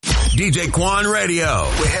DJ Quan Radio.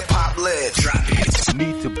 Where hip hop lives. Drop it.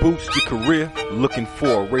 Need to boost your career? Looking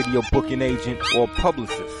for a radio booking agent or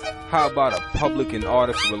publicist? How about a public and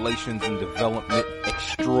artist relations and development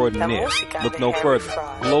extraordinaire? Look no further.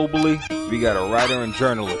 Globally, we got a writer and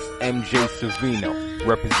journalist, MJ Savino,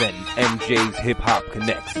 representing MJ's Hip Hop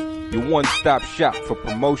Connects. Your one-stop shop for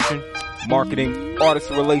promotion, marketing, artist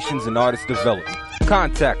relations, and artist development.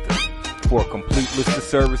 Contact us for a complete list of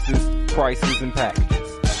services, prices, and packages.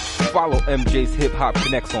 Follow MJ's Hip Hop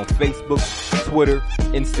Connects on Facebook, Twitter,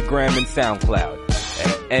 Instagram, and SoundCloud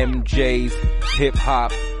at MJ's Hip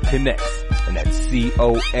Hop Connects, and that's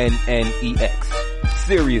CONNEX.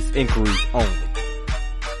 Serious inquiries only.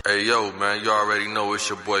 Hey yo, man, you already know it's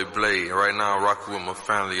your boy Blade, and right now I'm rocking with my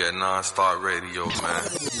family at NonStop Radio, man.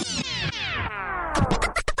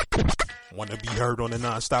 Want to be heard on the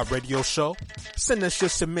NonStop Radio Show? Send us your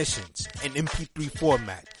submissions in MP3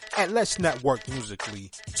 format at Let's Network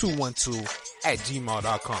Musically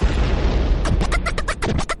 212@gmail.com.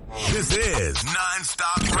 This is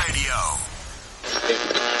NonStop Radio.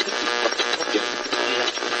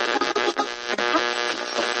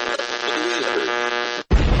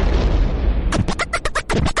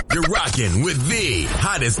 You're rocking with the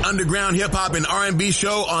hottest underground hip hop and R&B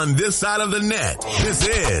show on this side of the net. This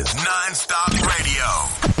is NonStop Radio.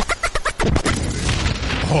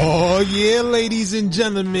 Oh yeah, ladies and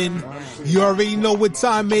gentlemen, you already know what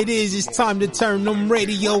time it is. It's time to turn them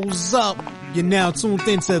radios up. You're now tuned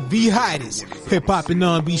into the hottest hip-hop and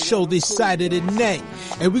R&B show this side of the net.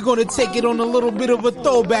 And we're going to take it on a little bit of a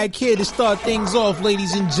throwback here to start things off,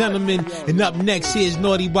 ladies and gentlemen. And up next here is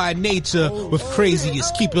Naughty by Nature with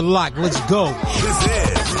Craziest. Keep it locked. Let's go. This is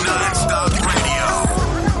NonStop Radio.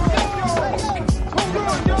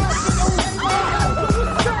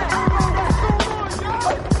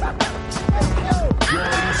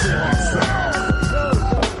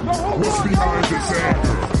 What's behind this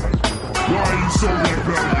anger? Why are you so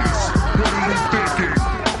rebellious? What are you thinking?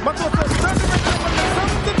 My thoughts are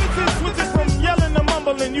some differences, switches from yelling to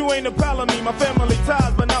mumbling. You ain't a pal of me. My family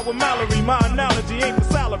ties, but not with Mallory. My analogy ain't for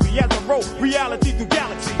salary. As I roll reality through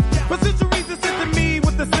galaxy. For centuries, it's into me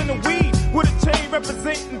with the sin of weed. With a chain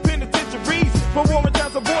representing penitentiaries. For Warren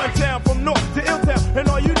Town's a boy town, from north to Illtown. And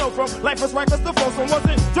all you know from life was right, cause the first one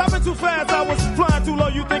wasn't dropping too fast. I was flying too low.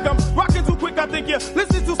 You think I'm rocking too quick? I think you're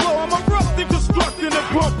listening too slow. I'm erupting, constructing and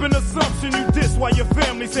bumping assumption. You diss while your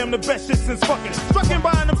family say I'm the best shit since fucking. Strucking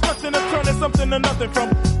by an obstruction of turning something to nothing.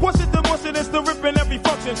 From push it to mush it, it's the ripping every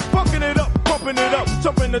function. Fucking it up, pumping it up,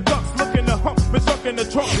 jumping the ducks, looking the hump, mishucking the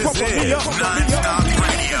trunk, pumping me up. NonStop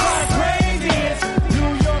Radio. Craziest, New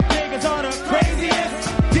York niggas are the craziest.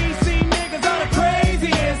 DC niggas are the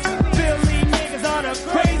craziest. Philly niggas are the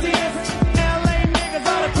craziest. LA niggas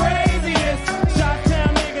are the craziest.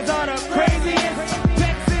 Chi-town niggas are the craziest.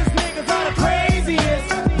 Texas niggas are the craziest.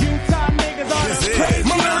 Utah niggas are the craziest.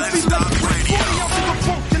 NonStop Radio.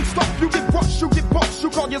 You get rushed, you get bossed, you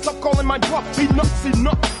call yourself calling my bluff. Enough's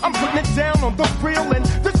enough, I'm putting it down on the real, and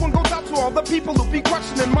this one goes out to all the people who be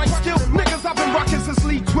questioning my skill. Niggas, I've been rocking since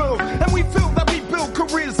League 12, and we feel that we build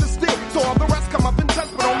careers and still. So all the rest come up and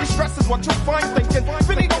test, but only stress is what you find thinking.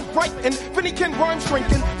 Vinny don't write, and Vinny can rhyme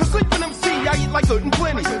shrinking. The sleeping MC, I eat like good and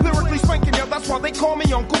plenty. Lyrically spanking, yeah, that's why they call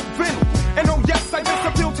me Uncle Vinny. And oh yes, I just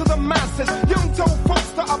appeal to the masses. Young told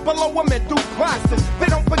folks to up below a mid through classes. They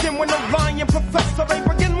don't begin when they're lying professor. They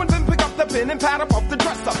begin when they pick up the pen and pad up off the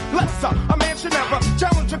dresser. Lesser, a man should never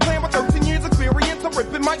challenge a plan with 13 years experience of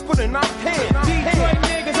ripping mics put in our hand. Detroit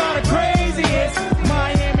niggas are the craziest.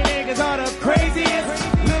 Miami niggas are the craziest.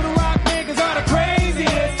 Little Rock niggas are the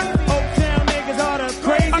craziest. Oaktown niggas are the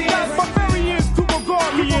craziest. I got barbarians to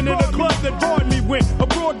regard me into the club that barred me when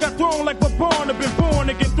abroad got thrown like we're born. I've been born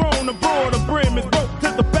to get thrown aboard. The brim is broke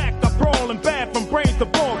to the back. I brawl and bad from brains to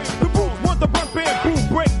bones. The boots want the run band, boom,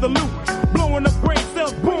 break the loop. Blowing up brain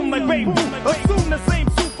cells, boom like baby. Assume the same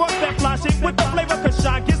suit, fuck that fly shit with the flavor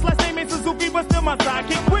Kashai. Kiss last name ain't Suzuki, but still my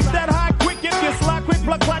sidekick. Quick that high, quick, if you slide quick,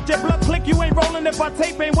 blood clot, your blood click. You ain't rolling if I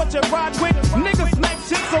tape ain't what you ride with. Niggas snipe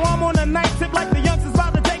shit, so I'm on a night tip like the youngsters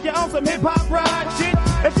about to take you on some hip hop ride shit.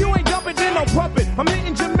 If you ain't jumping, then don't pump it. I'm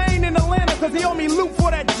hitting Jermaine in Atlanta, cause he owe me loot for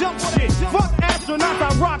that jump shit. Fuck astronauts,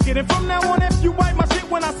 I rock it. And from now on, if you wipe my shit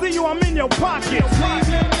when I see you, I'm in your pocket.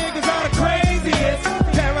 Cleveland niggas are the craziest.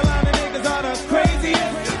 Carolina niggas are the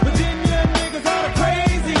craziest. Virginia niggas are the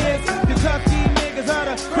craziest. Kentucky niggas are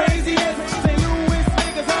the craziest. St. Louis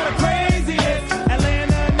niggas are the craziest.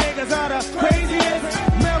 Atlanta niggas are the craziest.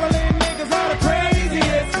 Maryland niggas are the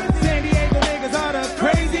craziest. San Diego niggas are the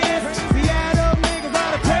craziest. Seattle niggas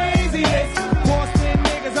are the craziest. Boston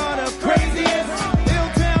niggas are the craziest.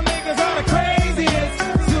 Illtown niggas are the craziest.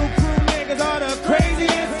 Zoo Crew niggas are the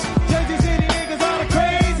craziest.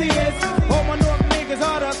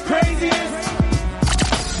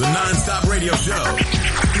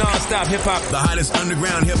 Non-Stop Hip Hop. The hottest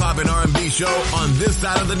underground hip hop and R&B show on this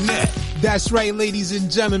side of the net. That's right, ladies and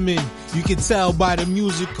gentlemen. You can tell by the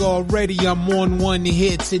music already I'm on one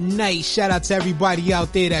here tonight. Shout out to everybody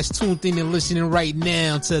out there that's tuned in and listening right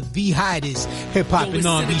now to the hottest hip hop and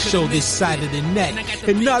R&B show this side of the net.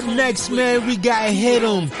 And up next, man, we got Hit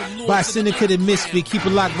 'Em by Seneca the Misfit. Keep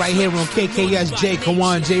it locked right here on KKSJ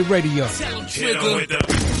Kawan J Radio. Say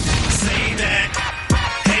that.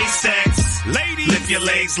 Hey, sex. Lady, lift your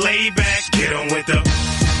legs, lay back. Get on with the.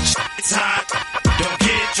 It's hot. Don't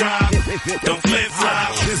get dropped. Don't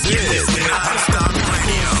flip-flop. This is Non-Stop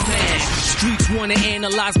Radio. Streets wanna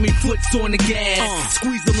analyze me, foots on the gas.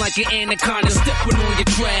 Squeeze them like an anaconda, stepping on your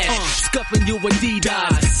trash. Scuffing your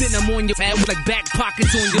Adidas. Then I'm on your ass like back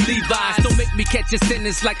pockets on your Levi's. Don't make me catch a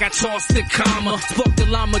sentence like I tossed the comma. Spark the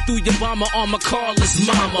llama through your bomber on my Carlos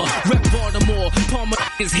mama. Rep Baltimore, palm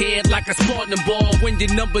his head like a Spartan ball. When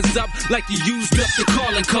your number's up like you used up the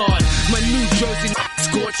calling card. My New Jersey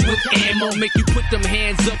scorched with ammo. Make you put them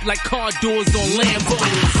hands up like car doors on Lambos.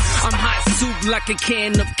 I'm hot soup like a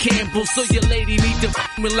can of Campbell. So your lady need to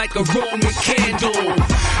f me like a Roman candle.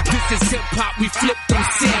 This is hip hop, we flip them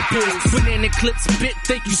samples. Banana clips bit,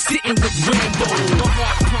 think you sitting with Rambo. My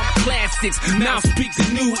heart pump classics, mouth speaks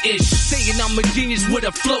a new-ish. Saying I'm a genius with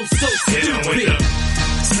a flow so stupid.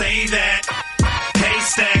 Say that. Hey,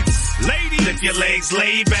 stacks. Lady, lift your legs,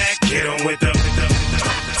 lay back. Get on with the.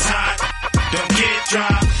 It's hot. Don't get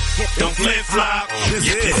dropped. Don't flip-flop. This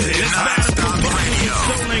is Non-Stop Radio.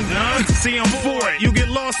 Stolen gun, see I'm for it. You get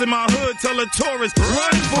lost in my hood, tell a tourist,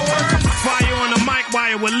 run for it. Fire on the mic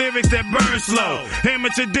wire with lyrics that burn slow.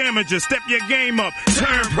 Amateur damager, step your game up,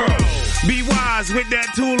 turn pro. Be wise with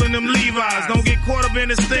that tool in them Levi's. Don't get caught up in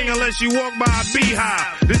this thing unless you walk by a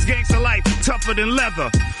beehive. This gangster life, tougher than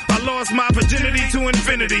leather. I lost my virginity to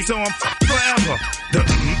infinity, so I'm forever. The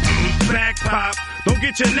back pop, don't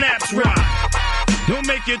get your naps rocked. Don't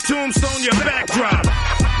make your tombstone your backdrop.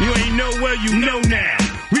 You ain't know where you know now.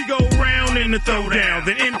 We go round in the throwdown,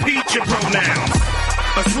 then impeach your pronouns.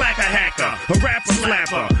 A slacker hacker, a rapper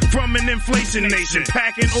slapper, from an inflation nation,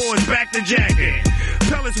 packing ores back to jacking.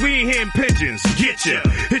 Pellets, we ain't hitting pigeons, get ya.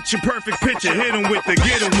 Hit your perfect picture, hit 'em with the,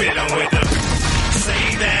 get 'em with 'em with the.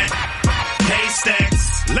 Say that, hey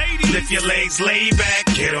stacks, lady, lift your legs, lay back,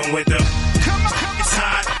 get 'em with the. It's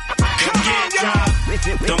hot, don't get dropped.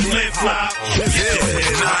 Don't flip-flop. This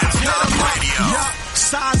is Non-Stop Radio.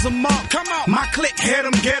 Size them up. Come on. My click hit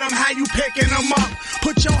them, get them, how you picking them up?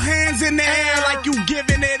 Put your hands in the air like you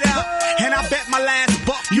giving it up. And I bet my last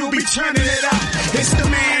buck you be turning it up. It's the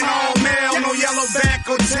man all male, no yellow back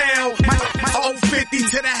or tail. My 050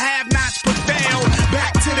 to the have-nots prevail.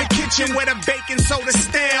 Back to the kitchen where the bacon soda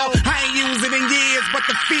stale. I ain't used it in years, but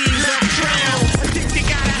the fees are trail. Addicted,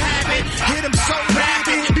 gotta have it. Hit them so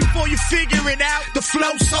rapid. Before you figure it out, the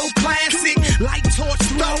flow so classic. Light torch,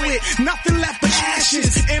 throw it. Nothing left but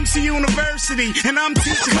ashes. MC University, and I'm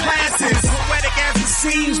teaching classes. Poetic as it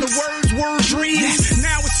seems, the words were dreams.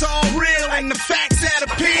 Now it's all real, and the facts that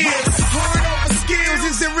appears. Hard over skills,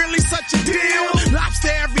 is there really such a deal?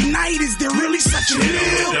 Lobster every night, is there really such a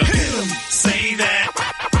deal? Hit 'em. Say that.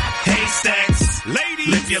 Hey stacks, lady,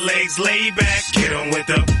 lift your legs, lay back, get on with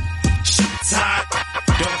the. It's hot,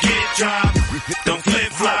 don't get dropped, don't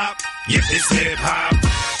flip-flop. Yeah, it's hip-hop.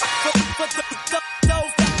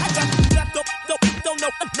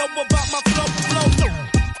 Don't know about my flow.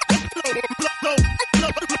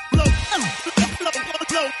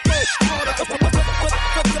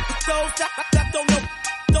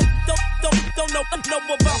 Don't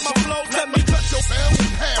know about my flow. Let me cut your family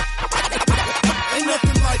in half. Ain't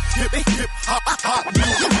nothing like hip hop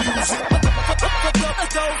music. Don't know about my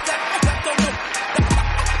flow. Let me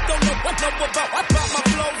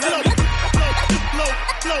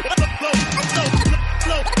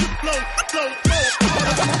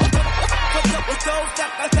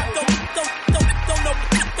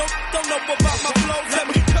flow. Don't know about my flow. Let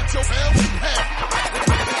me cut your family in half.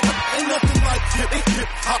 Ain't nothing like hip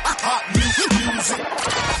hop music.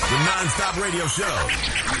 The Non-Stop Radio Show.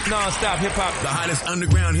 Non-Stop Hip Hop. The hottest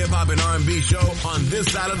underground hip hop and R&B show on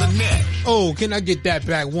this side of the net. Oh, can I get that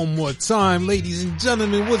back one more time? Ladies and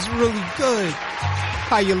gentlemen, what's really good?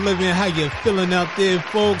 How you living? How you feeling out there,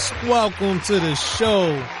 folks? Welcome to the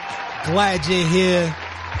show. Glad you're here.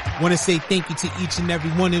 Want to say thank you to each and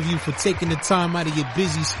every one of you for taking the time out of your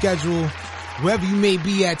busy schedule, wherever you may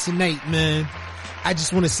be at tonight, man. I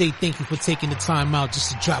just want to say thank you for taking the time out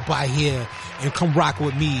just to drop by here and come rock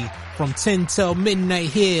with me from 10 till midnight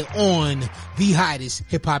here on the hottest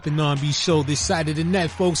hip-hop and R&B show this side of the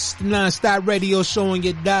net, folks. The NonStop Radio show on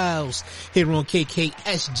your dials here on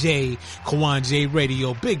KKSJ, Kawan J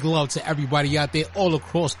Radio. Big love to everybody out there all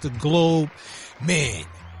across the globe. Man,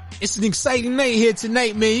 it's an exciting night here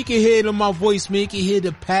tonight, man. You can hear it in my voice, man. You can hear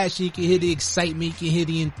the passion. You can hear the excitement. You can hear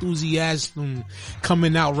the enthusiasm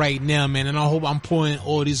coming out right now, man. And I hope I'm pouring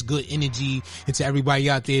all this good energy into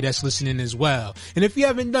everybody out there that's listening as well. And if you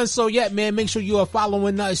haven't done so yet, man, make sure you are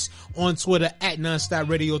following us on Twitter at NonStop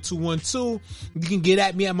Radio 212. You can get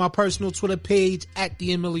at me at my personal Twitter page at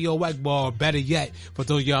the Emilio Wackball. Or better yet, for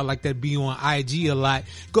those of y'all like that be on IG a lot,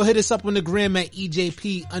 go hit us up on the gram at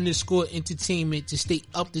EJP_entertainment to stay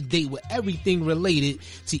up to date with everything related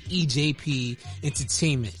to EJP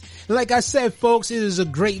Entertainment. And like I said, folks, it is a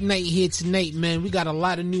great night here tonight, man. We got a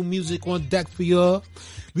lot of new music on deck for y'all.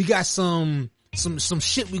 We got some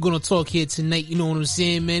shit we're gonna talk here tonight, you know what I'm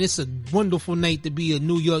saying, man. It's a wonderful night to be a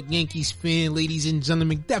New York Yankees fan, ladies and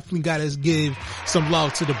gentlemen. Definitely gotta give some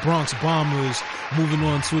love to the Bronx Bombers, moving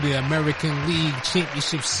on to the American League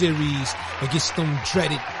Championship Series against them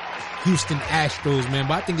dreaded Houston Astros, man.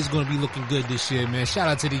 But I think it's going to be looking good this year, man. Shout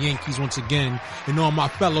out to the Yankees once again and all my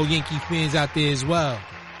fellow Yankee fans out there as well.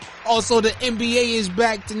 Also, the NBA is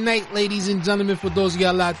back tonight, ladies and gentlemen. For those of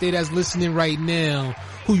y'all out there that's listening right now,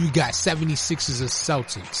 who you got, 76ers or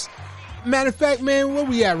Celtics? Matter of fact, man, where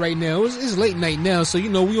we at right now? It's late night now, so, you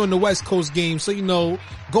know, we on the West Coast game. So, you know,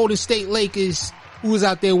 Golden State Lakers, who is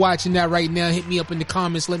out there watching that right now, hit me up in the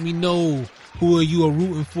comments. Let me know who are you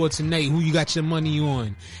rooting for tonight, who you got your money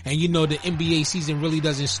on. And you know the NBA season really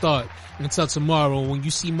doesn't start until tomorrow when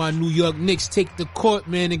you see my New York Knicks take the court,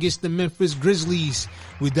 man, against the Memphis Grizzlies.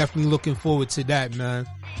 We're definitely looking forward to that, man.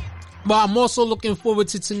 But I'm also looking forward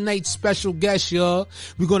to tonight's special guest, y'all.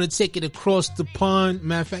 We're going to take it across the pond.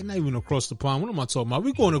 Matter of fact, not even across the pond. What am I talking about?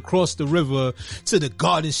 We're going across the river to the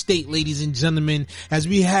Garden State, ladies and gentlemen, as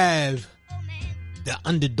we have the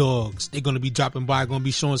Underdogs. They're going to be dropping by, going to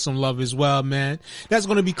be showing some love as well, man. That's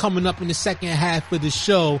going to be coming up in the second half of the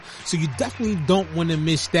show, so you definitely don't want to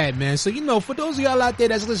miss that, man. So, you know, for those of y'all out there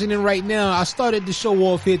that's listening right now, I started the show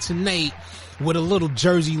off here tonight with a little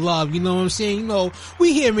Jersey love, you know what I'm saying? You know,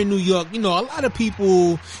 we here in New York, you know, a lot of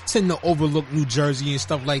people tend to overlook New Jersey and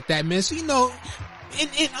stuff like that, man. So, you know,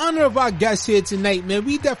 in honor of our guests here tonight, man,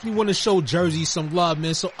 we definitely want to show Jersey some love,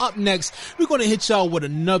 man. So up next, we're going to hit y'all with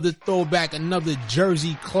another throwback, another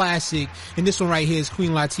Jersey classic. And this one right here is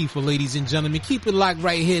Queen Latifah, ladies and gentlemen. Keep it locked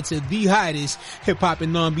right here to the hottest hip-hop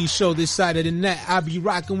and R&B show this side of the net. I'll be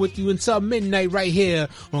rocking with you until midnight right here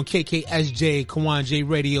on KKSJ, Kawan J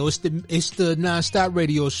Radio. It's the NonStop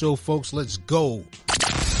Radio show, folks. Let's go.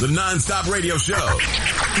 The NonStop Radio Show.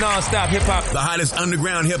 NonStop Hip Hop. The hottest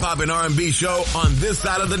underground hip hop and R&B show on this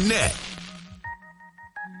side of the net.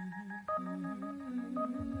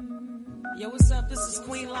 Yo, what's up? This is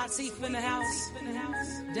Queen Latifah in the house.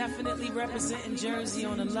 Definitely representing Jersey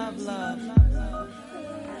on the love.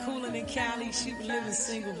 Cooling in Cali, shoot, living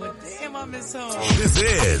single, but damn, I miss home. This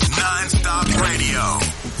is NonStop Radio.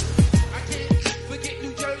 I can't forget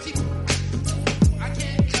New Jersey. I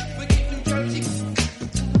can't forget New Jersey.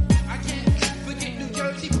 I can't forget New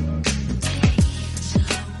Jersey.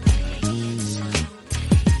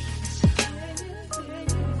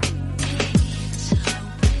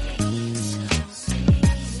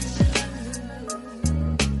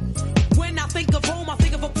 When I think of home, I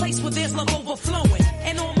think of a place where there's love overflowing.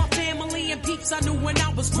 And all my family and peeps I knew when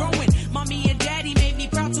I was growing. Mommy and daddy made me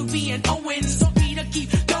proud to be an Owens. Taught me to keep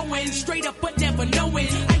going, straight up but never knowing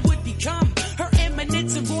I would become her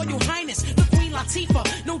eminence and royal highness, the Queen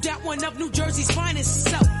Latifah, no doubt one of New Jersey's finest.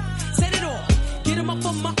 So, said it all, get them up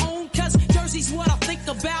on my own, cause Jersey's what I think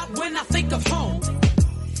about when I think of home.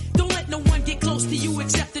 Don't let no one get close to you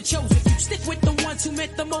except the chosen. You stick with the ones who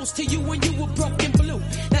meant the most to you when you were broken blue.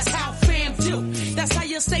 That's how fam do. That's how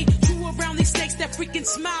you stay true around these snakes that freaking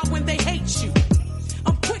smile when they hate you.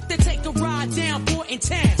 I'm quick to take a ride down Portland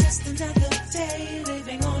town. Just another day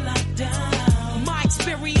living on lockdown. My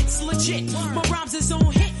experience legit. My rhymes is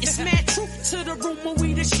on hit. It's mad truth to the room where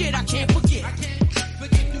we the shit I can't forget. I can't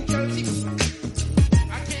forget New Jersey.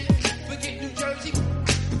 I can't forget New Jersey.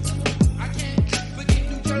 I can't forget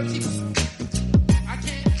New Jersey. I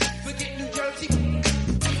can't forget New Jersey.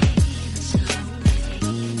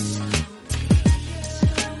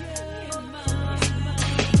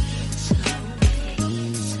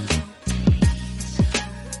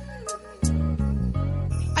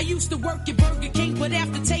 I used to work at Burger King, but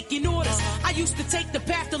after taking orders, I used to take the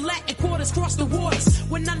path to Latin quarters, cross the waters.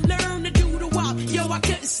 When I learned to do the wop, yo, I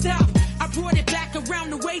couldn't stop. I brought it back around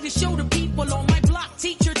the way to show the people on my block.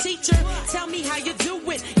 Teacher, tell me how you do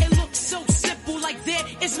it. It looks so simple, like there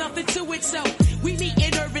is nothing to it. So we meet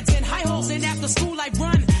in Irvington, high halls, and after school I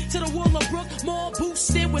run to the Willowbrook Mall,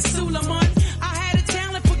 boosting with Suleiman. I had a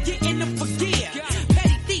talent for getting them for gear.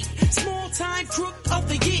 Petty thief, small time crook of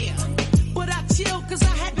the year. But I chill cause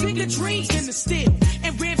I had bigger dreams than the steal.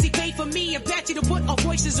 And Ramsey paid for me and Patchy to put our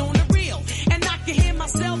voices on the reel. And I can hear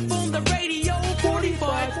myself on the radio.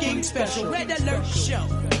 45 King Special, Red Alert Show.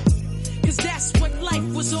 Cause that's what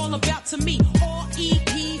life was all about to me. All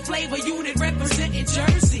EP flavor unit representing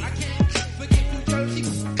Jersey. I can't forget New Jersey.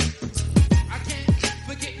 I can't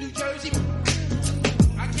forget New Jersey.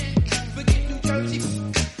 I can't forget New Jersey.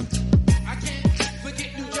 I can't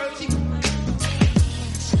forget New Jersey.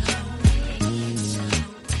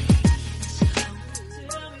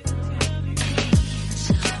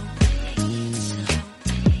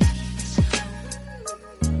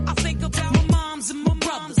 I think about my moms and my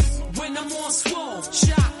brothers when I'm on swole.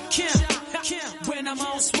 Shot Kim when I'm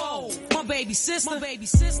on swole. My baby sister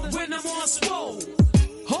when I'm on swole.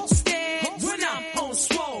 Hosted when I'm on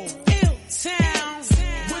swole. Ill-Town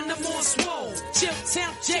when I'm on swole.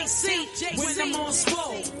 Chilltown JC when I'm on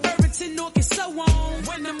swole. Irvington, North and so on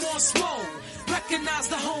when I'm on swole. Recognize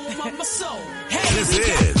the home of my soul. Hey, this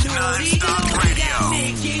is NonStop Radio.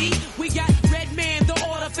 We got Redman, the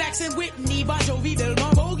Artifacts, and Whitney, Bon Jovi, Bill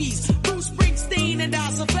Bogies, Bruce Springsteen, and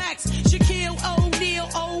Asa Facts, Shaquille O'Neal,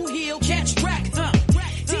 O'Hill, Catch Crack,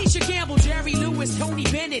 Tisha Campbell, Jerry Lewis, Tony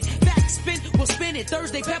Bennett, Backspin, will spin it,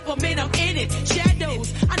 Thursday Peppermint, I'm in it,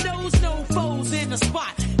 Shadows, I knows no foes in the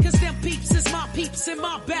spot, cause them peeps is my peeps and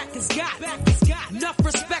my back is got enough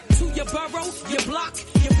respect to your borough, your block,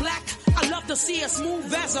 your black. I love to see us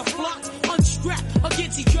move as a flock, unstrapped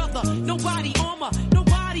against each other. Nobody armor,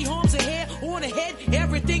 nobody harms a hair on the head.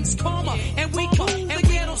 Everything's calmer, and we come and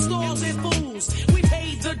ghetto stars and fools. We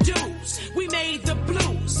paid the dues, we made the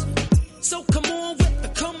blues. So come on,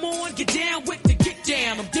 get down with the get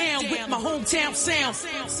down. I'm down with my hometown sound.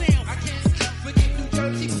 I can't forget New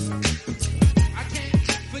Jersey. I can't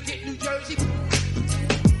forget New Jersey.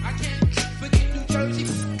 I can't forget New Jersey.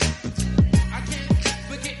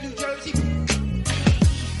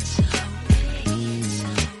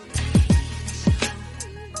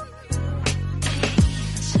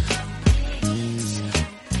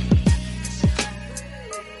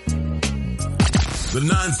 The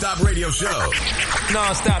NonStop Radio Show.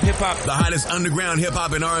 NonStop Hip Hop. The hottest underground hip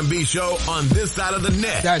hop and R&B show on this side of the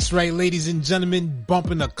net. That's right, ladies and gentlemen.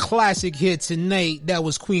 Bumping a classic hit tonight. That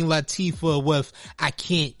was Queen Latifah with I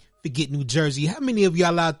Can't Forget New Jersey. How many of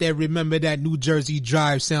y'all out there remember that New Jersey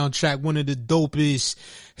Drive soundtrack? One of the dopest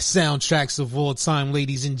soundtracks of all time,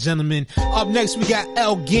 ladies and gentlemen. Up next, we got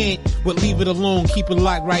El Gant with Leave It Alone. Keep it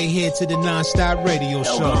locked right here to the NonStop Radio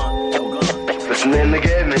Show. Listen in,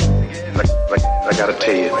 nigga, I gotta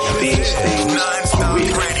tell you, these things NonStop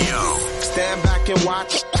Radio. Stand back and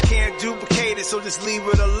watch. Can't duplicate it, so just leave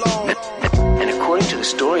it alone. And according to the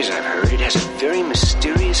stories I've heard, it has a very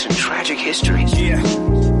mysterious and tragic history. Yeah.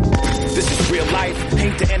 This is real life,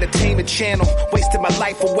 ain't the entertainment channel. Wasted my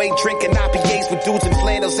life away drinking IPAs with dudes in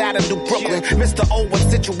flannels out of New Brooklyn. Mr. O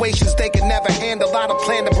with situations they can never handle. I don't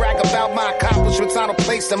plan to brag about my accomplishments, I don't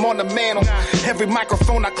place them on the mantle. Every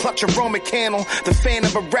microphone I clutch a Roman candle. The fan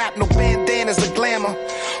of a rap, no bandanas or glamour.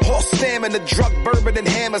 Horse stamina, drug, bourbon and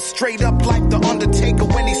hammer. Straight up like the Undertaker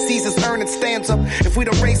when he sees his earning stands up. If we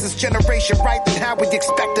don't raise this generation right, then how we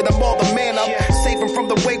expected them all to man up. Save them from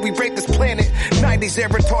the way we rape this planet. 90s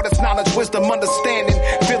era taught us knowledge, wisdom, understanding.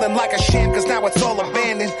 Feeling like a sham cause now it's all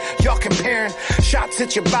abandoned. Y'all comparing, shots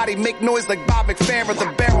hit your body, make noise like Bob McFerrin.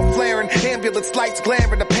 The barrel flaring, ambulance lights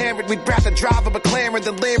glaring apparent. We'd rather drive a McLaren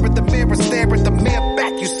than leer at the mirror, stare at the man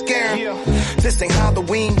back, you scaring. This ain't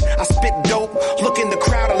Halloween, I spit dope, look in the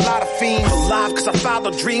crowd, a lot of fiends. Alive cause I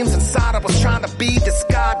follow dreams inside I was trying to be.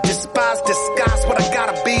 Describe, despise, disguise what I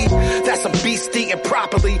gotta be. That's a beast eating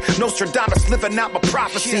properly, Nostradamus living out my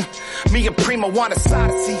prophecy. Me and Primo want a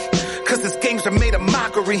odyssey, cause this games are made of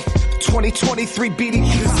mockery. 2023 BD.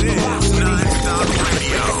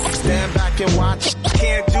 Stand back and watch.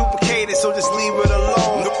 Can't duplicate it, so just leave it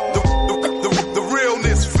alone. The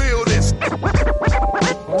realness, feel this.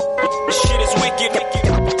 This shit is wicked.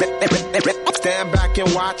 Stand back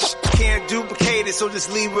and watch. Can't duplicate it, so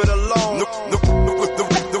just leave it alone.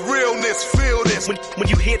 The realness, feel this. When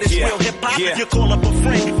you hear this real hip-hop, you call up a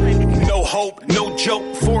friend. No hope, no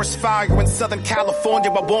joke, forest fire in Southern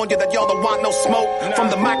California. I warn you that y'all don't want no smoke. From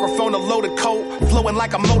the microphone, a loaded coat, flowing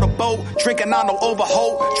like a motorboat, drinking on no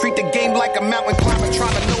overhold. Treat the game like a mountain climber,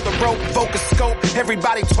 trying to know the rope. Focus scope,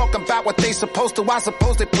 everybody talk about what they supposed to. I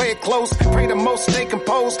suppose they play it close, pray the most, stay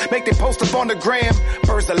composed, make they post up on the gram.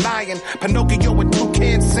 Birds are lying, Pinocchio with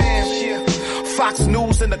Toucan Sam. Fox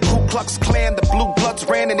News and the Ku Klux Klan, the Blue Bloods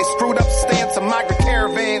ran and they screwed up stands of migrant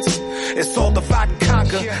caravans. It's all divide and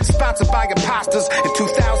conquer, sponsored by imposters. In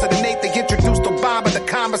 2008 they introduced Obama to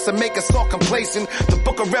commerce and make us all complacent. The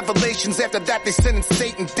book of Revelations, after that they sentenced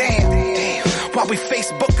Satan. Damn. While we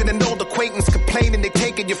Facebooking an old acquaintance complaining they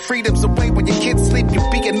taking your freedoms away when your kids sleep. You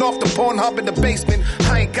beating off the Pornhub in the basement.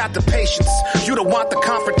 I ain't got the patience. You don't want the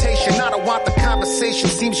confrontation, I don't want the conversation.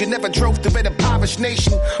 Seems you never drove through an impoverished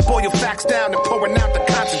nation. Boil your facts down and pouring out the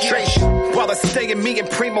concentration. While it's staying me and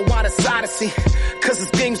Primo on this odyssey. Cause his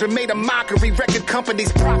games were made a mockery. Record companies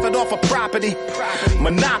profit off of property.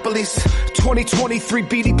 Monopolies. 2023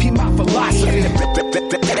 BDP my philosophy.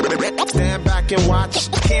 Stand back and watch.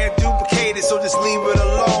 Can't duplicate it, so just leave it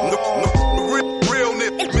alone.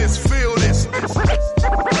 Realness, feel this.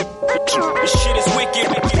 This shit is wicked.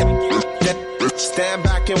 Stand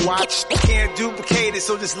back and watch. Can't duplicate it,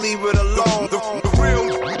 so just leave it alone. The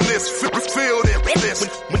realness, feel this.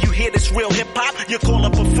 When you hear this real hip-hop, you call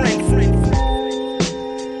up a friend.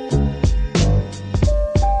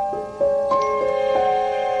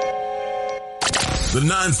 The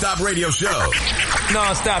NonStop Radio Show.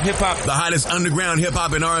 NonStop Hip Hop. The hottest underground hip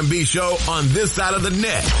hop and R&B show on this side of the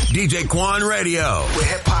net. DJ Quan Radio. Where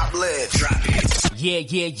hip hop lives. Drop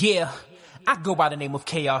it. Yeah. I go by the name of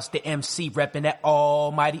Chaos, the MC, repping that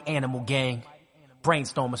almighty animal gang.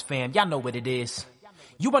 Brainstormers fam, y'all know what it is.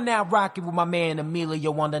 You are now rocking with my man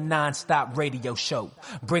Emilio on the NonStop Radio Show,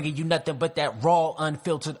 bringing you nothing but that raw,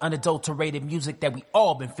 unfiltered, unadulterated music that we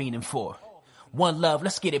all been fiending for. One love,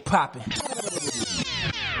 let's get it poppin'.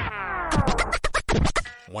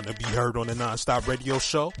 Want to be heard on the NonStop Radio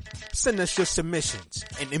Show? Send us your submissions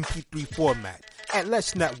in MP3 format at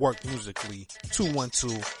Let's Network Musically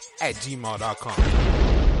 212@gmail.com.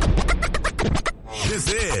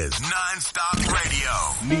 This is NonStop Radio.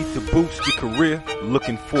 Need to boost your career?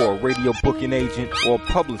 Looking for a radio booking agent or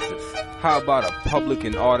publicist? How about a public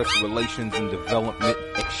and artist relations and development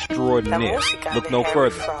extraordinaire? Look no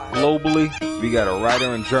further. Globally, we got a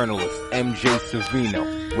writer and journalist, MJ Savino,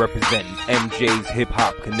 representing MJ's Hip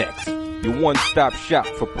Hop Connects. Your one-stop shop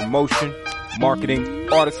for promotion, marketing,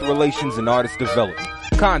 artist relations, and artist development.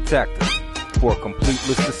 Contact us for a complete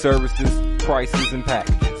list of services, prices, and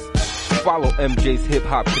packages. Follow MJ's Hip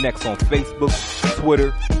Hop Connects on Facebook,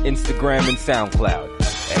 Twitter, Instagram, and SoundCloud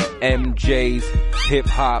at MJ's Hip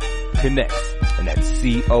Hop Connects, and that's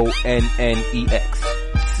CONNEX.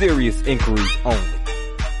 Serious inquiries only.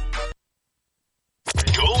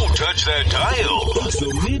 Don't touch that dial. It's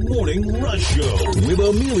the Mid-Morning Rush Show with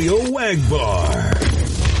Emilio Wagbar.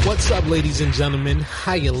 What's up, ladies and gentlemen?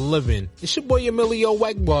 How you living? It's your boy Emilio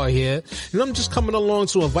Wagbar here, and I'm just coming along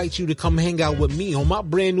to invite you to come hang out with me on my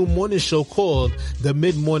brand new morning show called The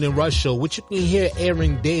Mid-Morning Rush Show, which you can hear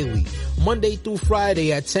airing daily, Monday through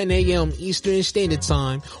Friday at 10 a.m. Eastern Standard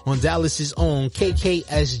Time on Dallas's own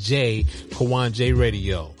KKSJ, Kawan J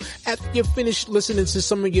Radio. After you're finished listening to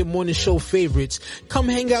some of your morning show favorites, come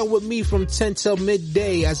hang out with me from 10 till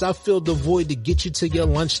midday as I fill the void to get you to your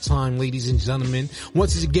lunchtime, ladies and gentlemen.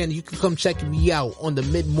 Once again, you can come check me out on the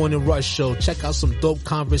Mid-Morning Rush Show. Check out some dope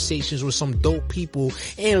conversations with some dope people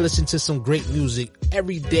and listen to some great music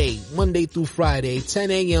every day, Monday through Friday, 10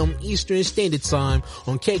 a.m. Eastern Standard Time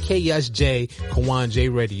on KKSJ, Kawan J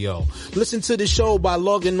Radio. Listen to the show by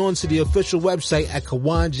logging on to the official website at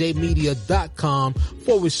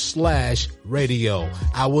kawanjmedia.com/radio.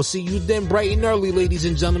 I will see you then bright and early, ladies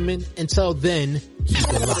and gentlemen. Until then, keep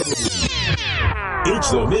it locked.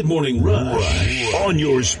 It's the Mid-Morning Rush on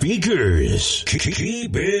your speakers.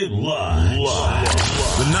 Keep it locked.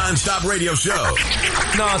 The NonStop Radio Show.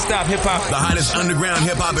 NonStop Hip Hop. The hottest underground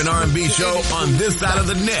hip hop and R&B show on this side of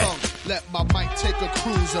the net. Let my mic take a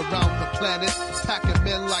cruise around the planet. Packing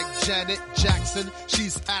men like Janet Jackson.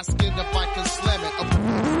 She's asking if I can slam it.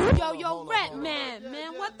 Yo, Rat Man,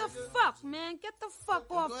 what the fuck, man? Get the fuck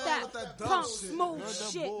off that punk smooth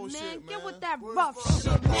shit, man. Get with that rough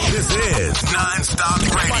shit. This is NonStop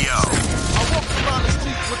Radio. I walk around the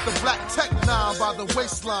street with the black tech 9 by the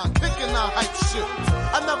waistline, kicking out hype shit.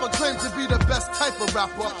 I never claimed to be the best type of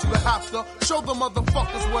rapper, but have to show the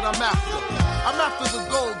motherfuckers what I'm after. I'm after the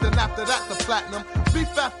gold, then after that the platinum.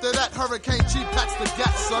 Beef after that, Hurricane G packs the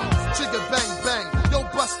gat, son. Chigga bang bang, yo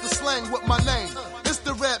bust the slang with my name. It's the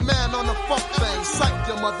the red man on the funk thing. Psych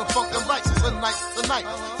your motherfucking rights tonight.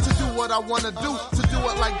 To do what I wanna do, to do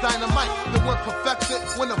it like dynamite. The word perfected,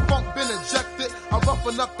 when the funk been ejected. I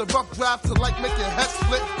roughen up the rough draft to like make your head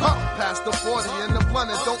split. Past the 40 and the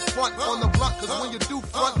blunt, and don't front on the blunt, cause when you do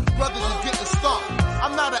front, brother, you get the start.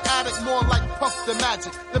 I'm not an addict, more like Puff the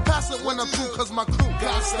Magic. The pass it when I'm through, cause my crew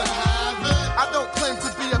got to have it. I don't claim to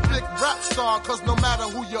be a big rap star, cause no matter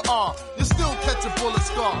who you are, you still catch a bullet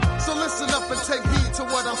scar. So listen up and take heed to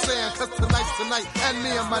what I'm saying, cause tonight's tonight, and me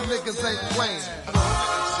and my niggas ain't playing.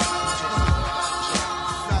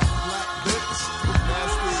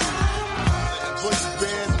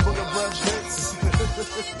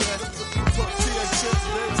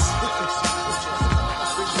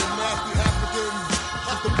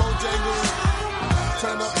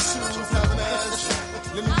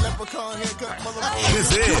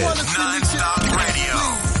 This is NonStop Radio.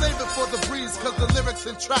 Save it for the breeze, cause the lyrics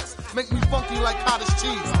and tracks make me funky like cottage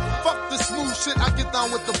cheese. Fuck this smooth shit, I get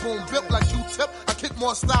down with the boom. Built like Q-tip, I kick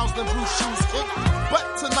more styles than Bruce Shoes kick.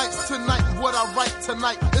 But tonight's tonight, what I write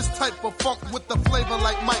tonight is type of funk with the flavor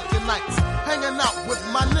like Mike and Knights. Hanging out with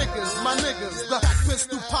my niggas, the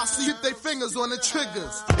pistol posse, get their fingers on the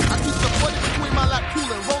triggers. I keep the 40 between my lap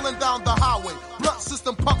cooling, rolling down the highway. Blunt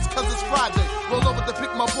system pumps cause it's Friday. Roll over to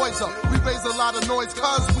pick my boys up. We raise a lot of noise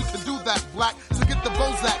cause we can do that, black. To get the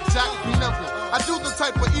Bozak, Jack, be nimble. I do the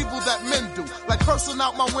type of evil that men do, like cursing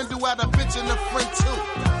out my window at a bitch and a friend too.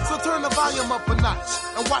 So turn the volume up a notch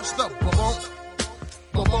and watch the boom.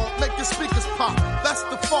 Make your speakers pop. That's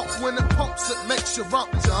the funk when it pumps, it makes you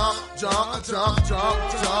jump.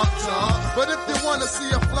 But if you wanna see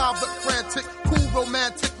a fly but frantic, cool,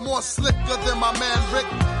 romantic, more slicker than my man Rick,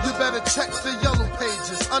 you better check the yellow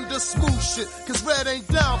pages under smooth shit, cause red ain't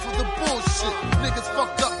down for the bullshit. Niggas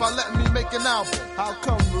fucked up by letting me make an album. How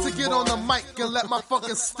come, to get on the mic and let my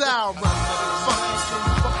fucking style run.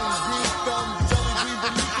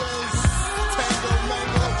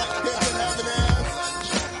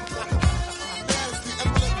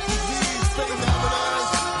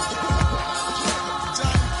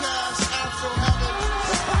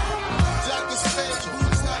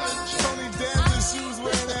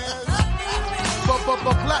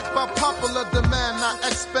 But black by popular demand, I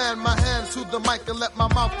expand my hand to the mic and let my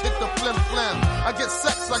mouth kick the flim flam. I get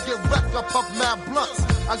sex, I get wrecked, I puff mad blunts.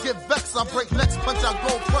 I get vexed, I break necks, punch, I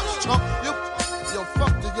go punch, chump. Yo,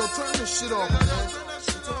 fuck it, yo, turn this shit off, man. Turn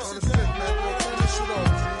this shit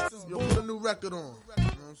off, G. Yo, put a new record on. You know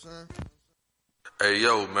what I'm saying? Hey,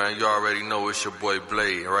 yo, man, you already know it's your boy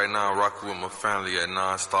Blade. Right now, I'm rocking with my family at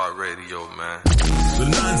NonStop Radio, man. The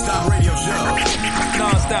NonStop Radio Show.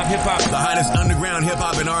 NonStop hip-hop. The hottest underground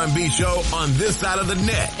hip-hop and R&B show on this side of the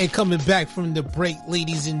net. And coming back from the break,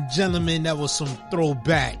 ladies and gentlemen, that was some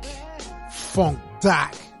throwback funk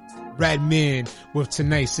doc. Radman with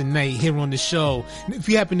Tonight's the Night here on the show. And if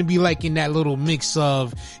you happen to be liking that little mix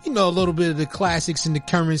of, you know, a little bit of the classics and the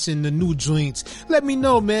currents and the new joints, let me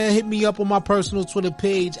know, man. Hit me up on my personal Twitter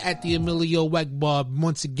page at the Emilio Wackbar.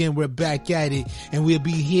 Once again, we're back at it, and we'll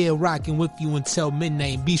be here rocking with you until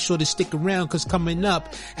midnight. And be sure to stick around, because coming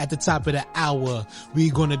up at the top of the hour,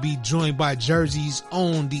 we're going to be joined by Jersey's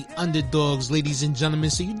own, the Underdogs, ladies and gentlemen.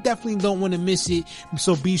 So you definitely don't want to miss it.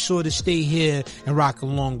 So be sure to stay here and rock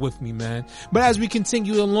along with me, man. But as we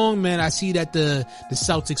continue along, man, I see that the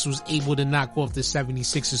Celtics was able to knock off the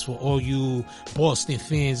 76ers for all you Boston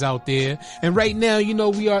fans out there. And right now, you know,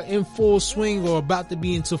 we are in full swing, or about to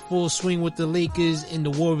be into full swing, with the Lakers and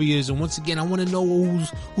the Warriors. And once again, I want to know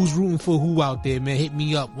who's rooting for who out there, man. Hit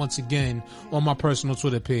me up once again on my personal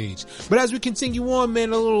Twitter page. But as we continue on,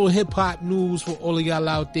 man, a little hip hop news for all of y'all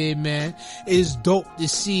out there, man. It's dope to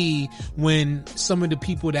see when some of the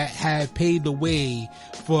people that have paved the way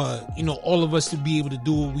for, you know, all of us to be able to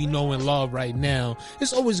do what we know and love right now.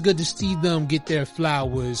 It's always good to see them get their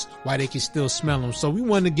flowers while they can still smell them. So we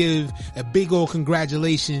want to give a big old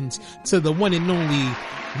congratulations to the one and only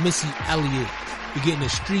Missy Elliott for getting a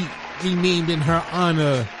street renamed in her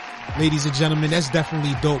honor. Ladies and gentlemen, that's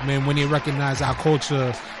definitely dope, man, when they recognize our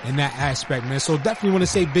culture in that aspect, man. So definitely want to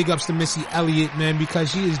say big ups to Missy Elliott, man,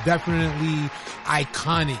 because she is definitely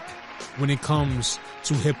iconic when it comes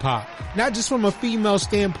to hip hop. Not just from a female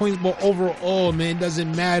standpoint, but overall, man, it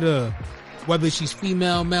doesn't matter whether she's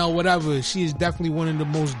female, male, whatever. She is definitely one of the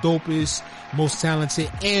most dopest, most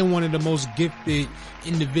talented, and one of the most gifted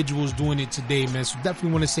individuals doing it today, man. So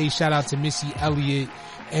definitely want to say shout out to Missy Elliott.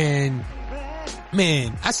 And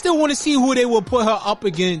man, I still want to see who they will put her up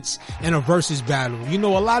against in a versus battle. You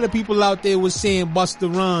know, a lot of people out there was saying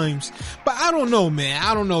Busta Rhymes, but I don't know, man.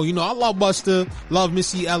 I don't know. You know, I love Busta, love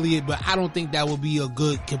Missy Elliott, but I don't think that would be a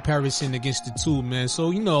good comparison against the two, man.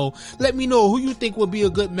 So, you know, let me know who you think would be a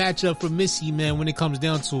good matchup for Missy, man, when it comes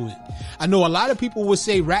down to it. I know a lot of people would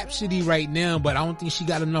say Rhapsody right now, but I don't think she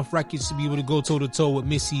got enough records to be able to go toe to toe with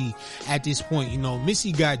Missy at this point. You know,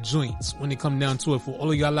 Missy got joints when it comes down to it. For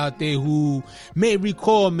all of y'all out there who may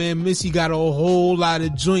recall, man, Missy got a whole lot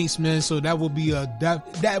of joints, man. So that would be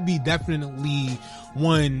that'd be definitely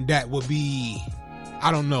one that would be,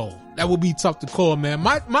 I don't know, that would be tough to call, man.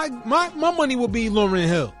 My money would be Lauryn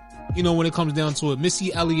Hill. You know, when it comes down to it,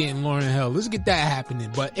 Missy Elliott and Lauryn Hill. Let's get that happening.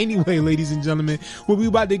 But anyway, ladies and gentlemen, what we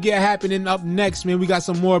about to get happening up next, man, we got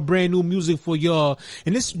some more brand new music for y'all.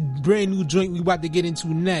 And this brand new joint we about to get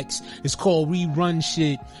into next is called We Run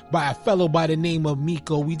Shit by a fellow by the name of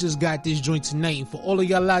Miko. We just got this joint tonight. And for all of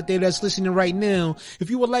y'all out there that's listening right now, if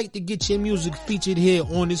you would like to get your music featured here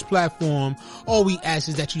on this platform, all we ask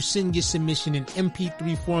is that you send your submission in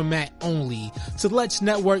MP3 format only to Let's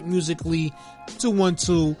Network Musically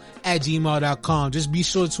 212@gmail.com. Just be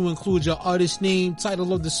sure to include your artist name,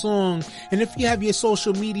 title of the song, and if you have your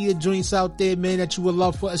social media joints out there, man, that you would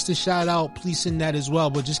love for us to shout out, please send that as well.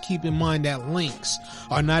 But just keep in mind that links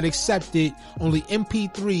are not accepted, only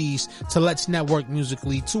MP3s to Let's Network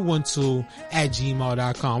Musically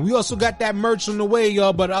 212@gmail.com. We also got that merch on the way,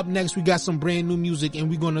 y'all, but up next we got some brand new music and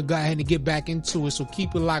we're gonna go ahead and get back into it, so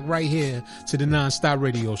keep it locked right here to the NonStop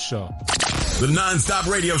Radio Show. The NonStop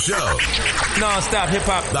Radio Show. NonStop hip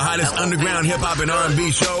hop. The hottest underground hip hop and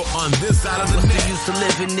R&B show on this side of the net. Used to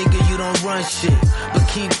live it, nigga, you don't run shit. But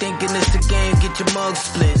keep thinking it's a game, get your mug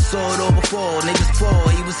split. Saw it all before, niggas fall,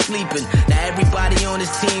 he was sleeping. Now everybody on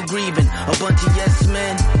his team grieving. A bunch of yes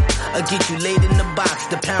men, I'll get you laid in the box.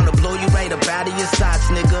 The pounder blow you right up out of your socks,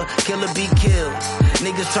 nigga. Killer be killed.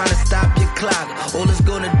 Niggas trying to stop your clock. All it's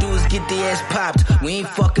gonna do is get their ass popped. We ain't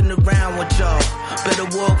fucking around with y'all. Better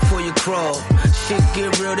walk before you crawl. Shit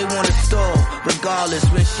get real, they wanna stall. Regardless,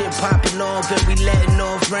 when shit popping off and we letting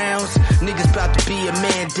off rounds, niggas about to be a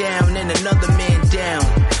man down and another man down.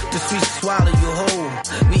 The streets swallow you whole.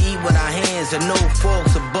 We eat with our hands and no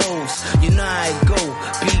forks or bowls. You know how it go.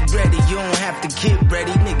 Be ready, you don't have to get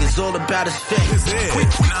ready. Niggas all about his face. This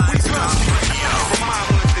is NonStop Radio. From my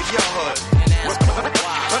hood to your hood.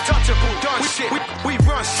 Untouchable, done shit. We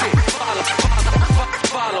run shit.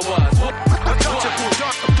 Follow us. Untouchable,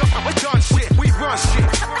 done shit. We run shit.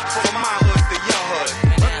 From my hood to your hood.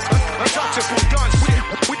 Untouchable, done shit.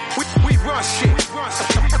 We run shit.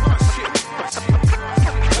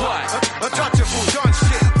 What? Untouchable, done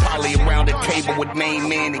shit. Poly around the table with main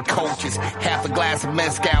men and coaches. Half a glass of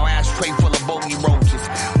mezcal, ashtray full of bogey roaches.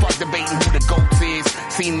 Fuck debating who the goats is.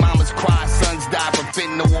 Seen mamas cry, sons die from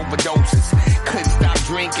fentanyl overdoses. Couldn't stop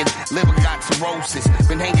drinking, liver got cirrhosis.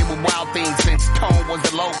 Been hanging with wild things since Tone was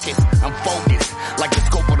the locust. I'm focused, like the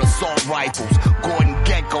scope of assault rifles. Gordon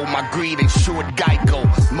Gecko, my greed insured Geico.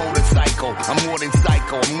 Motorcycle, I'm more than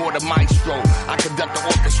psycho, I'm more than maestro. I conduct the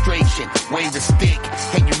orchestration, wave the stick.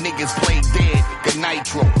 Hey, you niggas play dead, good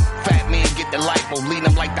nitro. Fat man get the lipo, lean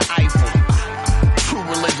them like the Eiffel. True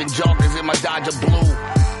religion joggers in my Dodger blue.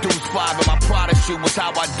 Deuce 5 in my Prada shoe was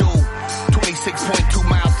how I do. 26.2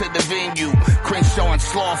 miles to the venue. Crenshaw and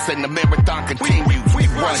Slauson, the marathon continues. We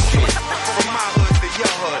run shit. From my hood to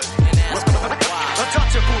your hood.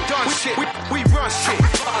 Untouchable, done shit. We run shit.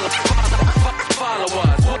 Follow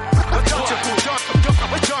us. Untouchable, done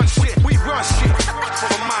shit. We run shit.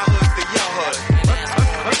 From my hood to your hood.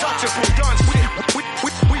 Untouchable, done shit.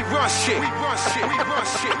 We run shit. We run shit. We run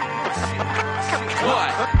shit.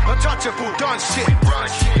 What? Untouchable, done shit. Run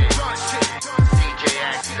shit. Run shit. DJ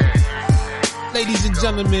Accent. Ladies and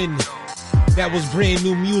gentlemen, that was brand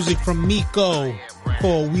new music from Miko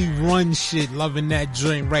called We Run Shit. Loving that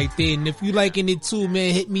joint right there. And if you liking it too,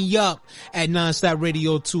 man, hit me up at NonStop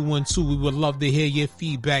Radio 212. We would love to hear your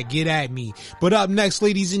feedback. Get at me. But up next,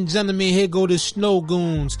 ladies and gentlemen, here go the Snow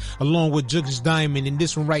Goons along with Jugs Diamond. And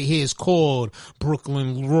this one right here is called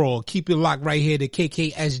Brooklyn Raw. Keep it locked right here to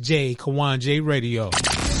KKSJ, Kawan J Radio.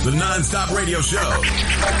 The NonStop Radio Show.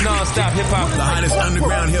 NonStop hip hop. The hottest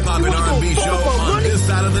underground hip hop and R&B show on this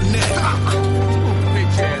side of the net.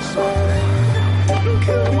 Bitch ass.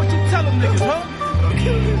 What you tell them niggas,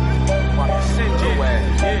 huh? Send your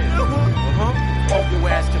ass. Yeah. Hope your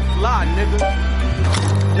ass can fly, nigga.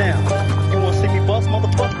 Damn. You wanna see me bust,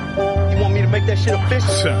 motherfucker? You want me to make that shit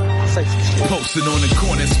official. Say some shit. Posting on the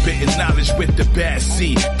corner, spitting knowledge with the bad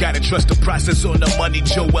seed. Gotta trust the process on the money,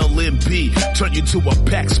 Joel MB. Turn you to a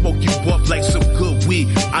pack, smoke you up like some good weed.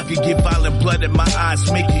 I could get violent blood in my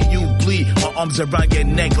eyes, making you bleed. My arms around your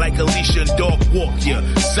neck like Alicia and dog walk ya.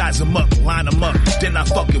 Size them up, line them up, then I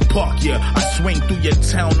fucking park ya. I swing through your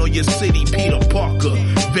town or your city, Peter Parker.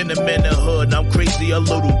 Venom in the hood, I'm crazy, a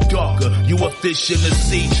little darker. You a fish in the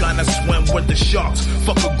sea, trying to swim with the sharks.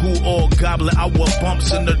 Fuck a ghoul or goblin, I want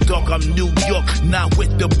bumps in the dark. I'm New York, not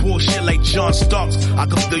with the bullshit like John Starks. I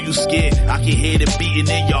can feel you scared, I can hear the beating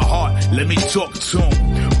in your heart. Let me talk to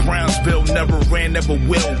him. Brownsville never ran, never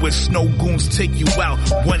will. With snow goons take you out,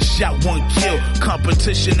 one shot, one kill.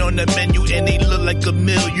 Competition on the menu and they look like a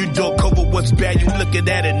meal. You don't cover what's bad, you looking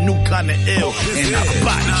at a new kind of ill. And I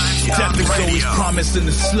body, death is always promised in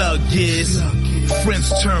the slug years.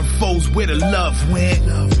 Friends turn foes where the love went.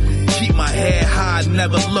 Keep my head high,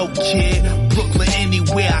 never low, kid. Brooklyn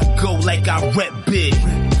anywhere I go like I rep big.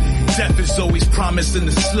 Death is always promised in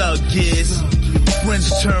the slug years.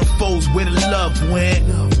 Friends turn foes where the love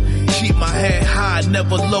went. Keep my head high,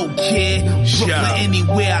 never low, kid. Brooklyn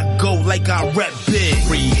anywhere I go like I rep big.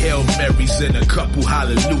 3 Hail Marys and a couple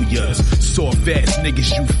hallelujahs. Soft ass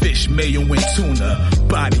niggas, you fish, mayo and tuna.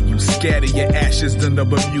 Body, you scatter your ashes in the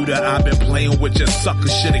Bermuda. I've been playing with your sucker,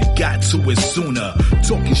 should've got to it sooner.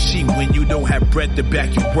 Talking shit when you don't have breath to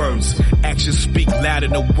back your words. Actions speak louder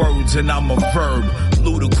than words and I'm a verb.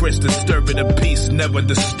 Ludicrous, disturbing the peace, never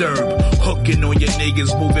disturb. Hooking on your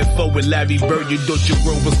niggas, moving forward, Larry Bird. You thought your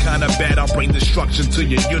world was kinda bad, I'll bring destruction to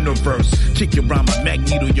your universe. Kick your rhyme, a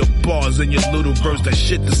magneto, your bars and your little verse. That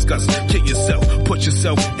shit disgust. Kill yourself, put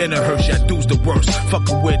yourself in a hearse. Y'all dudes the worst.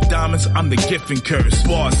 Fucking with diamonds, I'm the gift and curse.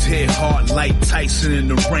 Bars hit hard like Tyson in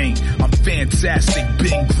the ring. I'm fantastic,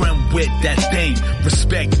 big grim with that thing.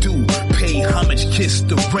 Respect due, pay homage, kiss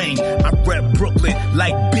the ring. I rep Brooklyn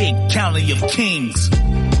like big county of kings.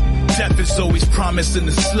 Death is always promised in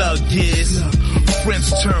the slug years.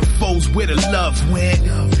 Friends turn foes where the love went.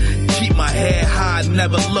 Keep my head high,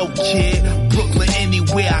 never low, kid. Brooklyn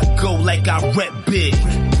anywhere I go like I rep big.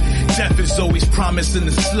 Death is always promised in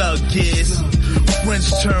the slug years.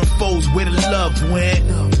 Friends turn foes where the love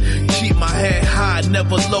went. Keep my head high,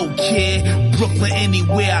 never low, kid. Brooklyn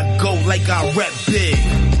anywhere I go like I rep big.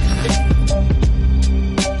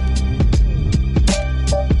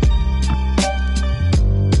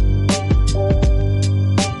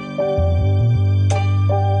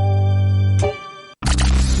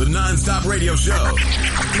 Non-Stop Radio Show.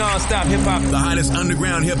 Non-Stop Hip Hop. The hottest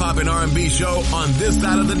underground hip hop and R&B show on this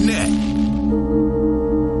side of the net.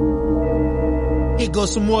 Here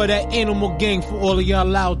goes some more of that Animal Gang for all of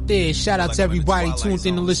y'all out there. Shout out to everybody tuned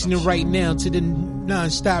in and listening right now to the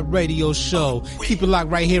Non-Stop Radio Show. Keep it locked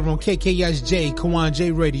right here on KKSJ, Kawan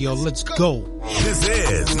J Radio. Let's go. This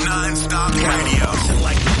is Non-Stop Radio.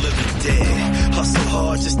 Like the living dead. Hustle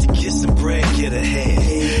hard just to get some bread, get ahead.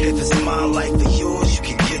 If it's my life or yours, you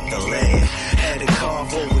can get the lead. Had a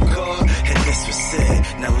Convo with car, and this was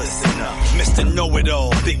said. Now listen up. Mr.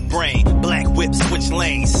 Know-It-All, big brain, black whip, switch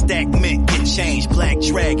lanes, stack mint, get change, black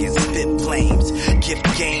dragons, spit flames,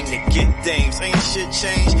 gift game to get dames, ain't shit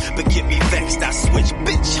changed, but get me vexed, I switch,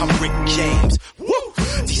 bitch, I'm Rick James,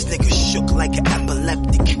 woo! These niggas shook like an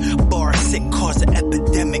epileptic, bar sick, cause an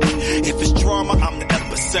epidemic, if it's drama, I'm the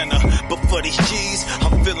epicenter, but for these G's,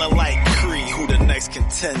 I'm feeling like Creed, who the next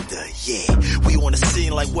contender, yeah, we on the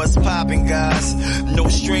scene like what's poppin', guys, no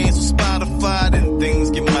strings on Spotify, then things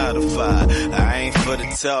get modified. I ain't for the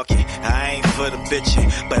talking, I ain't for the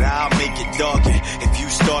bitching, but I'll make it darker if you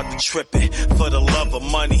start to tripping for the love of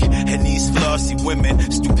money and these flossy women.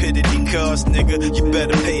 Stupidity cause, nigga, you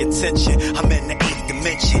better pay attention. I'm in the 8th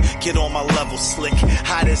dimension, get on my level slick,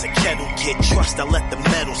 hot as a kettle get, trust I let the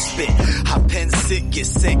metal spit. I pen sick, get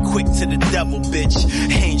sent quick to the devil,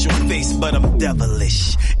 bitch. Angel face, but I'm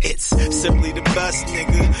devilish. It's simply the best,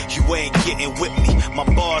 nigga, you ain't getting with me. My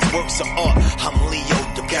bars works of art, I'm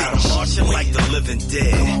Leo the Got 'em marching like the living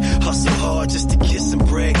dead. Hustle hard just to get some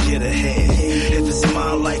bread, get ahead. If it's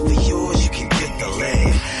my life or yours, you can get the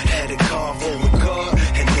lead. Had a Convo with car,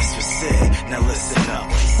 and this was said. Now listen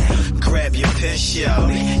up. Grab your pen,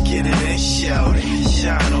 shouty, get it in, shouty.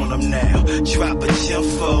 Shine on them now, drop a gem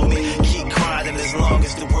for me. Keep grinding as long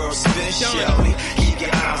as the world spins, shouty. Keep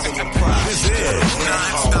your eyes on the prize. This is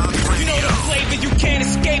Non-Stop Radio. You know the flavor, you can't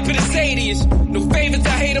escape it, it's 80s. No favors, I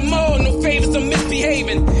hate them all, no favors, I'm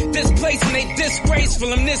misbehaving. This place and they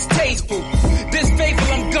disgraceful, I'm distasteful. This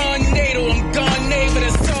faithful, I'm gone natal, I'm gone neighbor,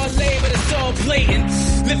 that's all labor, that's all blatant.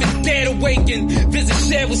 Living dead awakened, visit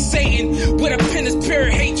share with Satan. With a pen is pure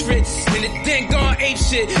hatred, and it then gone ape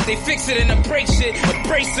shit. They fix it and I break shit.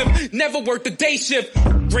 Abrasive, never worked the day shift.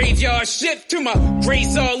 Graveyard shit to my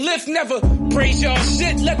grace all lift. Never praise y'all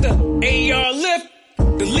shit, let the AR lift.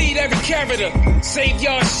 Delete every character, save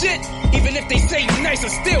y'all shit. Even if they say you nice, I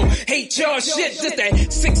still hate y'all shit. Just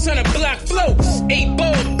that 600 block flow. 8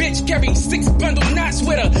 ball bitch carry 6 bundle knots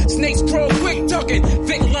with a snakes crawl quick. Talking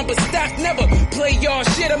thick lumber stock, never play y'all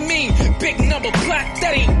shit. I mean, big number plot,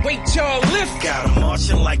 that ain't weight y'all lift. Got 'em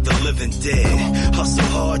marching like the living dead. Hustle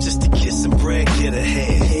hard just to get some bread, get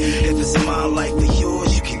ahead. If it's my life or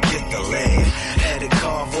yours, you can get the lead. Had it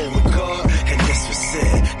carved over car, and this was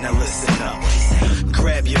said. Now listen up.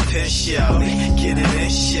 Grab your pen, shout it, get it in,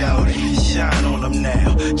 shout it. Shine on them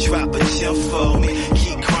now, drop a gem for me.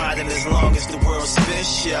 Keep grinding as long as the world spins,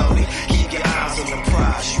 shout it. Keep your eyes on the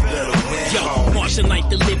prize, you better win. Yo, marching like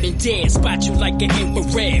the living dead, spot you like an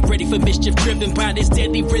infrared. Ready for mischief, driven by this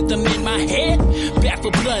deadly rhythm in my head. Back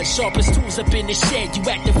for blood, sharp as tools up in the shed. You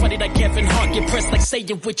acting funny like Kevin Hart, get pressed like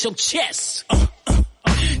saying with your chest.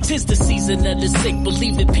 'Tis the season of the sick,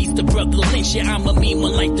 believe it, peace to brother Lynch. Yeah, I'm a mean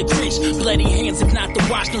one like the Grinch. Bloody hands, if not the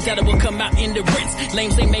wash, knows that it will come out in the rinse.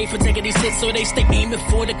 Lames ain't made for taking these hits, so they stay aiming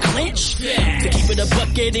for the clinch. To keep it a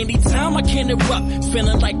bucket anytime I can erupt.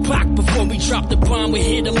 Feeling like Pac before we drop the bomb, we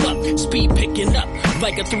hit 'em up. Speed picking up,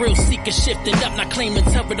 like a thrill seeker shifting up. Not claiming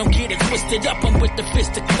tougher, don't get it twisted up, I'm with the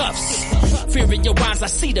fist of cuffs. Fear in your eyes, I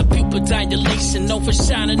see the pupil dilation. Known for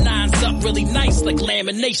shining nines up really nice like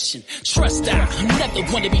lamination. Trust I never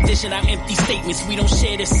want to be dishing out empty statements. We don't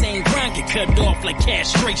share the same grind, get cut off like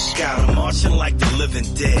castration. Got 'em marching like the living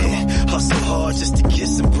dead. Hustle hard just to get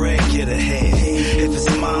some bread, get ahead. If it's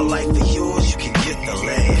my life or yours, you can get the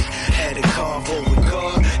lead. Had it carved over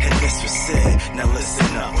car, and this was said. Now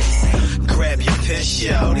listen up. Grab your pen,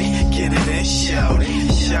 shout it, get it in, shout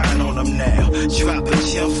it. Shine on them now, drop a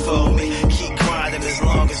gem for me. Keep grinding as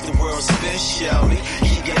long as the world spins, shout it.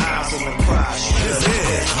 Keep your eyes on the prize. This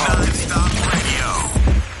is NonStop Radio.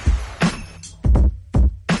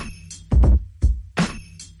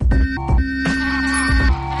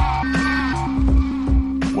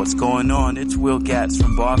 What's going on? It's Will Gatz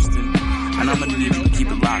from Boston, and I'm gonna need you to keep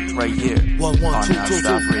it locked right here on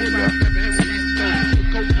NonStop Radio.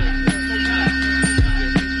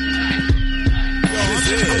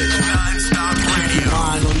 This is NonStop Radio.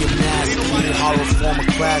 Mind on your mask, the horror form of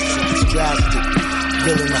classic, it's drastic.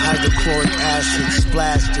 Filling the hydrochloric acid,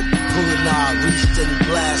 splashed it. Pull it now, reached and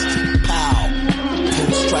blasted. Pow.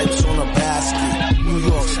 Pin stripes on a basket. New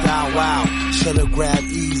York style, wow. Shutter grab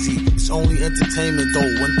easy. It's only entertainment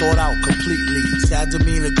though, when thought out completely. Sad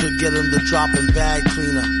demeanor could get him the dropping bag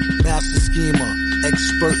cleaner. Master schemer,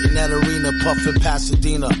 expert in that arena, puffin'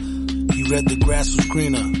 Pasadena. He read the grass was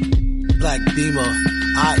greener. Black beamer,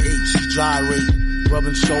 IH, gyrate.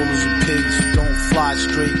 Rubbing shoulders with pigs who don't fly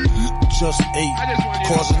straight. Just ate,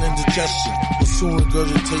 causing indigestion. Will soon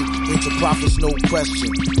regurgitate into profits, no question.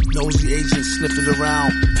 Nosy agent sniffing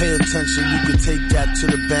around. Pay attention, you can take that to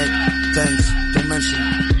the bank. Thanks, don't mention.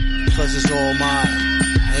 Pleasure's all mine.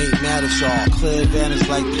 I ain't mad at y'all. Clear advantage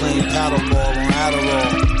like playing paddleball on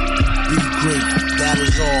Adderall. Be great, that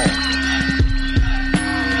is all.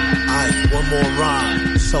 Alright, one more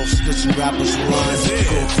rhyme. Self-stitching rappers lines.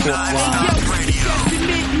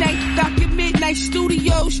 Midnight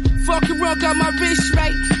studios, fucking rug on my wrist,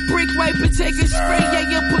 right? Brick wipe and take a spray, yeah,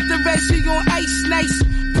 you put the rest on ice, nice.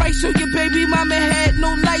 Price on your baby mama had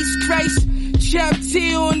no lights, Christ. Chop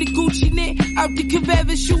tear on the Gucci knit, out the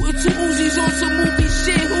Caveva shooting 2 Uzis on some movie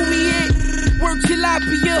shit, who me hit? Work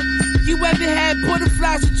tilapia, you ever had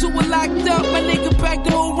butterflies or 2 were locked up? My nigga back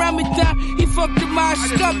the whole Ramadan, he fucked the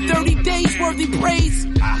mosque up, 30 days worthy praise.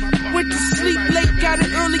 Went to sleep late, got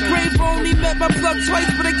an early grave, only met my plug twice,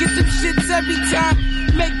 but I get them shits every time.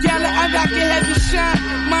 Make Gala, I rock a heavy shine.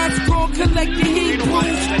 Mine's gone collecting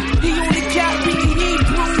Hebrews. He on the couch reading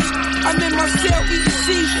Hebrews. I'm in my cell eating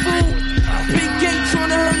seafood. Big Gates on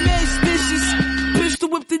the Hermes dishes. Pistol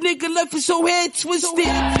whip the nigga left his whole head twisted.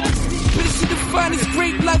 Bitch, the finest,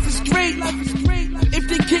 great life is great. If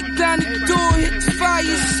they kick down the door, hit the fire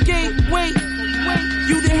escape. Wait,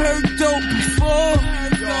 you done heard dope before.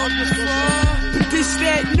 But this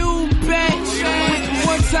that new batch.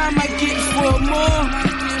 One time I get 4 more.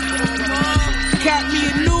 Got me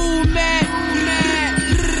a new Mac.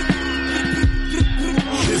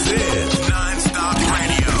 This is NonStop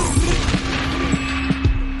Radio.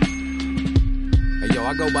 Hey yo,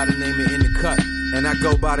 I go by the name of In the Cut, and I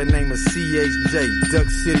go by the name of CHJ, Duck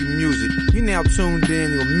City Music. You now tuned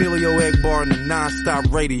in to Emilio Egbar and the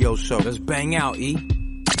NonStop Radio Show. Let's bang out, E.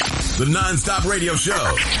 The NonStop Radio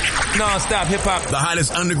Show. NonStop hip hop. The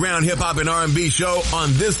hottest underground hip hop and R&B show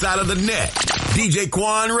on this side of the net. DJ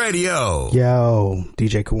Kwan Radio. Yo,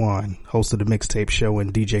 DJ Kwan, host of the Mixtape Show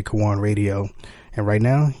and DJ Kwan Radio. And right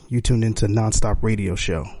now, you tuned into NonStop Radio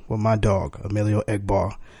Show with my dog, Emilio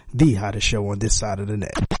Egbar, the hottest show on this side of the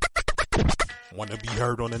net. Want to be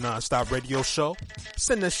heard on the NonStop Radio Show?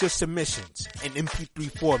 Send us your submissions in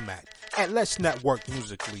MP3 format at Let's Network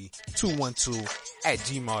Musically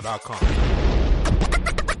 212@gmail.com.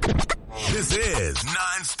 This is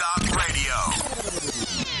NonStop Radio.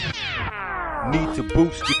 Need to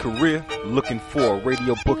boost your career? Looking for a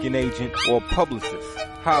radio booking agent or publicist?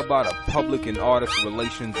 How about a public and artist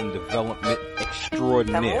relations and development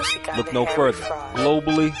extraordinaire? Look no further.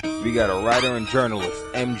 Globally, we got a writer and journalist,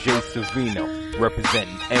 MJ Savino,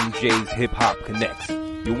 representing MJ's Hip Hop Connects.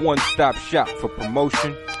 Your one-stop shop for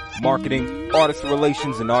promotion, marketing, artist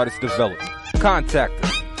relations, and artist development. Contact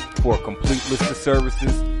us for a complete list of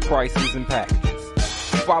services, prices, and packages.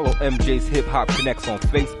 Follow MJ's Hip Hop Connects on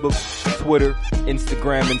Facebook, Twitter,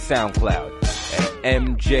 Instagram, and SoundCloud at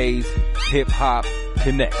MJ's Hip Hop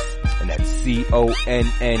Connects, and that's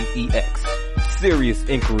CONNEX. Serious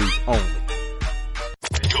inquiries only.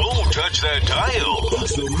 Don't touch that dial.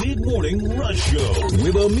 It's the Mid-Morning Rush Show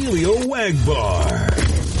with Emilio Wagbar.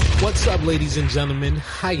 What's up, ladies and gentlemen?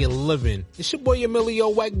 How you living? It's your boy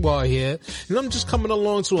Emilio Wagbar here, and I'm just coming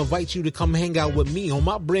along to invite you to come hang out with me on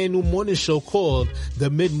my brand new morning show called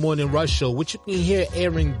The Mid-Morning Rush Show, which you can hear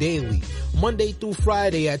airing daily, Monday through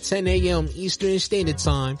Friday at 10 a.m. Eastern Standard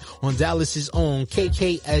Time on Dallas's own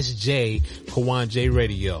KKSJ Kawan J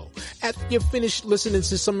Radio. After you're finished listening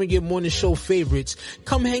to some of your morning show favorites,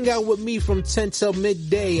 come hang out with me from 10 till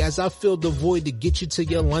midday as I fill the void to get you to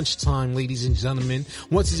your lunchtime, ladies and gentlemen.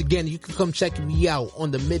 Once again, you can come check me out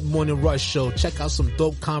on the Mid-Morning Rush Show. Check out some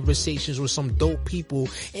dope conversations with some dope people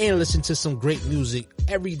and listen to some great music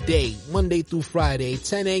every day, Monday through Friday,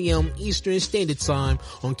 10 a.m. Eastern Standard Time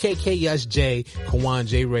on KKSJ Kawan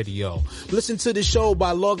J Radio. Listen to the show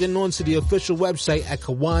by logging on to the official website at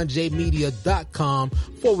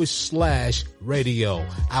kawanjmedia.com/radio.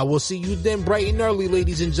 I will see you then bright and early,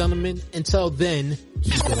 ladies and gentlemen. Until then,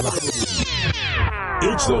 keep it locked.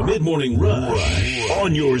 It's the Mid-Morning Rush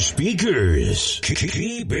on your speakers.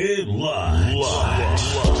 Keep it locked.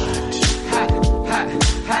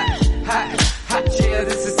 Yeah,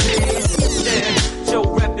 this is it. Yeah, Joe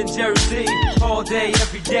reppin' Jersey all day,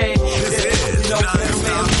 every day. This is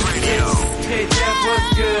NonStop Radio. Hey, Jeff, what's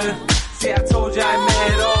good? See, I told you I ain't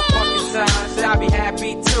mad all fucking time. Should I be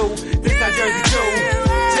happy too? This not Jersey too.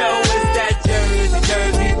 Joe, it's that Jersey. Got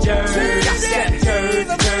that Jersey. Got that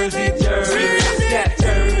Jersey.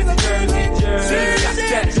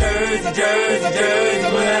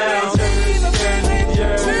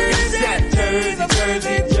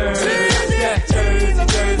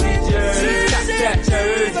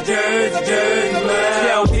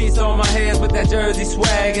 Well, peace on my hands with that Jersey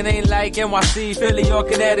swag. It ain't like NYC, Philly, or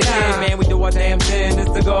Connecticut. Man, we do our damn thing.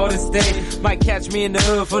 It's the Golden State. Might catch me in the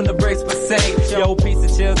hood from the breaks per se. Yo, piece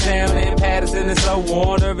of Chilltown and Patterson and so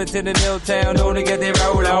on. Irvington and Milltown, don't get their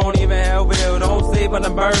road on. Even Hellville, don't sleep on the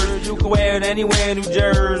birds. You can wear it anywhere in New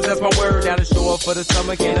Jersey. That's my word. Down the shore for the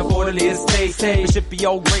summer, can't afford to leave the state. It should be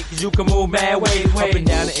all great, cause you can move mad ways. Up and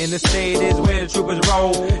down the interstate is where the troopers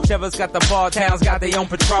roll. Chever's got the bar, towns got their own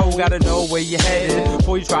patrol. Gotta know where you're headed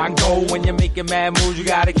before you try and go. When you're making mad moves, you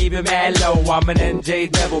gotta keep it mad low. I'm an NJ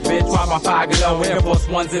devil, bitch, why my fire low? Air Force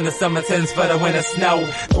Ones in the summer, 10s for the winter snow.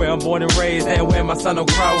 Where I'm born and raised and where my son will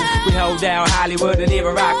grow. We hold down Hollywood and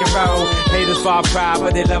even rock and roll. Haters far pride,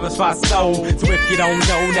 but they love us for soul. So if you don't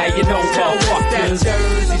know, now you know. That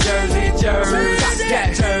Jersey. Got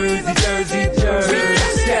that Jersey. Got that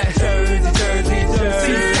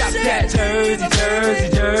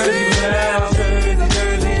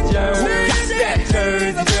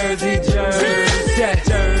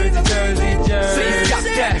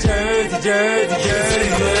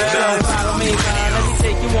Follow me, man. Let me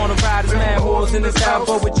take you on a ride. This man horse in the south,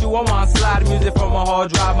 but with you I want slide music from a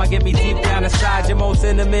hard drive. Might get me deep down inside your most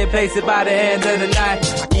intimate place it by the end of the night.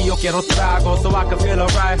 Aquí yo quiero trago so I can feel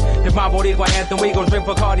alright. If my Boricua anthem, we gon' drink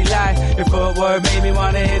Bacardi Light. Your footwork made me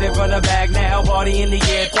wanna hit it from the back now. Party in the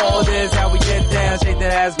air, all this how we get down. Shake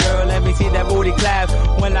that ass, girl, let me see that booty clap.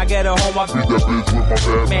 When I get her home, I beat that bitch with my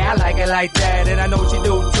bad. Man, I like it like that, and I know what you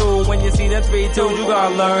do too. When you see them 3-2, you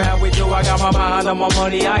gotta learn how we do. I got my mind on my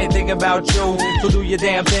money, I ain't thinking about you. So do your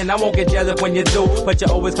damn thing, I won't get jealous when you do. But you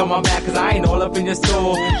always come on back, cause I ain't all up in your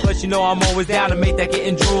store. Plus you know I'm always down to make that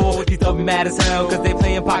getting drool. These love me mad as hell, cause they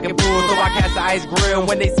playin' pocket pool. So I catch the ice grill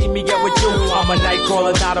when they see me get with you. I'm a night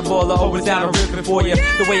crawler, not a baller, always down to rip it for you.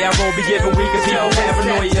 The way I roll be giving weak cause people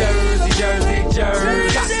paranoia. Jersey.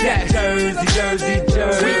 Got that Jersey. Got that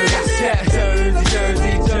Jersey.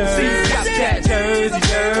 Got that Jersey.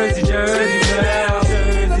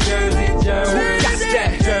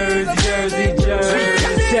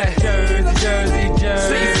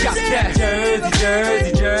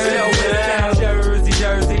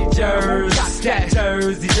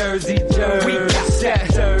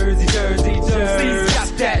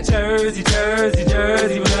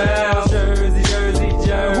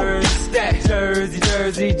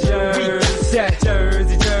 We that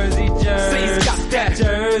Jersey, Jersey, Jersey. Please got that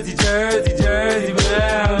Jersey, Jersey, Jersey.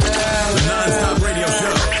 The Non-Stop Radio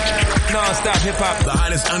Show. Non-Stop Hip Hop, the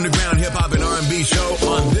hottest underground hip hop and R&B show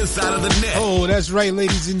on this side of the net. Oh, that's right,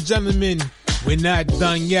 ladies and gentlemen. We're not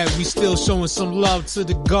done yet. We still showing some love to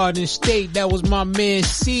the Garden State. That was my man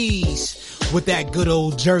C's with that good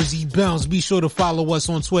old Jersey bounce. Be sure to follow us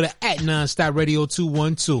on Twitter at NonStop Radio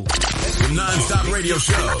 212. The Non-Stop Radio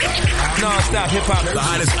Show. Non-Stop Hip Hop, the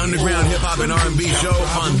hottest underground hip hop and R&B show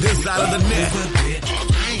on this side of the net.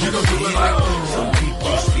 You gon' do it like some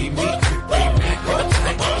people see me.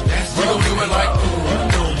 You gon' do it like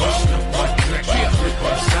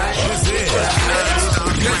This is Non-Stop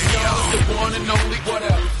Radio. The one and only, what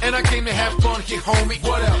up? And I came to have fun, kick homie,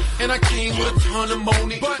 what up? And I came with a ton of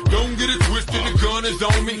money, but don't get it twisted, the gun is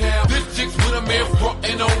on me now. This chick's with a man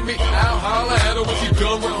frontin' on me. I'll holler at her when she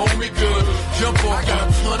done with homie good. Jump on, I got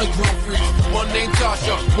a ton of grown freaks. One named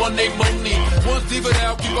Tasha, one named Monique. One leave it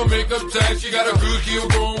out, keep her makeup tight. She got a good heel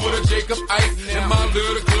going with a Jacob Ice. And my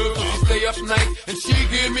little club, so she stay up night. And she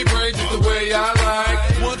give me brains just the way I like.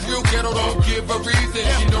 One's real ghetto, don't give a reason.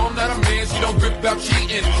 She know I'm not a man, she don't rip out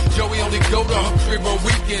cheating. Joey only go to her crib on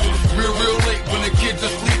weekends. Real late when the kids are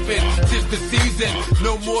sleeping. Tis the season,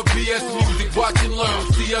 no more BS music. Watch and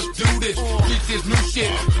learn, see us do this. Reach this new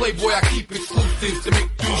shit. Playboy, I keep exclusives to make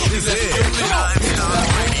do shit. Let's do this.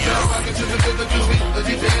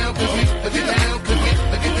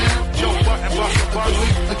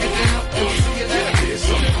 There's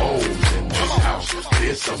some hoes in this house.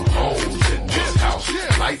 There's some hoes in this house.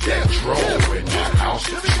 Light that dro in the house.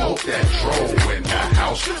 Smoke that dro in the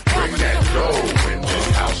house. Bring that dough in this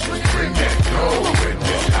house. Bring that dough in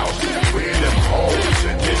this house. Where them hoes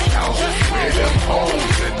in this house? Where them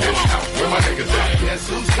hoes in this house? Where my niggas at? Yes,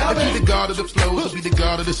 who's coming? I be the god of the flows, I be the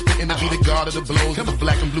god of the spitting, I be the god of the blows. I'm the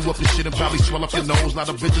black and blue up the shit and probably swell up your nose. A lot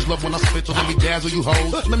of bitches love when I spit, so let me dazzle you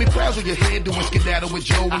hoes. Let me frazzle your head, doing skedaddle with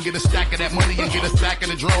Joe and get a stack of that money and get a stack of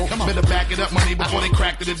the dro. Better back it up, money, before they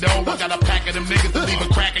crack to the dough. I got a pack of them niggas to leave a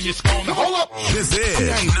crack in your skull. Now hold up. This is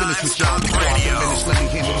Non-Stop Radio. Let me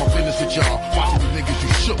handle my business with y'all. Watching you niggas,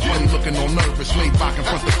 you shook, money looking all nervous. Maybach in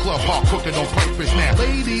front the club, hard crooked on purpose. Now,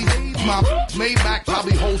 ladies, my Maybach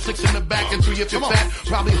probably hold 6 in the back and 3 if you're fat.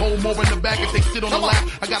 Probably hold more in the back if they sit on the lap.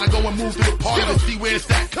 I gotta go and move to the party to see where it's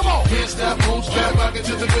at. Come on. Can't stop, won't stop, rock it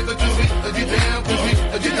to the rhythm, cause we get down, cause we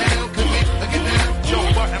get down, cause we get down. Joe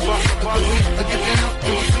Button, cause we get down,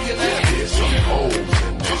 cause we see it now. There's some hoes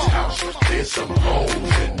in this house. There's some hoes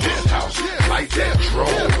in this house. Light that dro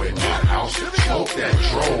in the house. Smoke that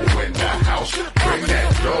dro in the house. Bring that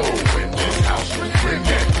dough in this house. Bring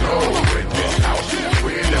that dough in this house.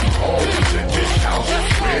 Where them hoes in this house?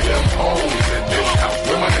 Where them hoes in this house?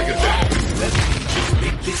 Where my niggas at? Let's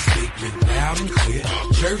make this statement loud and clear.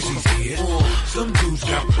 Jersey's here. Some dudes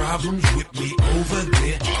got problems with me over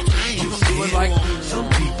there. You gon' do it like some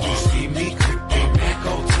people see me click they back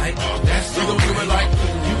all tight. That's you gon' do it like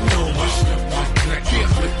you know my stuff like that. Can't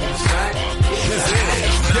flip on the side.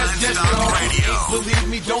 Yes, y'all. Believe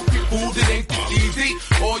me, don't be fooled. It ain't this easy.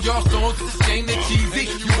 All y'all songs is the same, they're cheesy.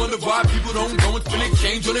 You wonder why people don't go and spend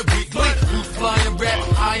change on it weekly. Who's flying rap?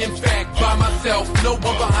 I am back by myself. No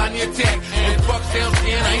one behind the attack. And fuck sales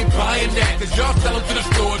and I ain't buying that. Cause y'all selling to the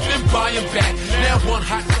stores, then buying back. Now one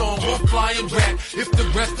hot song, one flying rap. If the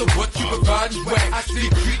rest of what you provide is whack, I see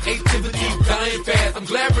creativity dying fast. I'm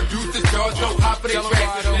glad producers charge so hot for their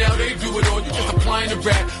tracks. Now they do it all, you just applying the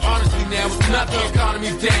rap. Honestly now, it's not the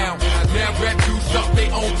economy's down. Now rap dudes up they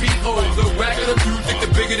own P.O.s. The wagger the music, the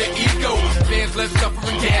bigger the ego. Fans left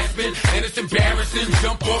suffering, gasping, and it's embarrassing.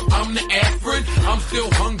 Jump up, I'm the aspirin. I'm still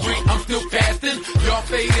hungry, I'm still fasting. Y'all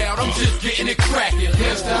fade out, I'm just getting it cracking.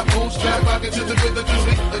 Can't stop, won't stop, rock it to the rhythm, cause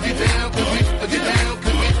we get down, cause we get down,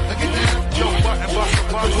 cause we get down. Joe Button,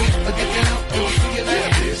 cause we get down, cause we see it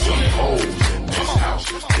now. There's some hoes in this house.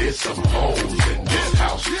 There's some hoes in this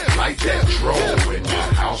house. Light that dro in the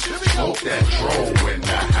house. Smoke that dro in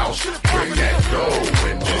the house. Bring that dough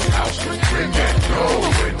in this house. Bring that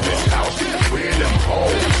dough in this house. Where them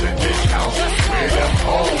hoes in this house? Where them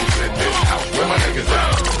hoes in this house? Where my niggas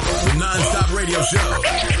at? The Non-Stop Radio Show.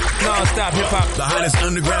 Non-Stop Hip Hop, the hottest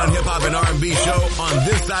underground hip hop and R&B show on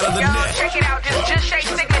this side of the net. Check it out, just shake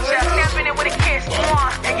signature, snapping it with a kiss,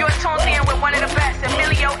 and you're tuned in with one of the best,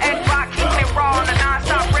 Emilio Eggbot, keeping it raw on the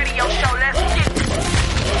Non-Stop Radio Show. Let's get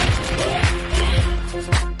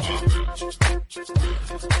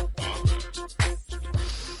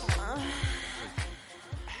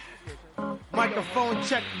Microphone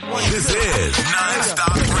check. This is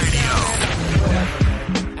Non-Stop Radio.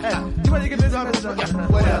 You ready to get this on?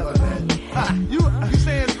 Whatever, man. You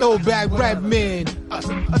saying Throwback rap man.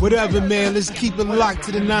 Whatever, man. Let's keep it locked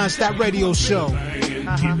to the Non-Stop Radio Show.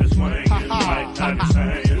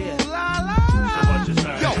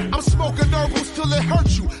 Yo, I'm smoking herbals till it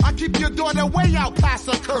hurts you. I keep your daughter way out past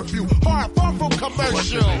her curfew. Hard, far from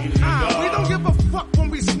commercial. We don't give a fuck when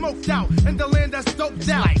we smoked out in the land that's doped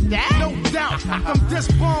out. Like that? No doubt. From this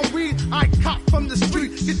bomb weed I cop from the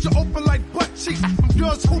street. Get you open like butt cheeks from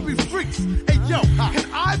girls who be freaks. Hey yo, can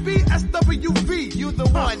I be SWV? You the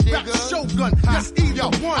one, nigga. Shogun, yes, either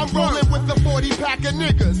one. I'm rolling with the 40 pack of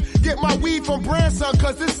niggas. Get my weed from Branson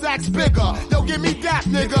cause this sack's bigger. Yo, give me that,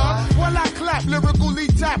 nigga. While I clap, lyrically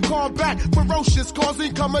tap, combat, ferocious,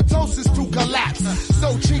 causing comatosis to collapse.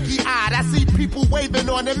 So cheeky-eyed, I see people waving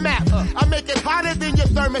on the map. I make it hotter than your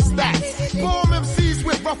thermostats. Bomb MCs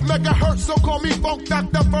with rough megahertz, so call me Funk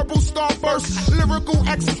Dr. Verbal Starburst, lyrical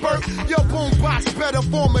expert. Your boombox better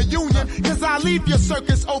form a union, cause I leave your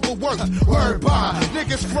circus overworked. Word bar,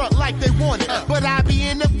 niggas front like they want it, but I be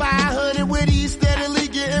in the 500 with these steadily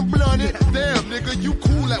getting blunted. Damn, nigga, you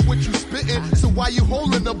cool at what you spitting, so why you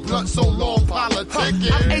holding the blunt so long,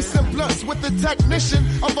 politicking? I'm acing blunts with the technician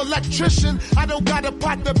of electrician. I don't got a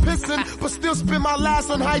pot to pissin', but still spend my last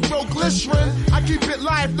on hydroglycerin. I keep it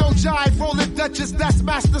live, no jive, rolling Dutchess, that's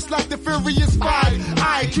masters like the Furious 5.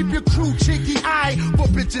 I keep your crew cheeky eye, but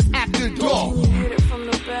bitches after dark.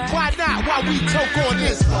 Why not? Why we talk on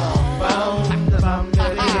this?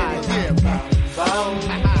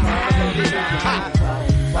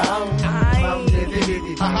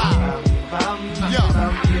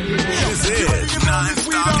 This is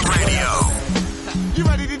Non-Stop Radio. You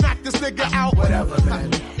ready to knock this nigga out? Whatever,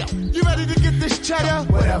 man. You ready to get this cheddar?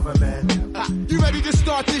 Whatever, man. You ready to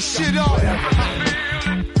start this shit up? Whatever,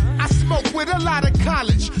 man. I smoke with a lot of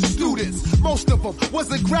college students. Most of them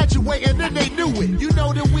wasn't graduating and they knew it. You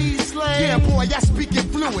know the weed slang? Yeah, boy, I speak it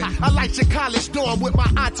fluent. I like your college dorm with my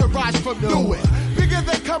entourage from Newark. Bigger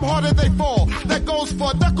they come, harder they fall. That goes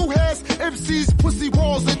for knuckleheads, MCs, pussy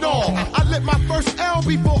walls and all. I lit my first L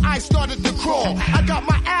before I started to crawl. I got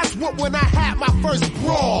my ass whooped when I had my first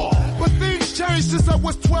brawl. But things changed since I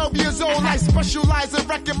was 12 years old. I specialize in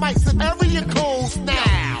wrecking mics and area codes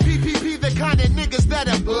now. PPP, the kind of niggas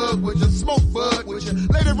that'll bug with you, smoke bud with you.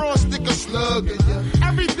 Later on, stick a slug in you.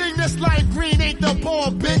 Everything that's like green ain't the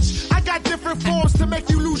ball, bitch. I got different forms to make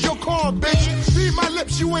you lose your car, bitch. Read my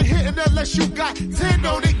lips, you ain't hitting unless you got 10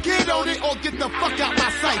 on it, get on it, or get the fuck out my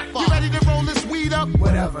sight. You ready to roll this weed up?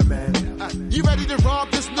 Whatever, man. You ready to rob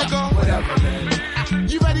this nigga? Whatever, man.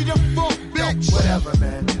 You ready to fuck, bitch? Whatever,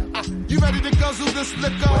 man. You ready to guzzle this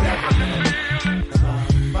liquor? Whatever, man.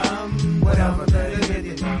 Whatever, man.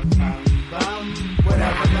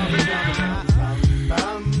 Whatever, man.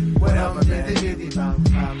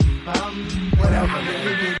 Whatever,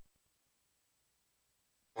 man.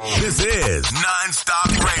 This is Non-Stop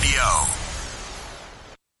Radio.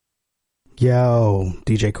 Yo,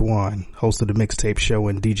 DJ Kawan, host of the Mixtape Show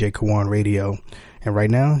and DJ Kawan Radio. And right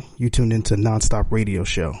now, you tuned into Non-Stop Radio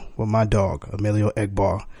Show with my dog, Emilio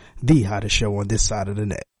Egbar, the hottest show on this side of the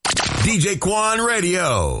net. DJ Kawan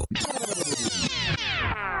Radio.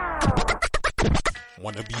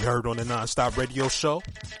 Want to be heard on the Non-Stop Radio Show?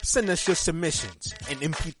 Send us your submissions in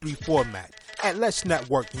MP3 format at Let's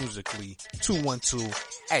Network Musically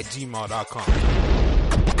 212@gmail.com.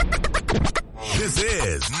 This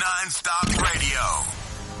is Non-Stop Radio.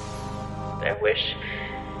 I wish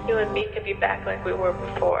you and me could be back like we were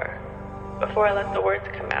before. Before I let the words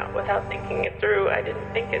come out without thinking it through, I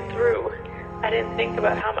didn't think it through. I didn't think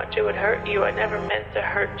about how much it would hurt you. I never meant to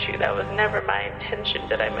hurt you. That was never my intention.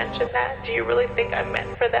 Did I mention that? Do you really think I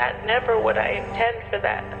meant for that? Never would I intend for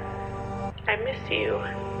that. I miss you.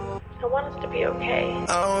 I want us to be okay. I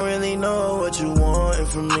don't really know what you want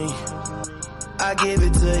from me. I give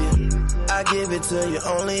it to you. I give it to you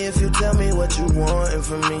only if you tell me what you want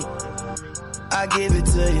from me. I give it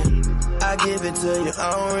to you. I give it to you.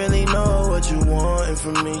 I don't really know what you want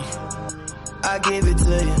from me. I give it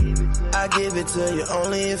to you. I give it to you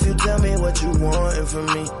only if you tell me what you want from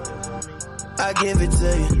me. I give it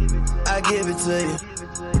to you. I give it to you.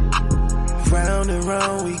 Round and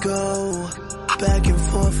round we go. Back and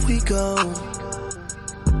forth we go.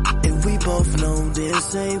 And we both know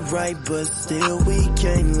this ain't right, but still we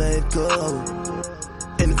can't let go.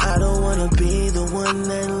 And I don't wanna be the one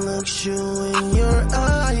that looks you in your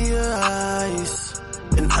eyes.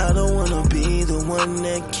 And I don't wanna be the one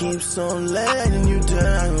that keeps on letting you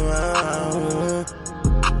down.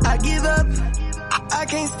 I give up, I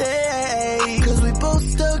can't stay, 'cause we both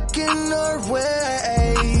stuck in our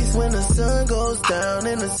ways. When the sun goes down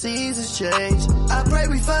and the seasons change, I pray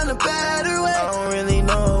we find a better way. I don't really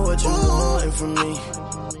know what you want from me.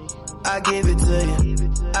 I give it to you.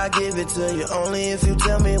 I give it to you only if you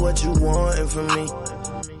tell me what you want from me.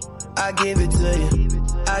 I give it to you.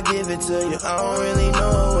 I give it to you. I don't really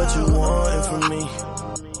know what you want from me.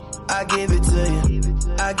 I give it to you.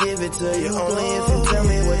 I give it to you only if you tell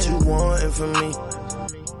me what you want from me.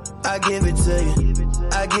 I give it to you.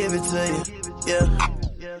 I give it to you. Yeah.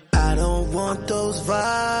 I don't want those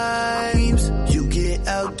vibes. You get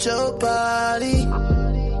out your body.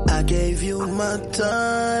 I gave you my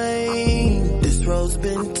time. This road's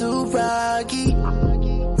been too rocky.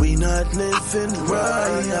 We not living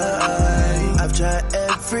right. I've tried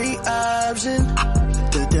every option.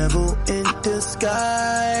 The devil in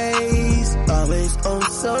disguise. Always on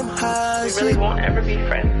some high We really won't ever be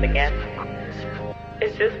friends again.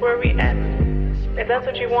 Is this where we end? If that's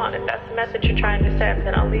what you want, if that's the message you're trying to send,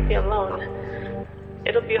 then I'll leave you alone.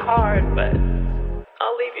 It'll be hard, but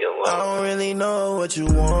I'll leave you alone. I don't really know what you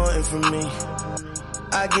want from me.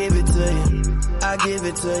 I give it to you. I give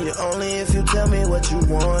it to you only if you tell me what you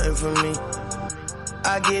want from me.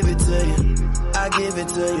 I give it to you. I give it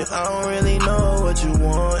to you. I don't really know what you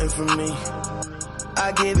want from me.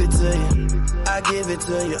 I give it to you. I give it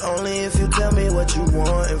to you only if you tell me what you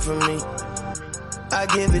want from me. I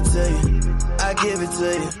give it to you. I give it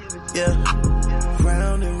to you. Yeah.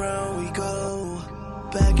 Round and round we go.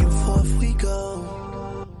 Back and forth we go.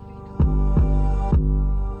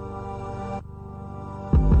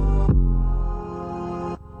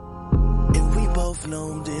 If we both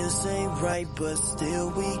know this ain't right, but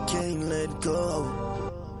still we can't let go.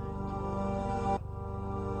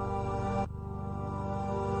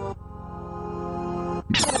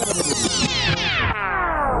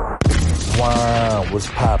 Wow, what's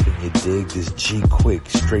poppin', you dig? This G Quick,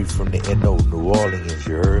 straight from the NO, New Orleans,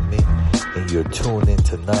 you heard me? And you're tuned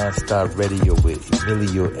into NonStop Radio with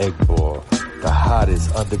Emilio Egbar, the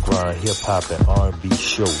hottest underground hip-hop and R&B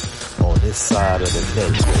show on this side of the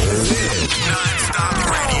net, you heard me? NonStop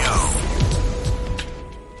Radio.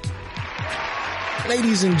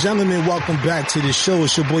 Ladies and gentlemen, welcome back to the show.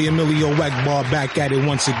 It's your boy Emilio Egbar back at it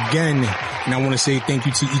once again. And I want to say thank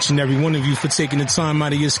you to each and every one of you for taking the time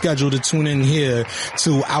out of your schedule to tune in here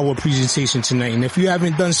to our presentation tonight. And if you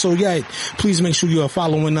haven't done so yet, please make sure you are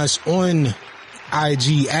following us on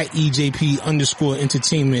IG at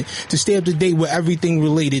EJP_entertainment to stay up to date with everything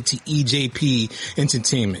related to EJP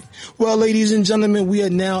Entertainment. Well, ladies and gentlemen, we are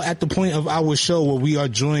now at the point of our show where we are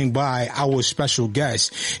joined by our special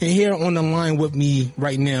guest. And here on the line with me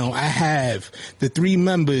right now, I have the three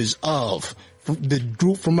members of the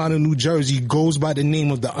group from out of New Jersey, goes by the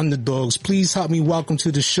name of the Underdogs. Please help me welcome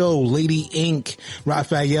to the show Lady Ink,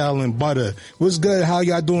 Raphael, and Butter. What's good? How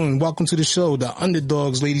y'all doing? Welcome to the show, the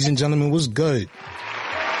Underdogs, ladies and gentlemen. What's good?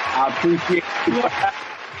 I appreciate you.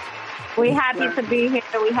 We're happy to be here.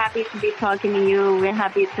 We're happy to be talking to you. We're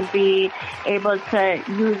happy to be able to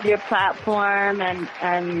use your platform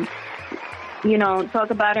and you know,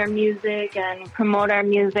 talk about our music and promote our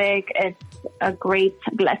music. It's a great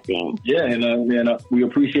blessing. Yeah, and we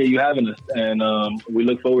appreciate you having us, and we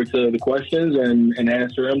look forward to the questions and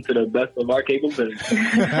answer them to the best of our capability.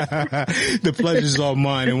 The pleasure's all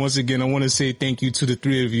mine, and once again, I want to say thank you to the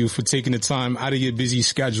three of you for taking the time out of your busy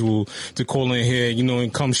schedule to call in here, you know,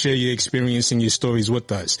 and come share your experience and your stories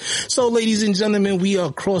with us. So, ladies and gentlemen, we are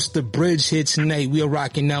across the bridge here tonight. We are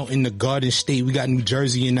rocking out in the Garden State. We got New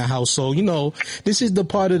Jersey in the house, so you know, this is the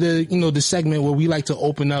part of the, you know, the segment where we like to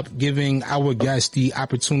open up, giving our guests the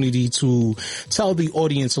opportunity to tell the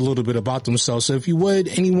audience a little bit about themselves. So if you would,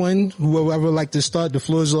 anyone, whoever like to start, the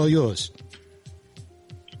floor is all yours.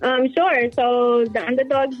 Sure. So the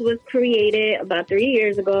Underdogs was created about 3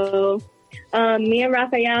 years ago. Me and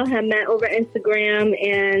Raphael have met over Instagram,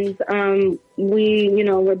 and we, you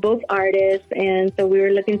know, we're both artists, and so we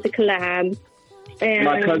were looking to collab. And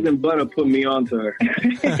my cousin Butter put me on to her.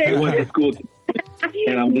 They went to school together.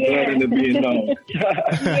 And I'm glad to be known.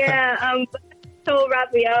 Yeah, I told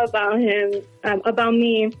Raphael about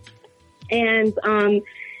me, and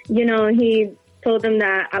you know, he told him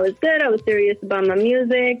that I was good, I was serious about my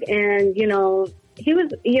music, and you know, he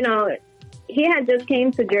had just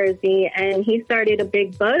came to Jersey, and he started a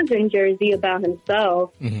big buzz in Jersey about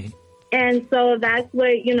himself. Mm-hmm. And so that's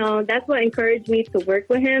what encouraged me to work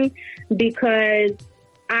with him, because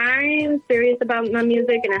I'm serious about my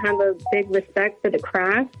music and I have a big respect for the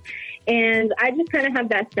craft. And I just kind of have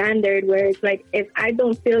that standard where it's like, if I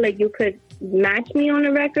don't feel like you could match me on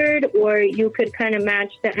a record, or you could kind of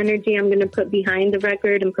match the energy I'm going to put behind the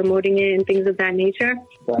record and promoting it and things of that nature,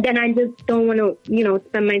 then I just don't want to, you know,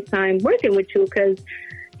 spend my time working with you. Because,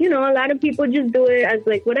 you know, a lot of people just do it as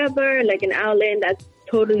like whatever, like an outlet, and that's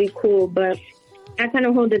totally cool. But I kind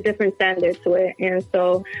of hold a different standard to it. And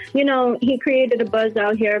so, you know, he created a buzz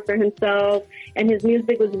out here for himself, and his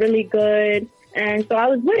music was really good. And so I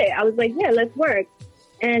was with it. I was like, yeah, let's work.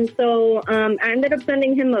 And so I ended up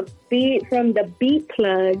sending him a beat from the Beat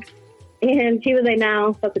Plug. And he was like,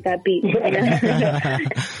 no, fuck with that beat.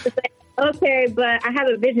 It's like, okay, but I have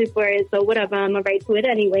a vision for it, so whatever, I'm going to write to it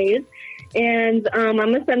anyways. And I'm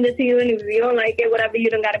going to send it to you, and if you don't like it, whatever, you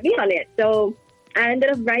don't got to be on it. So I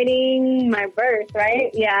ended up writing my verse,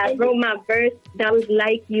 right? Yeah, I wrote my verse that was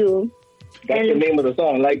Like You. That's the name of the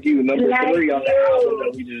song, Like You, number Like 3 on the album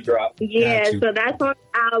that we just dropped. Yeah, so that's on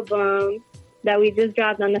the album that we just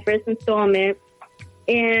dropped on the first installment.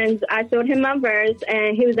 And I showed him my verse,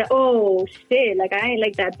 and he was like, oh, shit, like, I ain't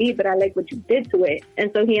like that beat, but I like what you did to it.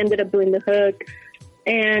 And so he ended up doing the hook.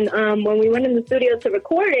 And when we went in the studio to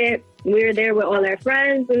record it, we were there with all our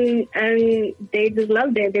friends, and they just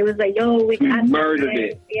loved it. They was like, yo, we got murdered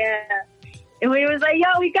it. Yeah. And we was like,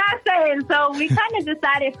 yo, we got something. So we kind of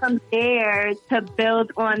decided from there to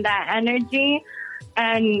build on that energy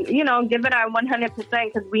and, you know, give it our 100%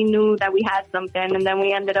 because we knew that we had something. And then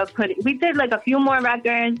we ended up we did like a few more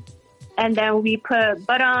records, and then we put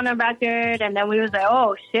Butter on a record, and then we was like,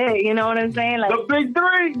 oh shit, you know what I'm saying? Like the big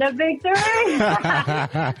three. The big three.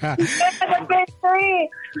 The big three.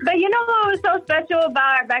 But you know what was so special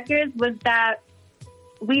about our records was that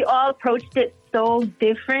we all approached it so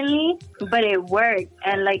differently, but it worked,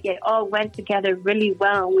 and like it all went together really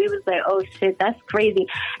well. And we was like, oh shit, that's crazy.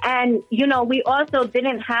 And you know, we also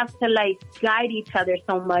didn't have to like guide each other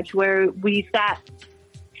so much, where we sat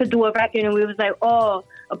to do a record and we was like, oh,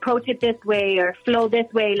 approach it this way or flow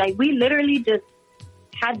this way. Like we literally just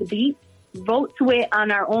had the beat, wrote to it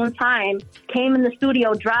on our own time, came in the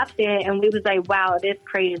studio, dropped it, and we was like, wow, this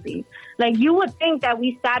crazy. Like you would think that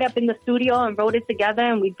we sat up in the studio and wrote it together,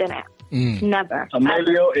 and we didn't. Never.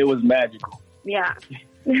 Emilio, it was magical. Yeah.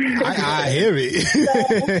 I hear it.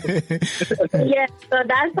 Yeah, so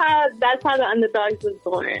that's how the Underdogs was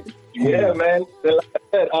born. Yeah, man. Like I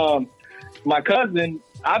said, my cousin,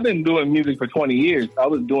 I've been doing music for 20 years. I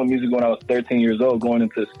was doing music when I was 13 years old, going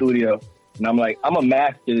into the studio. And I'm like, I'm a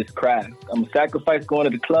master this craft. I'm a sacrifice going to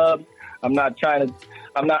the club. I'm not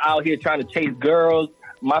out here trying to chase girls.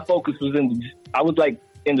 My focus was I was like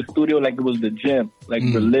in the studio like it was the gym, like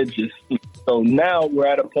religious. So now we're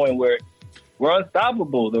at a point where we're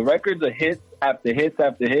unstoppable. The records are hits after hits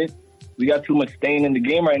after hits. We got too much stain in the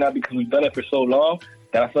game right now because we've done it for so long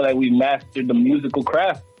that I feel like we've mastered the musical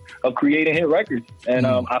craft of creating hit records. And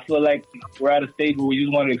I feel like we're at a stage where we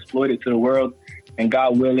just want to exploit it to the world, and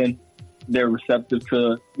God willing, they're receptive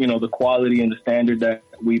to, you know, the quality and the standard that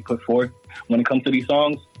we put forth when it comes to these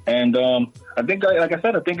songs. And I think, like I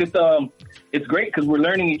said, I think it's great because we're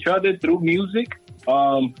learning each other through music.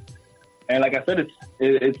 And like I said,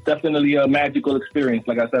 it's definitely a magical experience.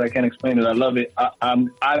 Like I said, I can't explain it. I love it.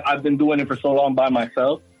 I've been doing it for so long by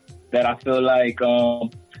myself that I feel like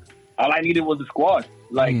all I needed was a squad,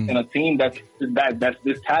 like in a team that's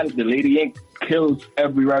this talented. Lady Ink kills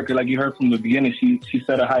every record. Like you heard from the beginning, she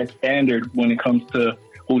set a high standard when it comes to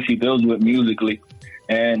who she deals with musically,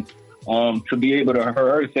 and to be able to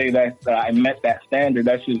her say that I met that standard,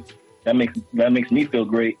 that makes me feel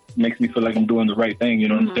great. Makes me feel like I'm doing the right thing. You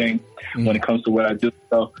know what I'm saying? When it comes to what I do.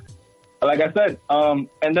 So, like I said,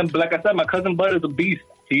 and then like I said, my cousin Bud is a beast.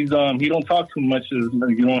 He don't talk too much. You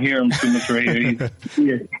don't hear him too much right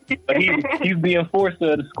here. But he's the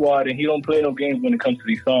enforcer of the squad, and he don't play no games when it comes to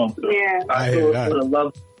these songs. So yeah, I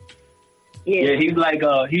love. Yeah, he's like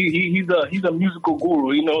he's a musical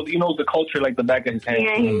guru. He knows the culture like the back of his hand.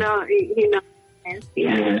 Yeah, he knows.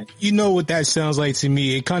 Yeah. You know what that sounds like to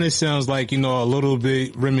me? It kind of sounds like, you know, a little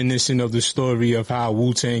bit reminiscent of the story of how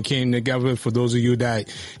Wu-Tang came together. For those of you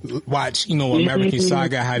that watch, you know, American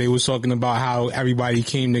Saga, how they was talking about how everybody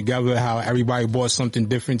came together, how everybody brought something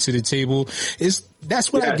different to the table.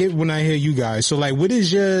 That's what I get when I hear you guys. So like, what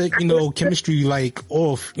is your, you know, chemistry like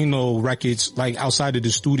off, you know, records, like outside of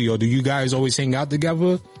the studio? Do you guys always hang out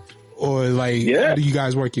together, or like, how do you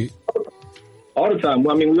guys work it? All the time.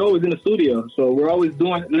 I mean, we're always in the studio, so we're always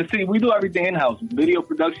doing. We do everything in-house. Video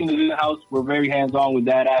production is in-house. We're very hands-on with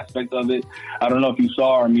that aspect of it. I don't know if you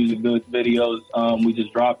saw our music videos. We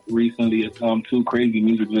just dropped recently. It's 2 crazy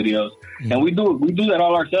music videos, and we do that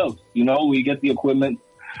all ourselves. You know, we get the equipment,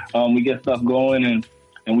 we get stuff going,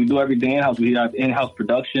 and we do everything in-house. We have in-house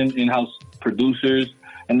production, in-house producers.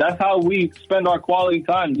 And that's how we spend our quality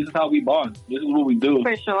time. This is how we bond. This is what we do.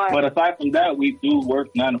 For sure. But aside from that, we do work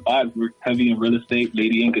 9 to 5. We're heavy in real estate.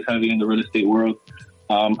 Lady Ink is heavy in the real estate world.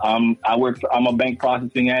 I'm a bank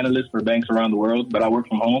processing analyst for banks around the world, but I work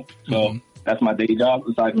from home. So that's my day job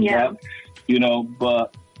aside from that. You know,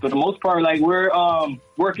 but for the most part, like we're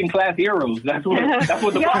working class heroes. That's what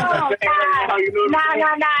the saying right now. You know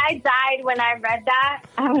Nah. I died when I read that.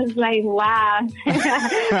 I was like, wow.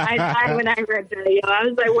 I died when I read that. Yo, I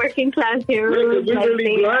was like, working class heroes. We're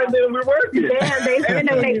really glad that we're working. Damn, they're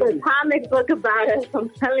gonna make a comic book about us. I'm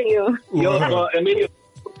telling you. Yo, Emilia,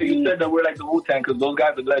 you said that we're like the Wu-Tang because those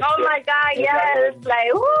guys are blessed. Oh my God, yes.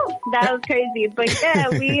 Like, whoo, that was crazy. But yeah,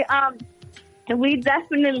 we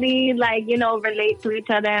definitely, like, you know, relate to each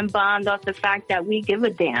other and bond off the fact that we give a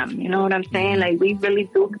damn. You know what I'm saying? Like, we really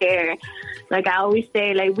do care. Like I always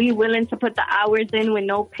say, like, we willing to put the hours in with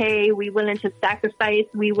no pay. We willing to sacrifice.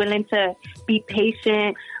 We willing to be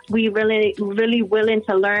patient. We really willing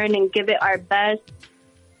to learn and give it our best.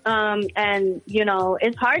 And, you know,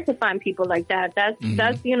 it's hard to find people like that.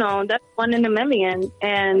 That's, you know, that's one in a million.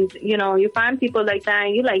 And, you know, you find people like that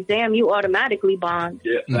and you like, damn, you automatically bond.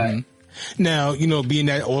 Yeah. Now, you know, being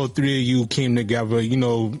that all three of you came together, you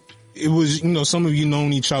know, it was, you know, some of you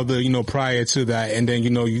known each other, you know, prior to that. And then, you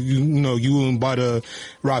know, you and Butter,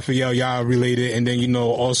 Raphael, y'all related. And then, you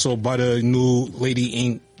know, also Butter knew Lady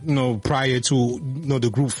Ink, you know, prior to, you know, the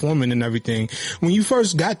group forming and everything. When you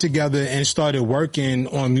first got together and started working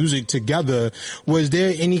on music together, was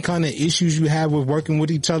there any kind of issues you had with working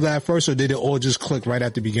with each other at first, or did it all just click right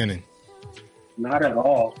at the beginning? Not at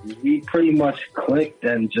all. We pretty much clicked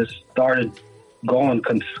and just started going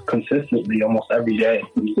consistently almost every day.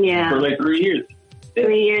 Yeah. For like 3 years.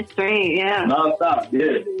 3 years straight, yeah. Non-stop,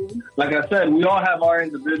 yeah. Like I said, we all have our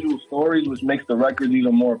individual stories, which makes the records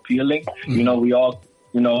even more appealing. You know, we all,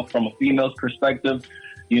 you know, from a female's perspective,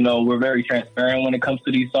 you know, we're very transparent when it comes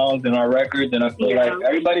to these songs and our records. And I feel like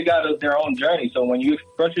everybody got their own journey. So when you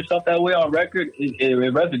express yourself that way on record, it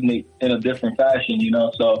resonates in a different fashion, you know.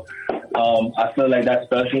 So I feel like that's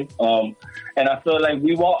special. And I feel like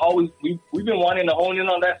we've been wanting to hone in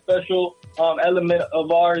on that special element of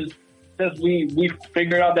ours since we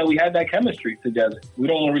figured out that we had that chemistry together. We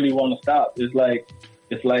don't really want to stop. It's like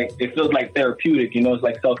it feels like therapeutic, you know. It's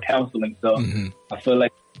like self-counseling. So I feel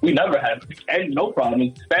like we never had no problem.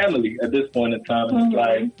 It's family at this point in time. It's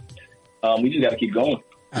like we just got to keep going.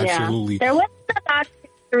 Absolutely. Yeah. There was a lot of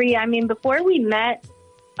history. I mean, before we met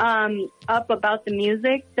up about the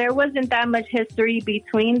music, there wasn't that much history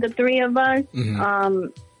between the three of us.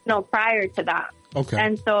 No, prior to that. Okay.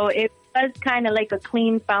 And so it was kind of like a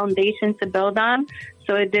clean foundation to build on.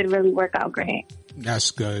 So it did really work out great.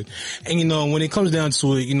 That's good. And, you know, when it comes down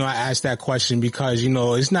to it, you know, I asked that question because, you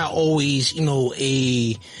know, it's not always, you know,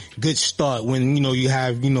 a good start when, you know, you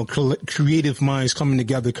have, you know, creative minds coming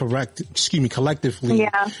together collectively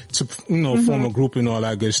to, you know, form a group and all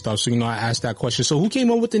that good stuff. So, you know, I asked that question. So who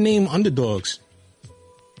came up with the name Underdogs?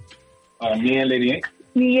 Me and Lady Ink.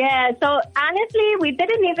 Yeah, so honestly, we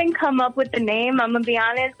didn't even come up with the name. I'm gonna be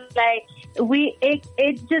honest. Like,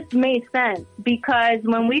 it just made sense because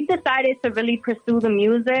when we decided to really pursue the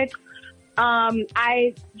music,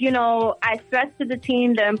 I stressed to the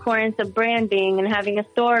team the importance of branding and having a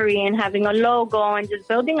story and having a logo and just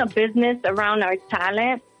building a business around our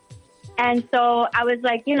talent. And so I was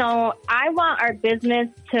like, you know, I want our business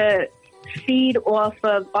to feed off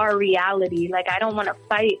of our reality. Like, I don't want to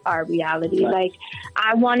fight our reality. Like,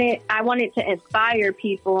 I wanted to inspire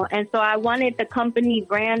people. And so I wanted the company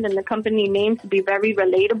brand and the company name to be very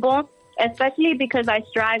relatable, especially because I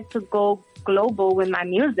strive to go global with my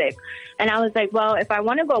music. And I was like, well, if I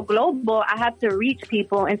want to go global, I have to reach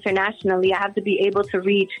people internationally. I have to be able to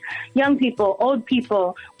reach young people, old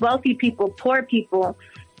people, wealthy people, poor people.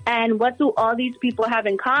 And what do all these people have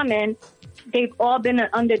in common? They've all been an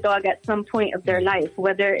underdog at some point of their life,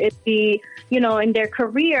 whether it be, you know, in their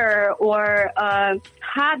career or a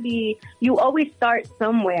hobby. You always start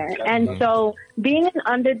somewhere. And so being an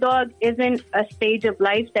underdog isn't a stage of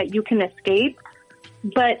life that you can escape.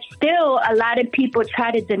 But still, a lot of people try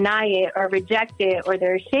to deny it or reject it or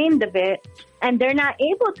they're ashamed of it. And they're not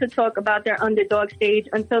able to talk about their underdog stage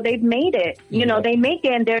until they've made it. You know, they make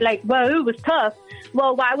it and they're like, well, it was tough.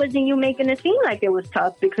 Well, why wasn't you making it seem like it was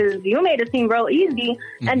tough? Because you made it seem real easy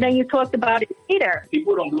and then you talked about it later.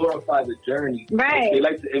 People don't glorify the journey. Right. They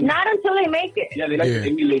like to not until they make it. Yeah, they like to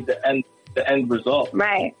emulate the end result.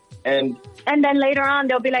 Right. And then later on,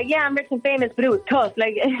 they'll be like, yeah, I'm rich and famous, but it was tough.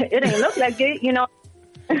 Like, it ain't look like it, you know.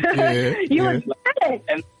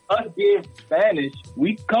 And us being Spanish,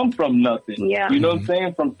 we come from nothing. Yeah. You know what I'm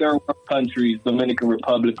saying? From third world countries, Dominican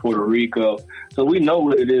Republic, Puerto Rico. So we know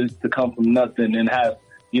what it is to come from nothing and have,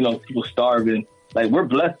 you know, people starving. Like, we're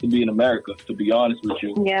blessed to be in America, to be honest with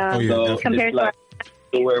you. Yeah. So compared it's like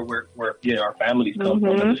where our families come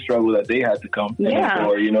from and the struggle that they had to come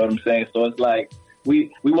for, you know what I'm saying? So it's like,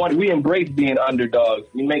 we embrace being underdogs.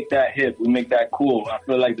 We make that hip. We make that cool. I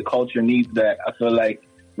feel like the culture needs that. I feel like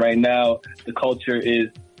right now the culture is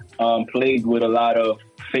plagued with a lot of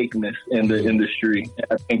fakeness in the industry. And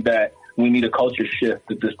I think that we need a culture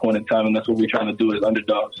shift at this point in time, and that's what we're trying to do as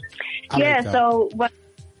underdogs.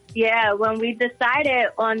 When we decided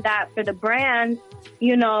on that for the brand,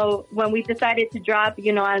 when we decided to drop,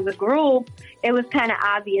 as a group, it was kind of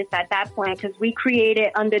obvious at that point because we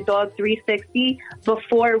created Underdog 360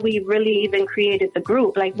 before we really even created the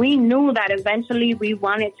group. Like, we knew that eventually we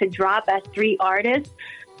wanted to drop as 3 artists,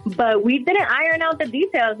 but we didn't iron out the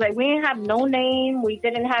details. Like, we didn't have no name. We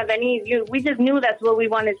didn't have any, we just knew that's what we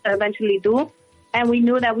wanted to eventually do. And we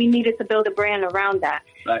knew that we needed to build a brand around that.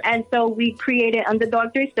 Right. And so we created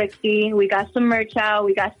Underdog 360. We got some merch out.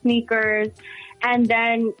 We got sneakers. And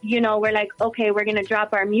then, we're like, okay, we're going to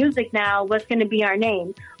drop our music now. What's going to be our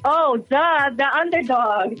name? Oh, duh, the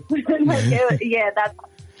Underdogs. That's...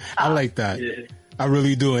 I like that. Yeah. I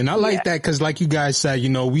really do. And I like that because, like you guys said,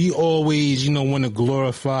 we always, want to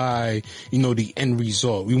glorify, the end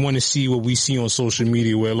result. We want to see what we see on social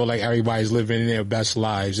media where it looks like everybody's living their best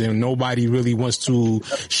lives and nobody really wants to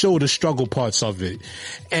show the struggle parts of it.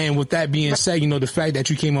 And with that being said, the fact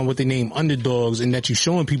that you came up with the name Underdogs and that you're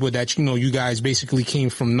showing people that, you guys basically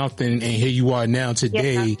came from nothing and here you are now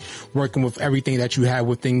today working with everything that you have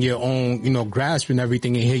within your own, grasp and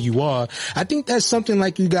everything, and here you are. I think that's something,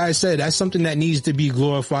 like you guys said, that's something that needs to be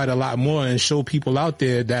glorified a lot more and show people out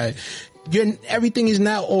there that everything is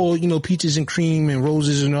not all, peaches and cream and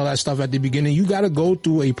roses and all that stuff at the beginning. You got to go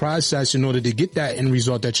through a process in order to get that end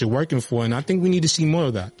result that you're working for. And I think we need to see more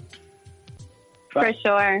of that. For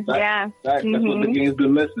sure. Yeah. That's what the game's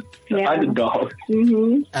been missing. Underdog.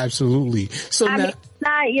 Absolutely. So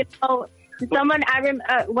someone,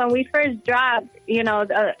 when we first dropped,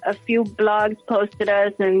 a few blogs posted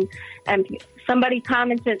us and somebody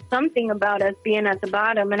commented something about us being at the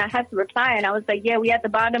bottom, and I had to reply, and I was like, yeah, we at the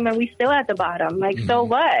bottom and we still at the bottom. Like, so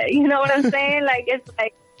what? You know what I'm saying? Like, it's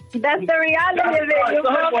like, that's the reality of it. You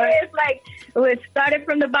know? It's like, we started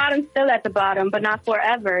from the bottom, still at the bottom, but not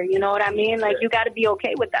forever. You know what I mean? Like, you got to be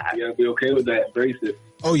okay with that. You got to be okay with that. Embrace it.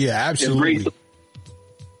 Oh, yeah, absolutely. Embrace it.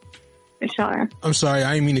 For sure. I'm sorry,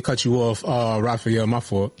 I didn't mean to cut you off, Raphael. My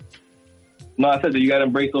fault. No, I said that you got to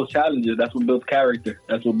embrace those challenges. That's what builds character.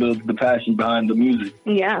 That's what builds the passion behind the music.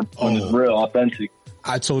 Yeah. When it's real, authentic.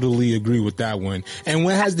 I totally agree with that one. And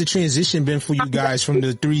when has the transition been for you guys from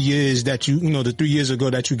the 3 years that the 3 years ago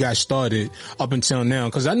that you guys started up until now?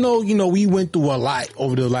 Because I know, we went through a lot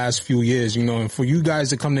over the last few years, and for you guys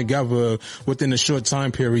to come together within a short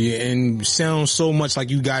time period and sound so much like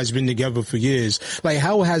you guys been together for years, like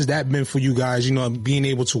how has that been for you guys, being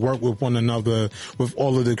able to work with one another with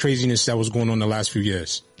all of the craziness that was going on the last few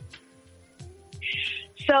years?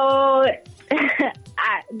 So...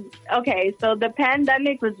 so the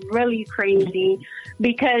pandemic was really crazy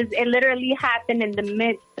because it literally happened in the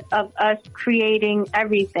midst of us creating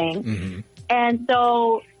everything. Mm-hmm. And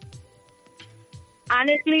so,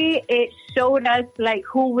 honestly, it showed us like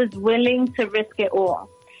who was willing to risk it all.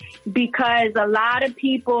 Because a lot of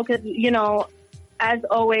people, as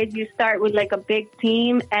always, you start with like a big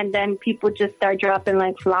team and then people just start dropping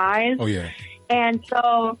like flies. Oh, yeah. And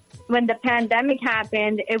so when the pandemic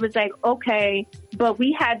happened, it was like, okay, but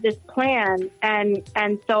we had this plan. And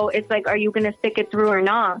so it's like, are you going to stick it through or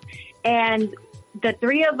not? And the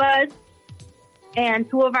 3 of us and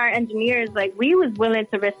 2 of our engineers, like, we was willing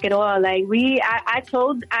to risk it all. Like, I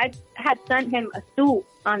had sent him a suit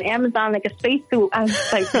on Amazon, like a space suit. I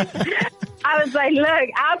was like, look,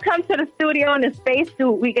 I'll come to the studio in a space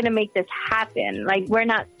suit. We're going to make this happen. Like, we're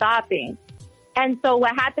not stopping. And so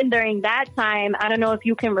what happened during that time, I don't know if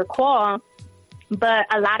you can recall, but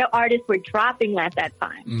a lot of artists were dropping at that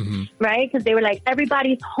time, right? Because they were like,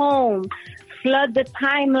 everybody's home, flood the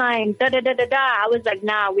timeline, da-da-da-da-da. I was like,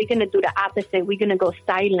 nah, we're going to do the opposite. We're going to go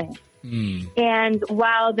silent. And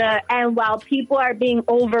while people are being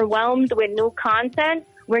overwhelmed with new content,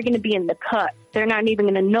 we're going to be in the cut. They're not even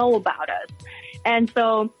going to know about us. And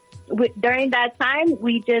so during that time,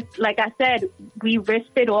 we just, like I said, we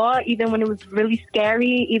risked it all, even when it was really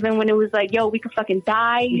scary, even when it was like, yo, we could fucking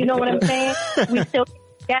die. You know what I'm saying? We still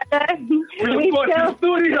together. We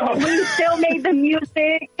still made the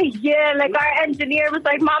music. Yeah, like our engineer was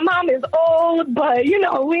like, my mom is old, but,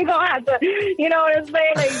 we gonna have to, you know what I'm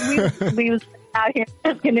saying? Like, we was out here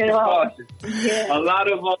risking it all. Yeah. A lot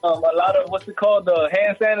of what's it called? The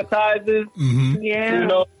hand sanitizers. Yeah.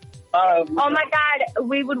 Oh my God,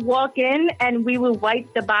 we would walk in and we would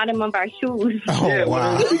wipe the bottom of our shoes. Oh,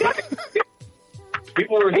 wow.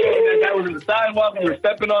 People were saying that was in the sidewalk. We were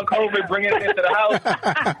stepping on COVID, bringing it into the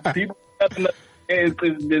house. People stepping it's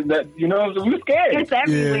that, you know, so we were scared. It's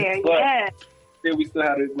everywhere, yeah. Then we still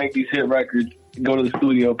had to make these hit records, go to the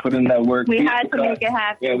studio, put in that work. We had to make it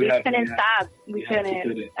happen. Yeah, we couldn't stop. We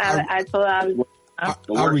couldn't. I told him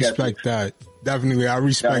I respect that. Definitely, I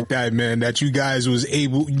respect that, man, that you guys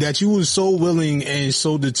that you was so willing and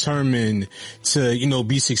so determined to, you know,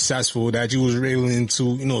 be successful, that you was willing to,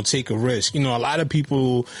 you know, take a risk. You know, a lot of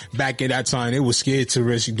people back at that time, they were scared to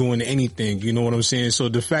risk doing anything. You know what I'm saying? So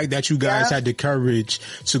the fact that you guys had the courage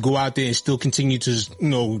to go out there and still continue to, you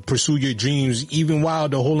know, pursue your dreams, even while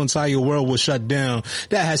the whole entire world was shut down,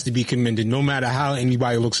 that has to be commended. No matter how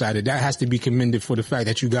anybody looks at it, that has to be commended for the fact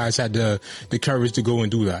that you guys had the courage to go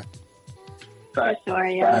and do that. For sure,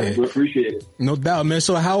 yeah. We appreciate it. No doubt, man.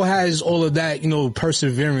 So how has all of that, you know,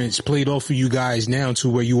 perseverance played off for you guys now to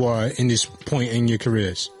where you are in this point in your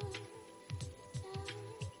careers?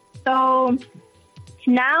 So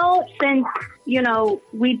now, since, you know,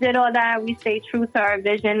 we did all that, we stay true to our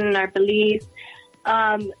vision and our beliefs,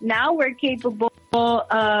 now we're capable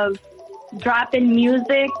of dropping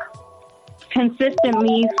music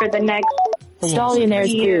consistently for the next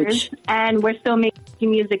years, and we're still making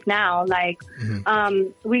music now. Like,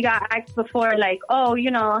 we got asked before, like, oh,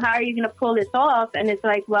 you know, how are you going to pull this off? And it's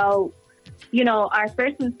like, well, you know, our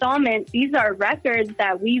first installment, these are records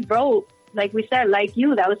that we wrote, like we said, like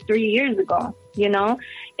you, that was 3 years ago, you know,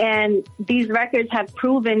 and these records have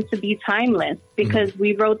proven to be timeless because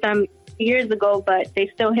we wrote them years ago, but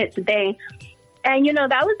they still hit today. And, you know,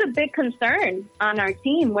 that was a big concern on our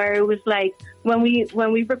team, where it was like, when we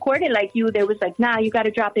recorded Like You, there was like, nah, you got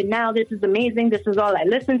to drop it now. This is amazing. This is all I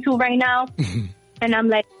listen to right now. And I'm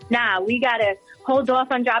like, nah, we got to hold off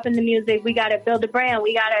on dropping the music. We got to build a brand.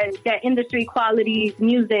 We got to get industry quality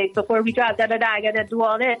music before we drop, I got to do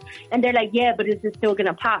all this. And they're like, yeah, but is it still going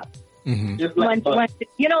to pop? Just like,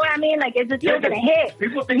 you know what I mean? Like, is it still going to hit?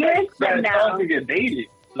 People think that songs can get dated.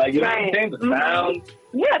 Like, you know what I'm saying? The sound.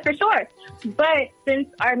 Yeah, for sure. But since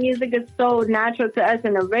our music is so natural to us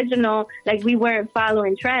and original, like, we weren't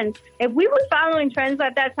following trends. If we were following trends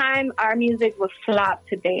at that time, our music would flop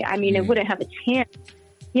today. I mean, it wouldn't have a chance.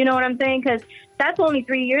 You know what I'm saying? Because that's only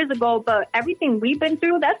 3 years ago, but everything we've been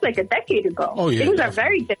through, that's like a decade ago. Oh, yeah. Things are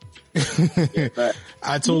very different.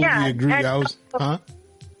 I totally agree.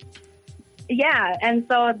 Yeah, and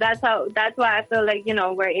so that's why I feel like, you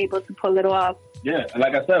know, we're able to pull it off. Yeah,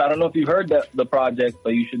 like I said, I don't know if you've heard the project,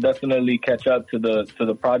 but you should definitely catch up to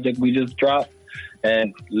the project we just dropped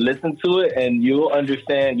and listen to it, and you'll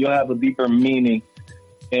understand. You'll have a deeper meaning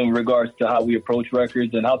in regards to how we approach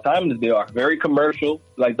records and how timeless they are. Very commercial,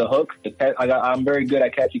 like the hooks. I'm very good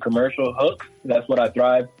at catchy commercial hooks. That's what I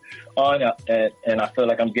thrive on, and I feel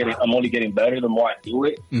like I'm only getting better the more I do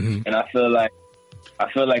it. And I feel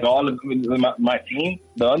like all of my team,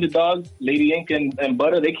 the Underdogs, Lady Ink and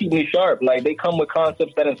Butter, they keep me sharp. Like, they come with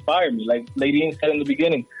concepts that inspire me. Like Lady Ink said in the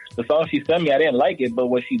beginning, the song she sent me, I didn't like it, but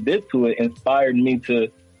what she did to it inspired me to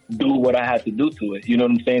do what I had to do to it. You know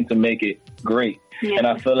what I'm saying? To make it great. Yeah. And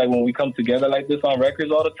I feel like when we come together like this on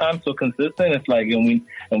records all the time, so consistent, it's like, and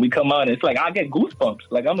we come out, it's like, I get goosebumps.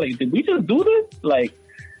 Like, I'm like, did we just do this? Like,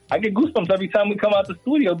 I get goosebumps every time we come out the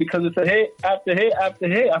studio because it's a hit after hit after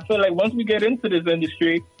hit. I feel like once we get into this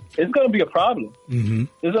industry, it's going to be a problem.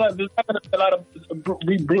 There's not going to be a lot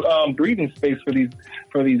of breathing space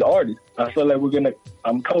for these artists. I feel like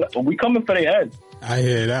we coming for their heads. I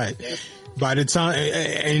hear that. Yeah. By the time,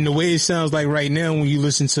 and the way it sounds like right now, when you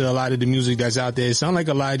listen to a lot of the music that's out there, it sounds like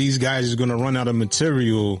a lot of these guys is going to run out of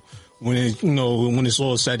material when it's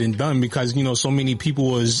all said and done, because, you know, so many people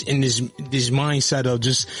was in this mindset of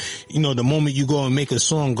just, you know, the moment you go and make a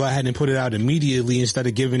song, go ahead and put it out immediately instead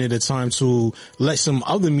of giving it a time to let some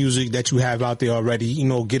other music that you have out there already, you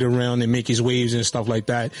know, get around and make its waves and stuff like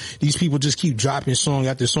that. These people just keep dropping song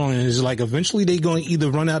after song, and it's like eventually they're going to either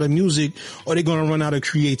run out of music or they're going to run out of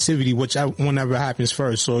creativity, whenever happens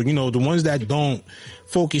first. So, you know, the ones that don't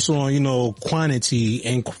focus on, you know, quantity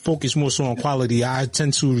and focus more so on quality, I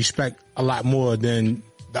tend to respect a lot more than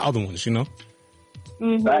the other ones, you know?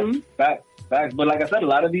 Facts. But like I said, a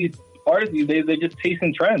lot of these artists these days, they're just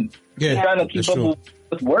chasing trends. Yeah, they're trying to keep up with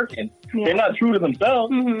what's working. Yeah. They're not true to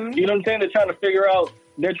themselves. You know what I'm saying?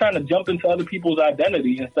 They're trying to jump into other people's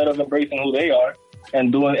identity instead of embracing who they are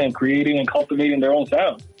and creating and cultivating their own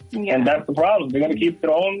sound. Yeah. And that's the problem. They're going to keep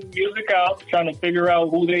their own music out, trying to figure out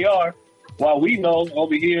who they are, while we know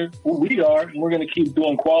over here who we are, and we're going to keep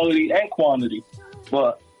doing quality and quantity.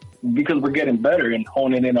 But because we're getting better and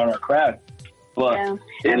honing in on our craft. But and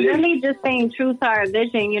really just staying true to our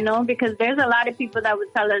vision, you know, because there's a lot of people that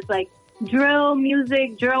would tell us, like, drill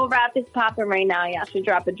music, drill rap is popping right now. You should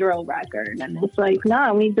drop a drill record. And it's like,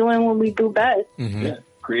 no, we doing what we do best. Yeah,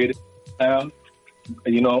 creative sound,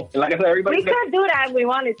 You know, and like I said, everybody. We could do that if we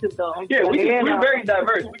wanted to, though. Yeah, we're very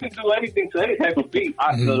diverse. We can do anything to any type of beat.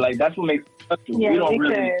 I feel like that's what makes us special. Yeah, we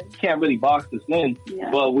don't can't really box this in,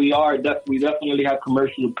 but we definitely have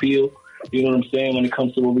commercial appeal. You know what I'm saying, when it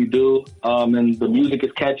comes to what we do. And the music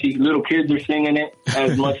is catchy. Little kids are singing it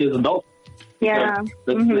as much as adults. Yeah.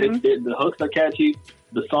 The hooks are catchy.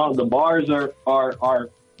 The bars are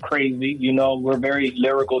crazy. You know, we're very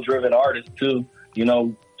lyrical driven artists too. You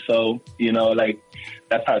know, so you know, like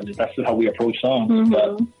that's how we approach songs.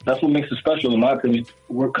 But that's what makes it special, in my opinion.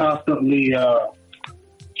 We're constantly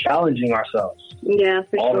challenging ourselves. Yeah,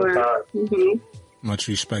 for all sure. the time. Much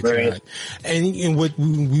respect to that. And what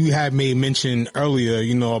we had made mention earlier,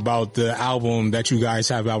 you know, about the album that you guys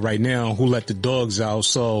have out right now, Who Let the Dogs Out.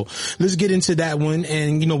 So let's get into that one.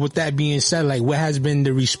 And, you know, with that being said, like, what has been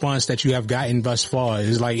the response that you have gotten thus far?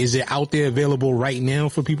 Is it out there available right now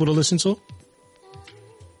for people to listen to?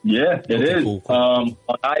 Yeah, it is. Cool. On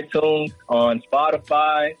iTunes, on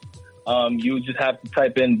Spotify, you just have to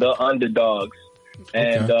type in The Underdogs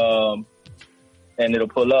and it'll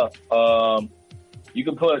pull up. You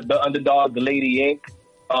can put The Underdogs, The Lady Inc.,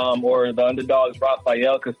 or The Underdogs,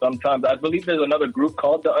 Raphael, because sometimes I believe there's another group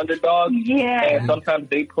called The Underdogs. Yeah. And sometimes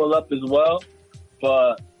they pull up as well.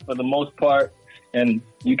 But for the most part, and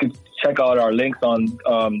you can check out our links on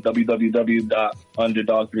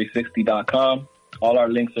www.underdog360.com. All our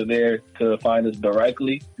links are there to find us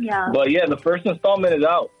directly. Yeah. But yeah, the first installment is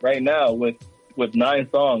out right now with 9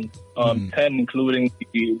 songs, 10 including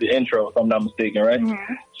the intro, if I'm not mistaken, right?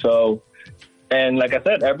 So, and like I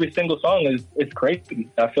said, every single song is crazy.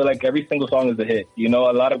 I feel like every single song is a hit. You know,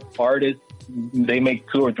 a lot of artists, they make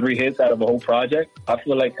 2 or 3 hits out of a whole project. I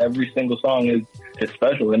feel like every single song is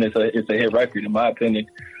special, and it's a hit record, in my opinion.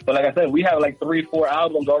 But like I said, we have like 3-4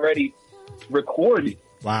 albums already recorded.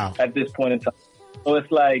 Wow. At this point in time. So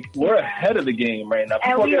it's like we're ahead of the game right now.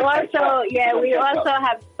 And we also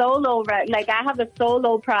have solo, like I have a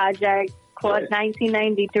solo project called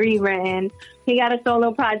 1993 ran. He got a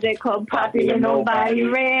solo project called Popular Nobody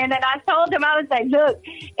ran. And I told him, I was like, look,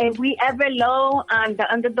 if we ever low on the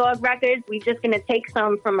Underdog records, we just going to take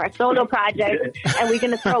some from our solo project and we're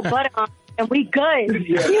going to throw butter on and we good.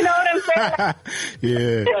 Yeah. You know what I'm saying?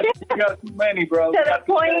 Yeah. We got too many, bro. To the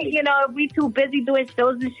point, you know, if we too busy doing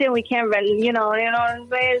shows and shit, we can't really, you know what I'm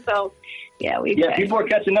saying? So, yeah, people are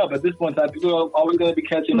catching up at this point in time. People are always going to be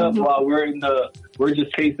catching up while we're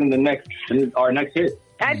just chasing our next hit.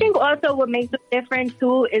 I think also what makes it different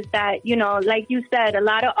too is that, you know, like you said, a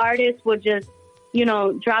lot of artists will just, you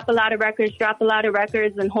know, drop a lot of records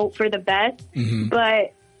and hope for the best.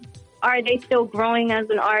 But are they still growing as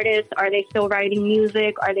an artist? Are they still writing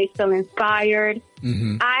music? Are they still inspired?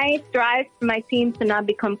 I strive for my team to not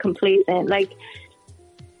become complacent. Like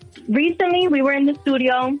recently we were in the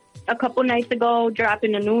studio a couple nights ago,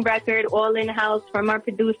 dropping a new record, all in-house from our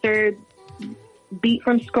producer, beat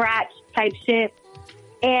from scratch type shit.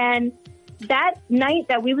 And that night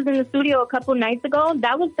that we was in the studio a couple nights ago,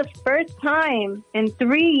 that was the first time in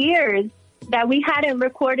 3 years that we hadn't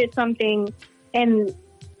recorded something in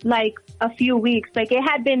like a few weeks. Like it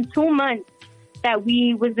had been 2 months that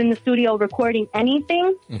we was in the studio recording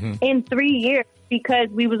anything in 3 years because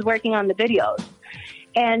we was working on the videos.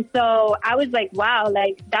 And so I was like, wow,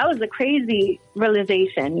 like that was a crazy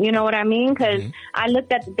realization. You know what I mean? Because I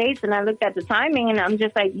looked at the dates and I looked at the timing and I'm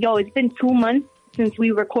just like, yo, it's been 2 months since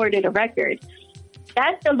we recorded a record.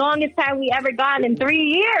 That's the longest time we ever got in 3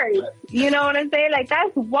 years. You know what I'm saying? Like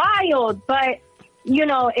that's wild. But you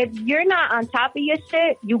know, if you're not on top of your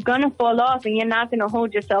shit, you're gonna fall off and you're not gonna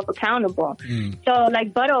hold yourself accountable. So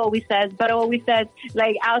like Butto always says,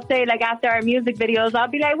 like I'll say like after our music videos, I'll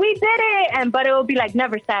be like, we did it, and Butto will be like,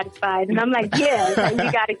 never satisfied. And I'm like, yeah, like,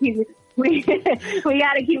 we gotta keep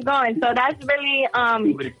going. So that's really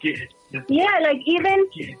yeah, like even,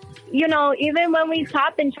 you know, even when we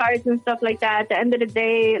top in charts and stuff like that, at the end of the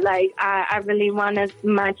day, like I really want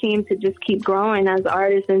my team to just keep growing as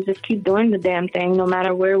artists and just keep doing the damn thing no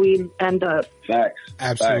matter where we end up. Facts.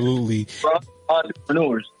 Absolutely. We're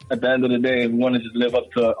entrepreneurs at the end of the day. We want to just live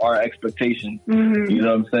up to our expectations. You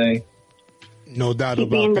know what I'm saying? No doubt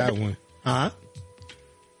about that one.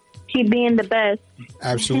 Keep being the best.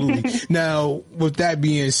 Absolutely. Now, with that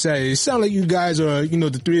being said, it sounds like you guys are, you know,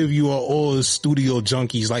 the three of you are all studio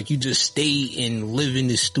junkies. Like you just stay and live in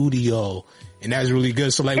the studio, and that's really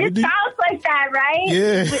good. So, like, it sounds like that, right?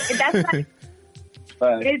 Yeah. That's like,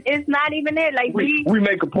 it's not even it. Like we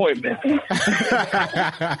make appointments.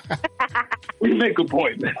 We make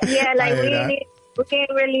appointments. Yeah, like We ain't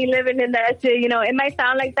really living in that shit. You know, it might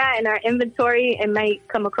sound like that in our inventory. It might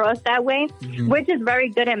come across that way. We're just very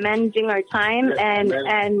good at managing our time and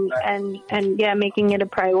making it a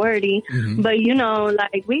priority. But, you know,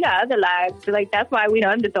 like, we got other lives. Like, that's why we the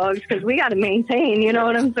underdogs, because we got to maintain, you know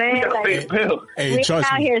what I'm saying? Like, hey, we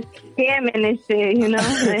trust out me. here scamming and shit, you know?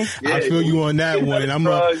 Like, I feel you on that one. And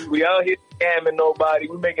we out here scamming nobody.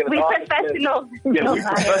 We making we professional. Yeah, we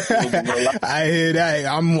professional. I hear that.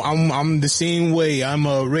 I'm the same way. I'm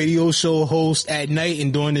a radio show host at night,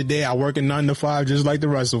 and during the day I work a 9 to 5 just like the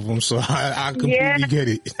rest of them. So I completely get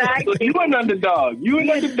it. Exactly. You an underdog. You an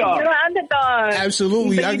underdog. You're an underdog.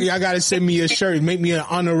 Absolutely. I gotta send me a shirt. Make me an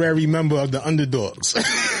honorary member of the Underdogs.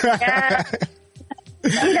 Yeah.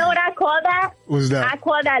 You know what I call that? What's that? I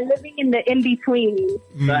call that living in the in-between.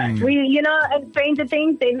 We, you know, in Stranger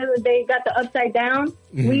Things, they got the upside down.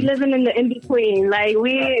 We living in the in-between. Like,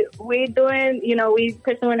 we doing, you know, we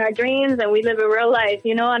pursuing our dreams and we live in real life,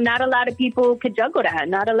 you know, and not a lot of people could juggle that.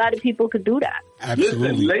 Not a lot of people could do that.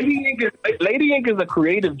 Absolutely. Listen, Lady Ink is a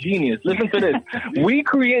creative genius. Listen to this. We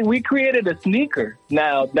created a sneaker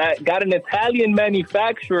now that got an Italian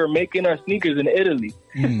manufacturer making our sneakers in Italy.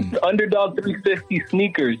 The Underdog 350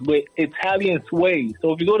 sneakers with Italian suede.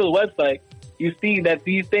 So if you go to the website, you see that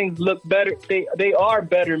these things look better. They are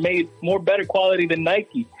better made, better quality than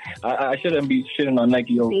Nike. I shouldn't be shitting on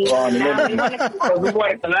Nike over on. We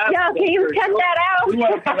want to collab. Yo, can you cut that out? We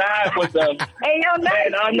want to collab with them. Hey, yo, Nike.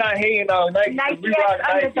 Man, I'm not hating on Nike. Nike We rock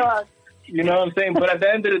Nike. Underdog. You know what I'm saying? But at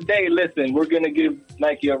the end of the day, listen, we're going to give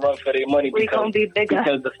Nike a run for their money We gonna be bigger.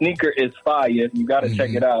 because the sneaker is fire. You got to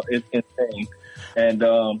check it out. It's insane. And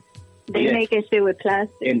they making shit with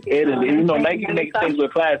plastic. In Italy, you know, Nike makes things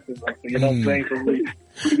with plastic. Like, you know what I'm saying?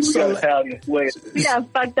 So we got Italian way. We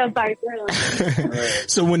got fucked up by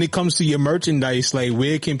girls. So when it comes to your merchandise, like,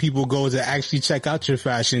 where can people go to actually check out your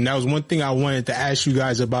fashion? That was one thing I wanted to ask you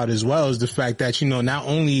guys about as well, is the fact that, you know, not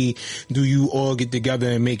only do you all get together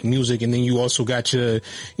and make music, and then you also got your,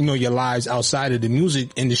 you know, your lives outside of the music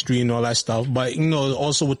industry and all that stuff, but, you know,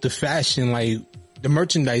 also with the fashion, like the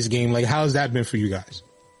merchandise game, like, how's that been for you guys?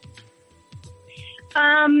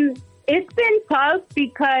 It's been tough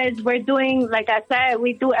because we're doing, like I said,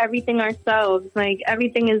 we do everything ourselves. Like,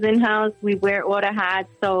 everything is in-house. We wear all the hats.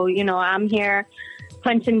 So, you know, I'm here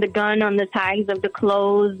punching the gun on the tags of the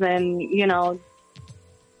clothes and, you know,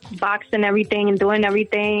 boxing everything and doing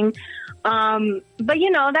everything. But,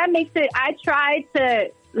 you know, that makes it, I try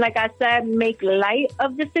to, like I said, make light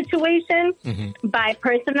of the situation by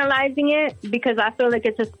personalizing it, because I feel like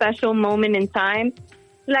it's a special moment in time.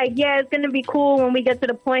 Like, yeah, it's going to be cool when we get to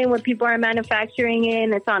the point where people are manufacturing it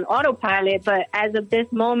and it's on autopilot. But as of this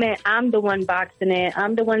moment, I'm the one boxing it.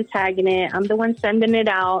 I'm the one tagging it. I'm the one sending it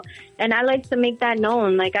out. And I like to make that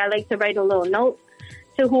known. Like, I like to write a little note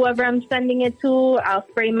to whoever I'm sending it to. I'll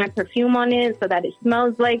spray my perfume on it so that it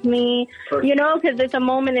smells like me. You know, because it's a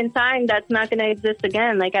moment in time that's not going to exist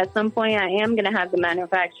again. Like, at some point, I am going to have the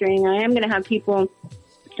manufacturing. I am going to have people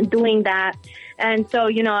doing that. And so,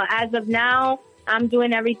 you know, as of now, I'm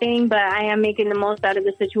doing everything, but I am making the most out of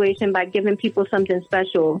the situation by giving people something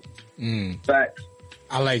special. Facts.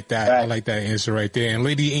 I like that. I like that answer right there. And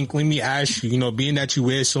Lady Ink, let me ask you, you know, being that you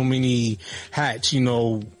wear so many hats, you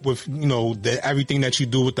know, with, you know, everything that you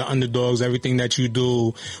do with the Underdogs, everything that you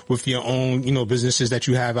do with your own, you know, businesses that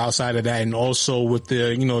you have outside of that, and also with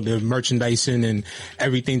the, you know, the merchandising and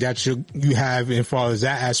everything that you have as far as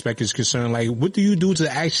that aspect is concerned, like, what do you do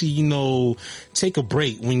to actually, you know, take a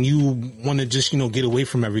break when you want to just, you know, get away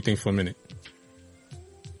from everything for a minute?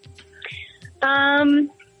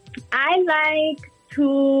 I like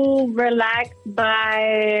to relax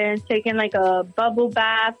by taking like a bubble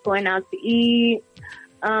bath, going out to eat.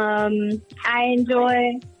 I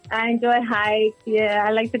enjoy hikes. Yeah,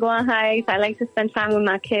 I like to go on hikes. I like to spend time with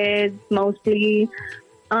my kids mostly.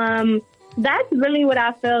 That's really what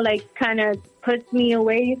I feel like kind of puts me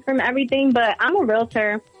away from everything. But I'm a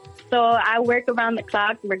realtor, so I work around the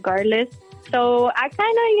clock regardless. So I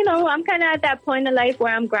kind of, you know, I'm kind of at that point in life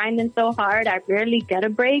where I'm grinding so hard, I rarely get a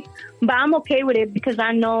break. But I'm okay with it because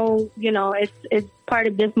I know, you know, it's part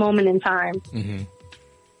of this moment in time.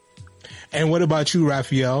 And what about you,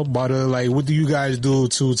 Raphael? About like, what do you guys do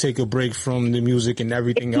to take a break from the music and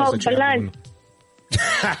everything else that you have going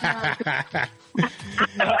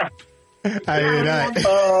on? I hear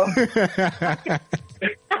that.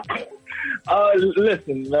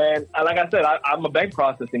 Listen, man. Like I said, I'm a bank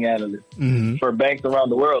processing analyst for banks around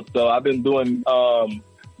the world. So I've been doing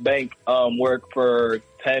bank work for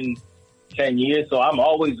 10 years. So I'm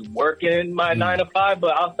always working my 9 to 5.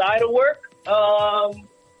 But outside of work,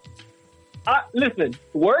 Listen,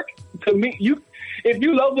 work to me. If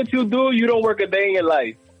you love what you do, you don't work a day in your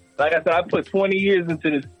life. Like I said, I put 20 years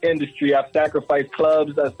into this industry. I've sacrificed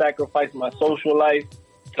clubs. I've sacrificed my social life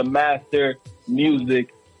to master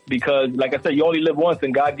music because, like I said, you only live once,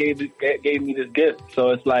 and God gave me this gift.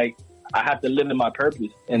 So it's like I have to live in my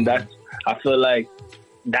purpose, and I feel like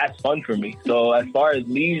that's fun for me. So as far as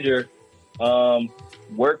leisure,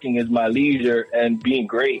 working is my leisure and being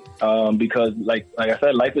great because, like I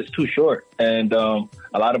said, life is too short, and a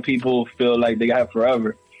lot of people feel like they have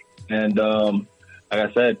forever, and like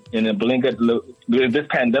I said, in a blink of this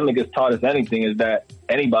pandemic has taught us anything is that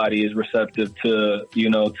anybody is receptive to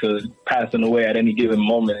passing away at any given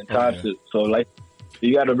moment in time. So like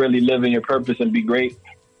you got to really live in your purpose and be great,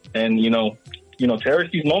 and cherish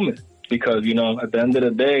these moments because at the end of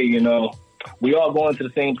the day, we all go into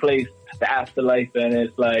the same place, the afterlife, and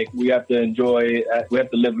it's like we have to enjoy. We have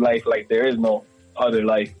to live life like there is no other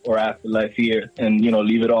life or afterlife here, and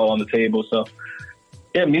leave it all on the table. So.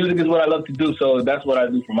 Yeah, music is what I love to do, so that's what I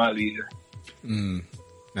do for my leisure.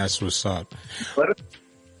 That's what's up. But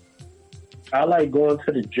I like going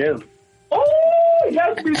to the gym. Oh,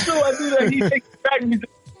 yes, me too. I do that. He takes back me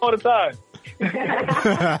all the time.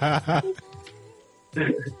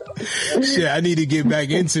 Shit, I need to get back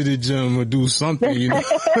into the gym or do something,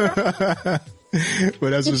 But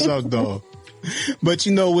that's what's up, though. But,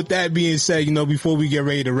 with that being said, before we get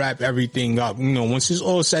ready to wrap everything up, once it's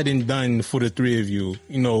all said and done for the three of you,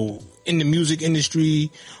 in the music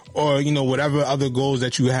industry or, whatever other goals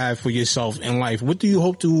that you have for yourself in life, what do you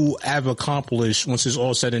hope to have accomplished once it's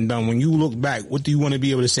all said and done? When you look back, what do you want to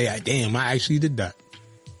be able to say, damn, I actually did that?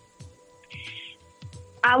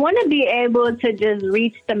 I want to be able to just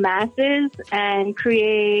reach the masses and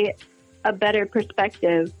create a better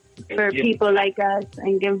perspective for people like us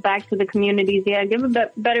and give back to the communities. Yeah, give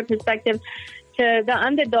a better perspective to the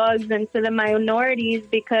underdogs and to the minorities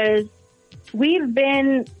because we've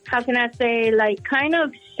been, how can I say, like kind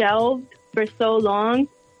of shelved for so long.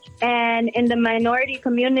 And in the minority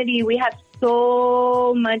community, we have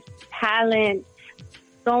so much talent,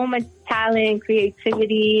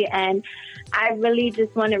 creativity, and I really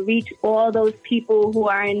just want to reach all those people who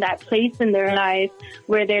are in that place in their life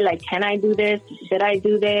where they're like, can I do this? Should I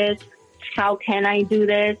do this? How can I do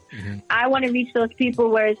this? Mm-hmm. I want to reach those people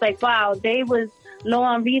where it's like, wow, they was low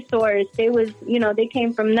on resource. They was, they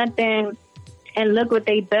came from nothing and look what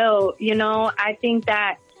they built. I think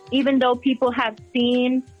that even though people have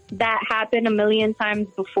seen that happen a million times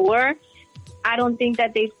before, I don't think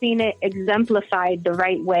that they've seen it exemplified the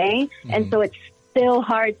right way. Mm-hmm. And so it's still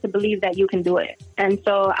hard to believe that you can do it. And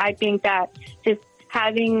so I think that just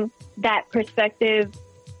having that perspective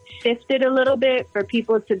shifted a little bit for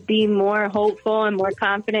people to be more hopeful and more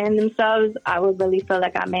confident in themselves, I would really feel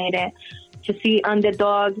like I made it. To see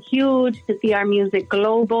Underdogs huge, to see our music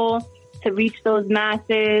global, to reach those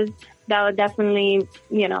masses, that would definitely,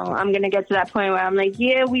 I'm going to get to that point where I'm like,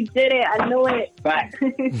 yeah, we did it. I knew it. Fact.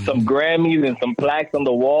 Some Grammys and some plaques on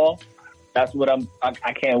the wall. That's what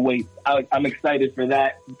I can't wait. I'm excited for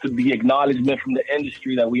that, to be acknowledgement from the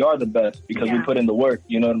industry that we are the best because we put in the work.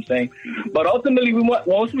 You know what I'm saying? But ultimately,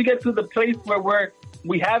 once we get to the place where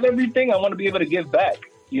we have everything, I want to be able to give back.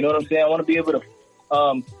 You know what I'm saying? I want to be able to,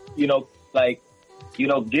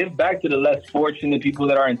 give back to the less fortunate people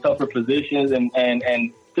that are in tougher positions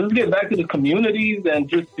and just get back to the communities and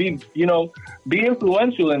just be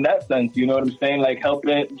influential in that sense. You know what I'm saying? Like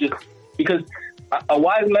helping just because a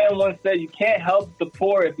wise man once said, you can't help the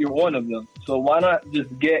poor if you're one of them. So why not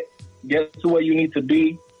just get to where you need to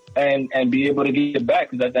be and be able to get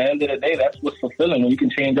back? Because at the end of the day, that's what's fulfilling, when you can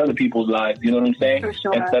change other people's lives. You know what I'm saying? For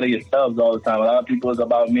sure. Instead of yourselves all the time. A lot of people is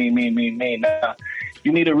about me. Nah,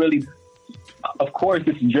 you need to really, of course,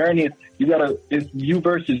 this journey, it's you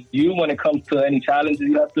versus you when it comes to any challenges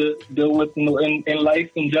you have to deal with in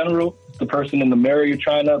life in general. The person in the mirror you're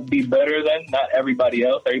trying to be better than, not everybody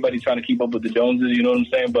else. Everybody's trying to keep up with the Joneses, you know what I'm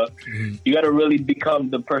saying? But you got to really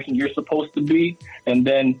become the person you're supposed to be. And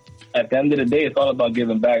then at the end of the day, it's all about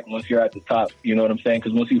giving back once you're at the top, you know what I'm saying?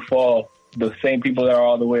 Because once you fall, the same people that are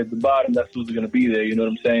all the way at the bottom, that's who's going to be there, you know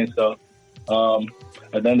what I'm saying? So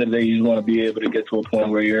at the end of the day, you just want to be able to get to a point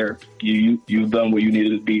where you've done what you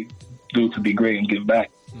needed to do to be great and give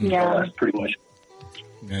back. Yeah. So that's pretty much it.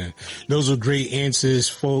 Yeah, those are great answers,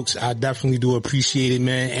 folks. I definitely do appreciate it,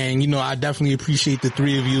 man. And, I definitely appreciate the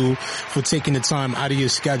three of you for taking the time out of your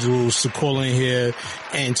schedules to call in here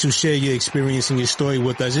and to share your experience and your story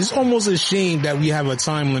with us. It's almost a shame that we have a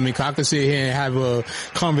time limit. I could sit here and have a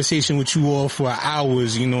conversation with you all for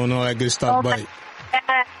hours, and all that good stuff, but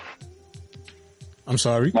I'm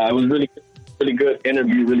sorry. It was really really good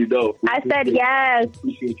interview, really dope. I said yes.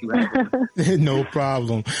 Appreciate you. No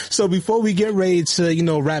problem. So before we get ready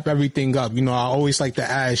to, wrap everything up, I always like to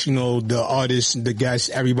ask, the artists, the guests,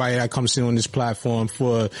 everybody that comes in on this platform,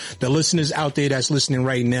 for the listeners out there that's listening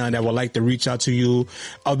right now that would like to reach out to you,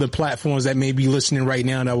 other platforms that may be listening right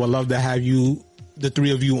now that would love to have you, the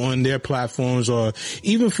three of you, on their platforms, or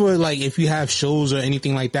even for if you have shows or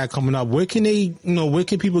anything like that coming up, where can they, where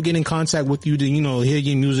can people get in contact with you to, hear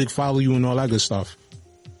your music, follow you, and all that good stuff?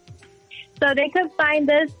 So they could find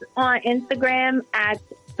us on Instagram at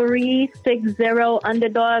 360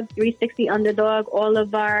 Underdog, 360 Underdog. All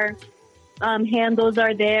of our handles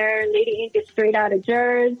are there. Lady Ink is straight out of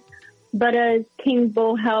Jersey. Butter is King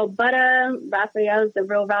Bohel Butter. Raphael is the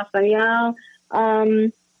real Raphael.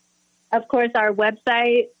 Of course, our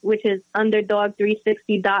website, which is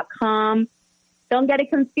underdog360.com. Don't get it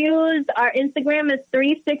confused. Our Instagram is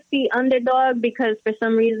 360 Underdog because for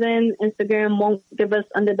some reason Instagram won't give us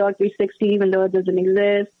Underdog 360 even though it doesn't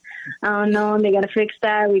exist. I don't know. They got to fix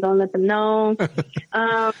that. We're going to let them know.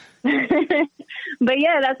 But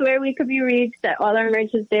yeah, that's where we could be reached. All our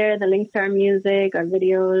merch is there. The links to our music, our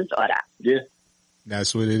videos, all that. Yeah.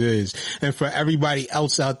 That's what it is. And for everybody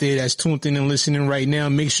else out there that's tuned in and listening right now,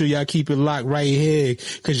 make sure y'all keep it locked right here,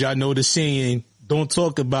 because y'all know the saying, don't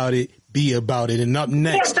talk about it, be about it. And up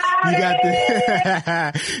next, we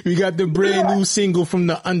got the brand new single from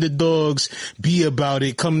the Underdogs, Be About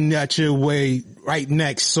It, coming at your way right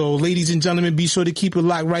next. So ladies and gentlemen, be sure to keep it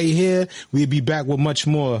locked right here. We'll be back with much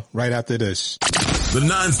more right after this. The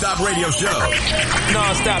NonStop Radio Show.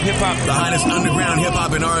 NonStop Hip Hop. The hottest underground hip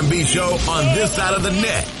hop and R&B show on this side of the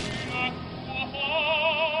net.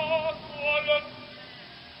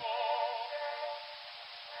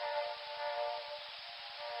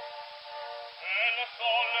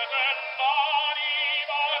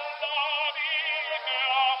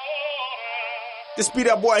 This be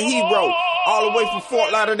that boy Hero, all the way from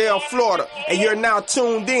Fort Lauderdale, Florida, and you're now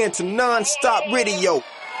tuned in to NonStop Radio.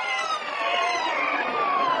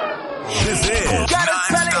 This is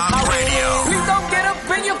NonStop Radio. Please don't get up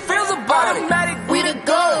in your feels about it. Automatic, we the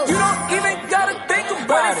go. You don't even gotta think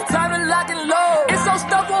about it. It's time to lock and load. It's so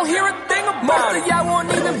stuff won't hear a thing about it. Y'all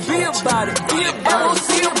won't even be about it. Be about it,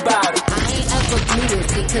 see about it. Do it,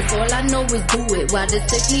 because all I know is do it, while the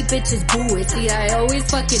sickly bitches boo it. See, I always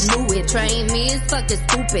fucking knew it, trying me is fucking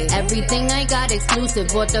stupid. Everything I got exclusive,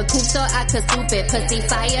 bought the coupe so I could swoop it. Pussy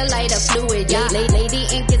fire, lighter fluid, yeah. Lady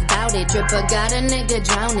Ink is bout it, dripper got a nigga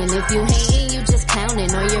drowning. If you hating, you just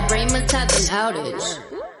counting, or your brain must have an outage.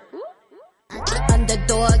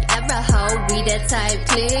 Underdog, ever hoe, we that type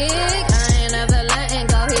click. I ain't never letting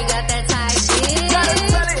go, he got that type dick. Gotta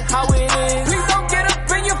tell it how it is. Please don't get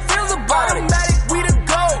up in your feels about it.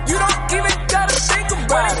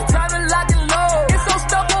 It's time to lock and load. It's so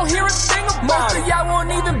stuff won't hear a thing about it. Y'all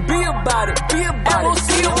won't even be about it. Be about it,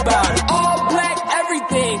 see about it. All black,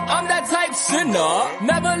 everything. I'm that type sinner.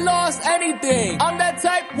 Never lost anything. I'm that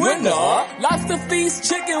type winner. Lobster feast,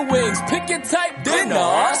 chicken wings. Pick your type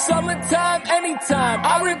dinner. Summertime, anytime.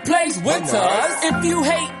 I replace winters. If you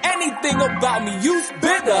hate anything about me, you's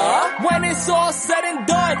bitter. When it's all said and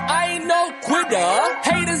done, I ain't no quitter.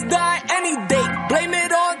 Haters die any day. Blame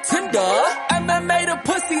it on Tinder. MMA the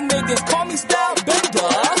pussy niggas, call me style bender.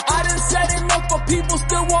 I done said enough for people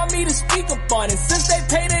still want me to speak upon it. Since they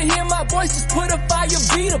pay to hear my voice, just put a fire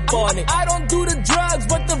beat upon it. I don't do the drugs,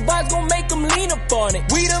 but the vibes gon' make them lean upon it.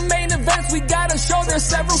 We the main events, we gotta show there's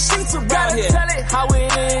several seats around here. Tell it how it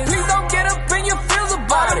is. Please don't get up in your feels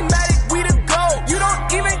about it. Automatic, we the go. You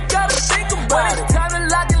don't even gotta think about it. Time to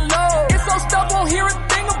lock and load. It's so stuff won't hear a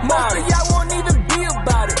thing about it. Y'all won't even be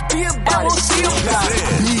about it. Be about it, see about it.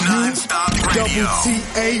 Double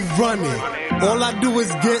TA running. All I do is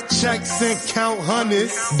get checks and count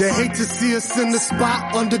hundreds. They hate to see us in the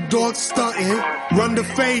spot, underdog stunting. Run the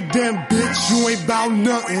fade, damn bitch, you ain't bout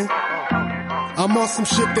nothing. I'm on some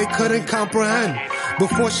shit they couldn't comprehend.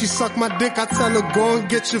 Before she suck my dick, I tell her go and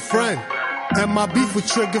get your friend. And my beef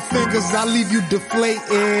with trigger fingers, I leave you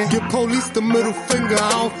deflating. Give police the middle finger,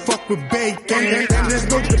 I don't fuck with bacon. And there's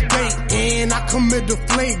no debating, I commit the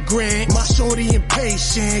flagrant. My shorty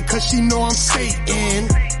impatient, cause she know I'm Satan.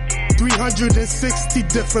 360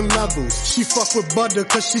 different levels. She fuck with butter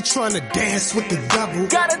cause she tryna dance with the devil.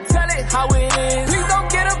 Gotta tell it how it is. Please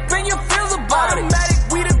don't get up in your feels about it.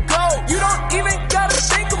 Automatic, we the go. You don't even gotta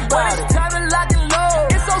think about it. Time to lock and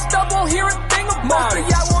load. It's so stuff won't hear a thing about it.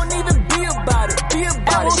 Y'all won't even be about it. Be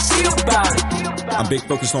about it, see about it. I'm big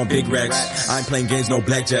focused on big racks. I ain't playing games, no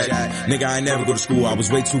blackjack. Nigga, I ain't never go to school. I was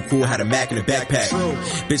way too cool, had a Mac in a backpack.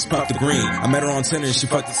 Bitch puffed the green. I met her on Tinder and she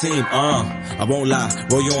fucked the team. I won't lie.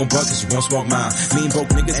 Roll your own buckets, you won't smoke mine. Mean broke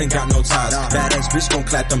niggas ain't got no ties. Badass bitch gon'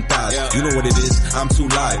 clap them thighs. You know what it is, I'm too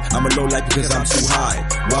live. I'm a low life because I'm too high.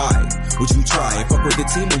 Why would you try and fuck with the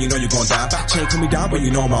team when you know you're gon' die? Chain to me down when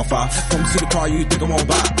you know I'm on fire. Come to the car, you think I won't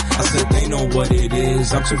buy. I said they know what it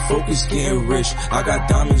is. I'm too focused, getting rich. I got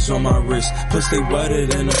diamonds on my wrist, plus they wetter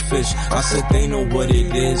than a fish. I said they know what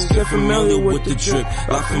it is. Get familiar with the drip,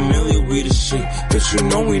 like familiar with the shit. Bitch, you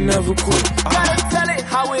know we never quit. Gotta tell it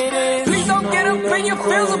how it is. Please don't get up in your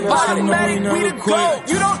feels about it. Man, we the gold.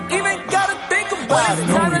 You don't even gotta think about it.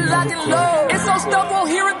 Time to lock and load. It's so stuff won't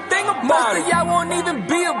hear a thing about it. Y'all won't even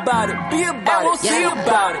be about it. Be about it. See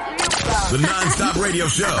about it. The Non-Stop Radio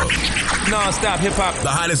Show. Non-Stop Hip Hop. The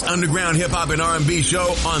hottest underground hip hop and R&B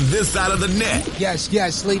show on this side of the net.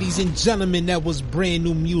 Yes, ladies and gentlemen, that was brand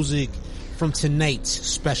new music from tonight's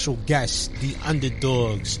special guests, the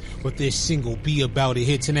Underdogs, with their single Be About It,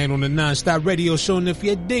 here tonight on the Non-Stop Radio Show. And if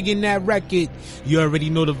you're digging that record, you already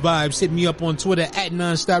know the vibes. Hit me up on Twitter at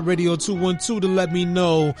Non-Stop Radio 212 to let me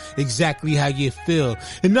know exactly how you feel.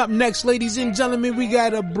 And up next, ladies and gentlemen, we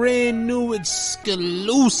got a brand new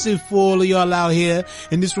exclusive for all of y'all out here.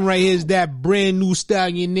 And this one right here is that brand new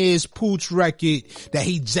Stallionaires Pooch record that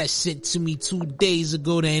he just sent to me 2 days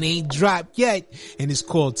ago that ain't dropped yet. And it's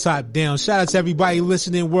called Top Down. Shout out to everybody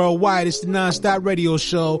listening worldwide. It's the Non-Stop Radio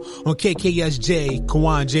Show on KKSJ,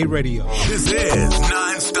 Kawan J Radio. This is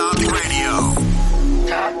Non-Stop Radio.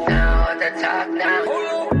 Top down with the top down.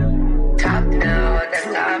 Top down with the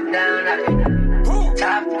top down.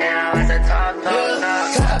 Top down with the top down.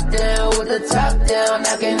 Top down with the top down,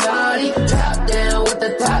 knocking naughty. Top down with the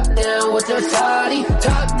top down with your shawty.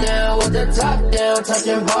 Top down with the top down,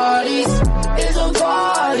 touching bodies. It's a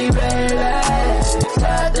party, baby.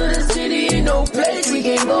 Slide through the city, ain't no place we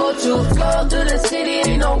can go to. Flow through the city,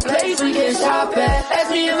 ain't no place we can shop at.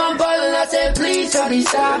 Ask me if I'm ballin', I said please, shawty,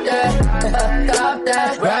 stop that. Stop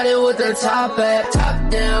that. Riding with the top at. Top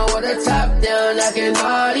down with the top down, knocking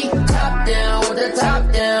naughty. Top down with the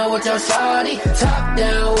top down with your shawty. Top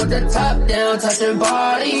down with the top down, touching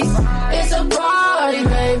bodies. It's a party,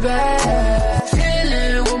 baby.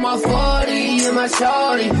 Chillin' with my 40 and my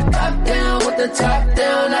shawty. Top down with the top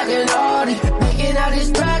down, knocking naughty. Making out this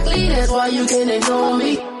broccoli, that's why you can ignore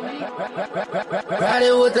me.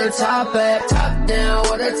 Riding with the top at. Top down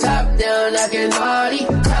with the top down, knocking naughty.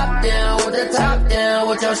 Top down with the top down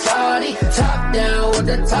with your shawty. Top down with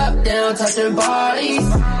the top down, touching bodies.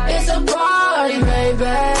 It's a party, baby.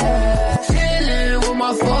 Chillin' with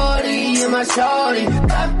my 40 and my shawty.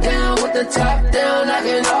 Top down with the top down,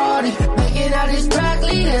 knocking naughty. Making out this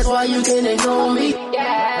broccoli, that's why you can ignore me.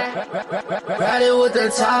 Yeah. Riding with the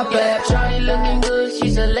top at. Shawty looking good,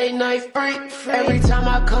 she's a late night freak. Every time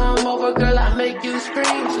I come over, girl, I make you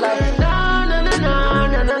scream. It's like, na na na na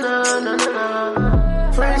na na na na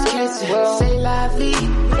na. French kissing, say la vie.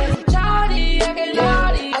 Shawty, I get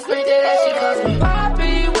naughty. I spent that as she calls me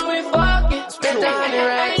Poppy when we fucking. Spent the 100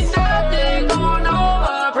 racks. Ain't nothing going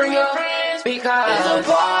over. Bring your friends because it's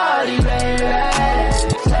a party, baby.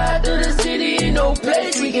 Slide through the city, ain't no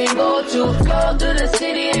place we can go to. Flow through the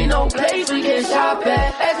city, ain't no place we can shop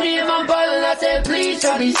at. Ask me if I'm ballin', I said please,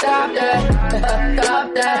 shawty, stop that.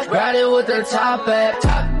 Stop that. Riding with the top at.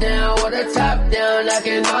 Top down with the top down,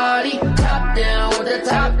 knocking naughty. Top down with the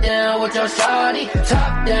top down with your shawty.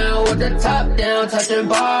 Top down with the top down, touching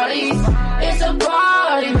bodies. It's a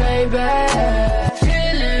party, baby.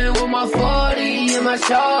 Chillin' with my 40 and my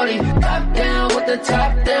shawty. Top down with the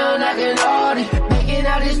top down, knocking naughty. Making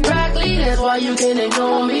out this broccoli, that's why you can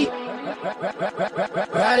ignore me.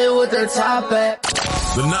 Riding with the top at.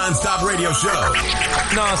 The Non-Stop Radio Show.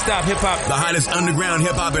 Non-Stop Hip Hop. The hottest underground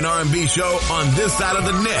hip hop and R&B show on this side of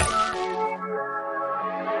the net.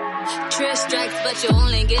 Trick strikes, but you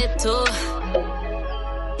only get two.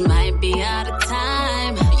 Might be out of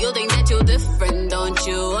time. You think that you're different, don't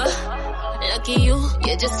you? Lucky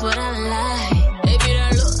you're just what I like. If you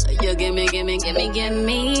don't look, you give me.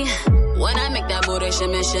 When I make that booty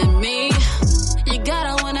shimmy. You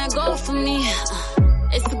gotta wanna go for me.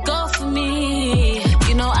 It's a go for me.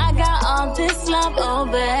 You know I got all this love, oh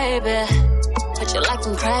baby. But you like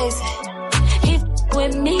them crazy. He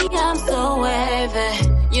with me, I'm so wavy.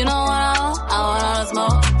 You know what I want all the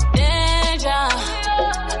smoke. Danger.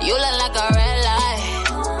 You look like a red light.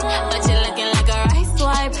 But you're looking like a rice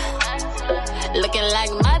wipe. Looking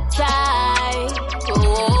like my type.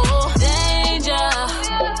 Ooh, danger.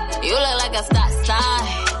 You look like a stop sign.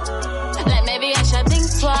 Like maybe I should think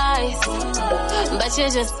twice. But you're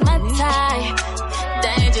just my type.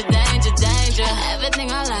 Danger. danger.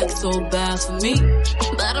 Everything I like so bad for me.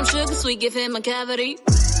 But I'm sugar sweet, give him a cavity.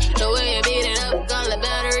 The way you beat it up, call it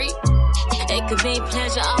battery. It could be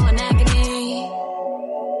pleasure or an agony.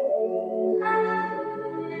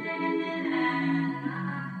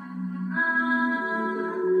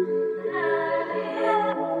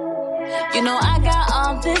 You know I got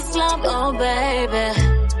all this love, oh baby,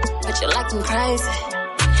 but you like them crazy.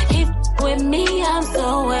 He with me, I'm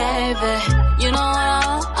so wavy. You know what I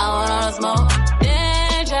want all the smoke.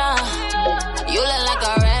 Danger, you look like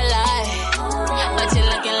a red light, but you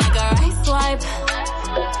looking like a right swipe,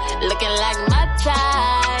 looking like my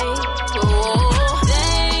type. Ooh,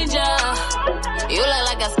 danger, you look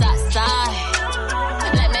like a stop sign,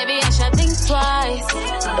 like maybe I should think twice,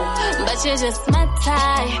 but you're just my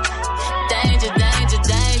type. Danger, danger,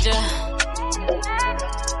 danger.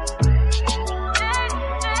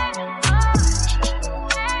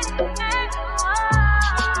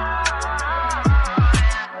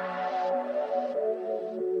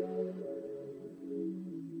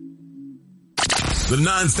 The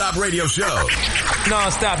NonStop Radio Show.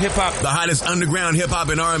 NonStop Hip Hop. The hottest underground hip hop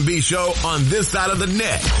and R&B show on this side of the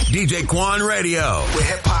net. DJ Quan Radio. Where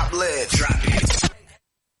hip hop lives. Drop it.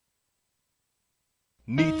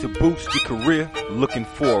 Need to boost your career? Looking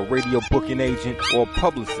for a radio booking agent or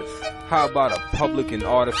publicist? How about a public and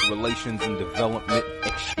artist relations and development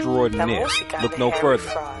extraordinaire? Look no further.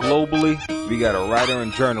 Globally, we got a writer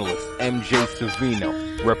and journalist, MJ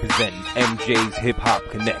Savino, representing MJ's Hip Hop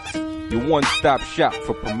Connects. Your one-stop shop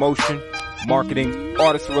for promotion, marketing,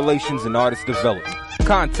 artist relations, and artist development.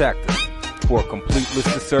 Contact us for a complete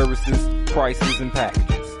list of services, prices, and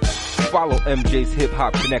packages. Follow MJ's Hip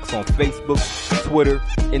Hop Connects on Facebook, Twitter,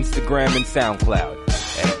 Instagram, and SoundCloud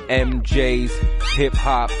at MJ's Hip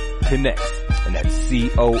Hop Connects, and that's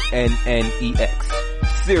CONNEX.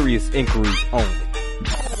 Serious inquiries only.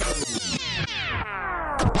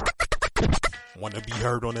 Want to be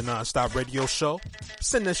heard on the NonStop Radio Show?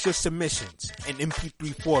 Send us your submissions in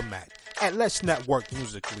MP3 format at Let's Network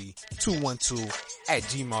Musically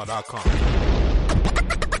 212@gmail.com.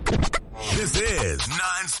 This is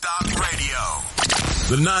NonStop Radio.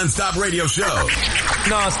 The NonStop Radio Show.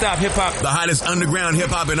 NonStop Hip Hop. The hottest underground hip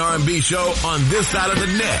hop and R&B show on this side of the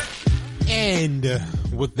net. And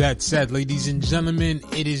with that said, ladies and gentlemen,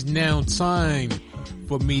 it is now time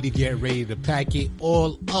for me to get ready to pack it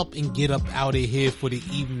all up and get up out of here for the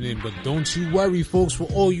evening. But don't you worry, folks, for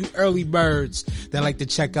all you early birds that like to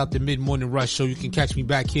check out the Mid-Morning Rush Show, you can catch me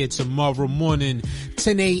back here tomorrow morning,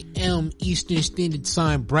 10 a.m. Eastern Standard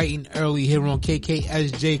Time, bright and early here on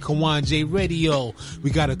KKSJ Kawan J Radio. We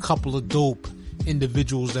got a couple of dope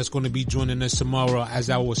individuals that's going to be joining us tomorrow as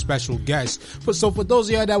our special guests. So for those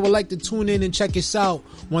of y'all that would like to tune in and check us out,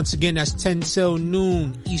 once again, that's 10 till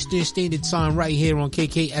noon Eastern Standard Time right here on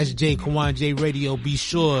KKSJ Kawan J Radio. Be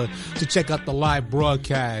sure to check out the live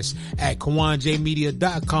broadcast at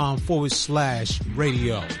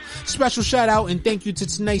KawanJmedia.com/radio. Special shout out and thank you to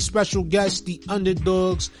tonight's special guests, the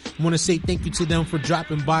Underdogs. I want to say thank you to them for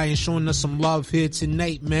dropping by and showing us some love here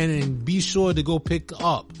tonight, man. And be sure to go pick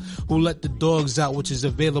up Who Let the Dogs Out, which is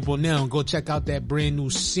available now. Go check out that brand new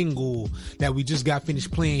single that we just got finished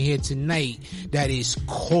playing here tonight that is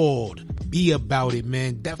called Be About It,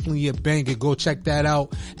 man. Definitely a banger. Go check that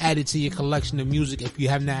out. Add it to your collection of music if you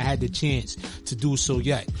have not had the chance to do so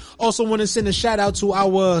yet. Also want to send a shout out to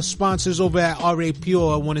our sponsors over at RA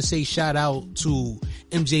Pure. I want to say shout out to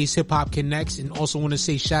MJ's Hip Hop Connects, and also want to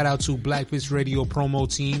say shout out to Blackfish Radio promo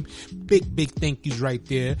team. Big thank yous right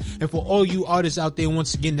there. And for all you artists out there,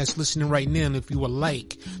 once again, that's listening right now, and if you would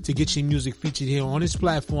like to get your music featured here on this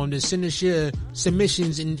platform, then send us your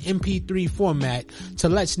submissions in MP3 format to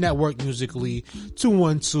Let's Network Musically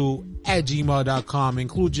 212@gmail.com.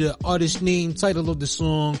 Include your artist name, title of the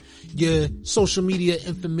song, your social media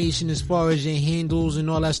information as far as your handles and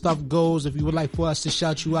all that stuff goes. If you would like for us to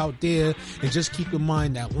shout you out there, and just keep in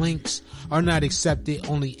mind that links are not accepted,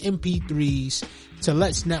 only MP3s to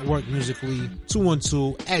Let's Network Musically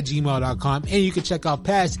 212@gmail.com. And you can check out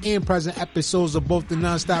past and present episodes of both the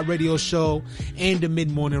NonStop Radio Show and the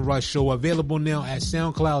Mid-Morning Rush Show, available now at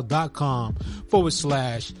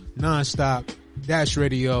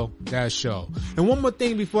soundcloud.com/nonstop-radio-show. And one more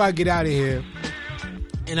thing before I get out of here,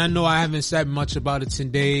 and I know I haven't said much about it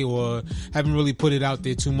today or haven't really put it out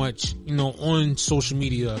there too much, on social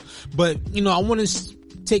media, but, I want to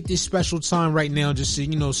take this special time right now just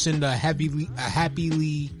to, send a heavily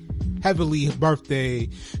birthday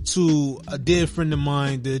to a dear friend of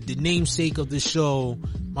mine, the namesake of the show,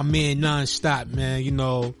 my man NonStop, man.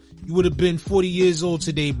 You would have been 40 years old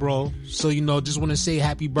today, bro. So, you know, just want to say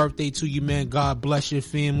happy birthday to you, man. God bless your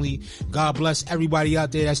family. God bless everybody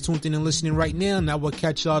out there that's tuned in and listening right now. And I will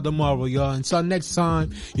catch y'all tomorrow, y'all. Until next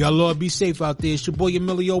time, y'all Lord be safe out there. It's your boy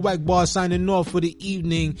Emilio Egbar signing off for the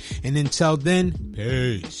evening. And until then,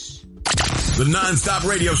 peace. The NonStop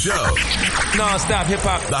Radio Show. NonStop Hip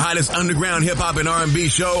Hop. The hottest underground hip hop and R&B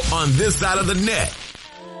show on this side of the net.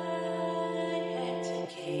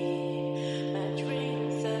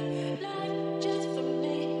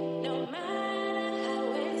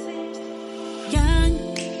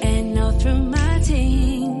 Through my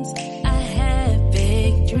teens, I had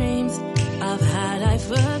big dreams of how life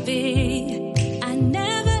would be. I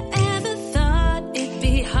never ever thought it'd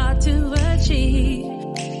be hard to achieve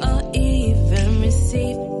or even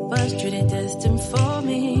receive. Was truly destined for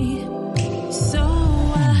me. So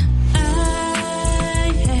I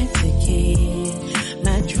had to keep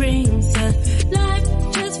my dreams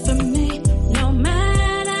alive just for me, no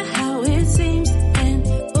matter how it seems. And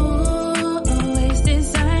always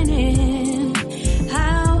designing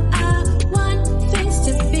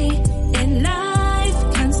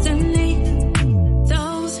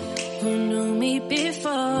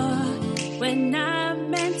when I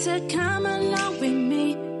meant to come along with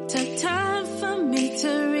me. Took time for me to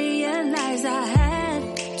realize I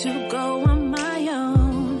had to go on my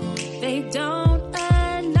own. They don't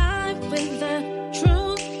align with the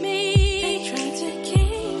true me. They try to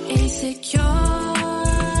keep insecure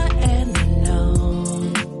and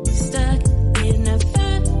alone, stuck in a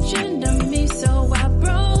version of me. So I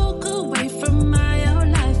broke away from my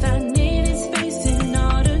own life. I needed space in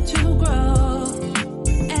order to grow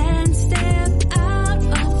and step out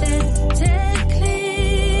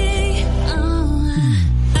authentically.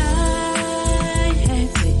 I had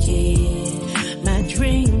to keep my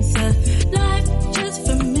dreams alive just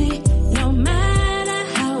for me, no matter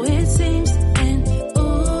how it seems. And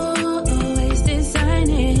always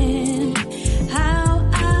designing how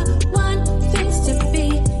I want things to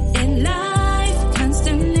be in life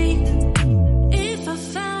constantly. If I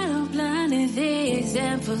follow blindly, the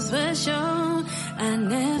examples were shown. I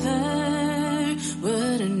never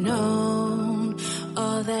would have known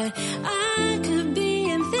all that I could be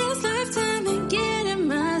in this lifetime and get in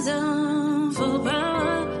my zone for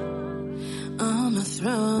power on my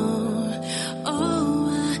throne.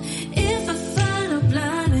 Oh, if I follow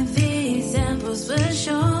blindly, the examples were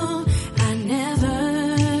shown. I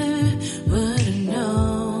never would have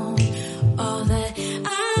known all that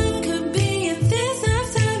I could be in this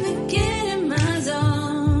lifetime and get in my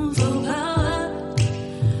zone for power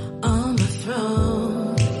on my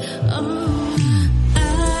throne. Oh,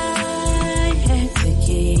 I had to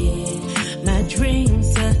keep my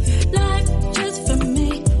dreams alive just for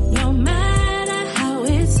me, no matter how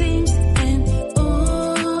it seems. And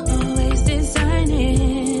always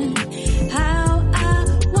designing how I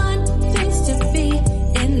want things to be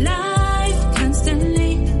in life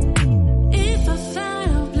constantly. If I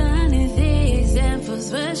follow blindly, the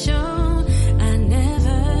examples were shown. I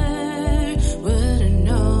never would have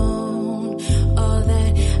known all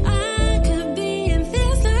that I could be in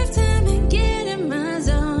this lifetime and get in my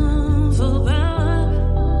zone for power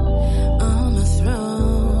on my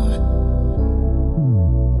throne.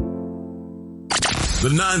 The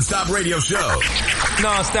NonStop Radio Show.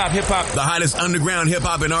 NonStop Hip Hop. The hottest underground hip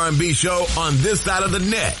hop and R&B show on this side of the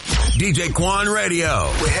net. DJ Quan Radio.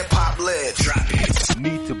 Where hip hop lives. Drop it.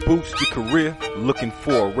 Need to boost your career? Looking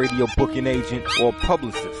for a radio booking agent or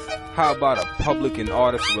publicist? How about a public and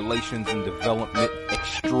artist relations and development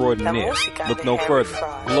extraordinaire? Look no further.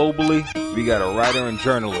 Globally, we got a writer and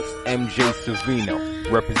journalist, MJ Savino,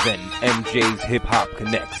 representing MJ's Hip Hop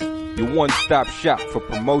Connects. Your one-stop shop for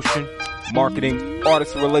promotion, marketing,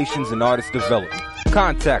 artist relations, and artist development.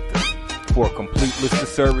 Contact us for a complete list of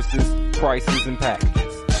services, prices, and packages.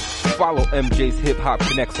 Follow MJ's Hip Hop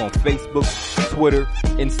Connects on Facebook, Twitter,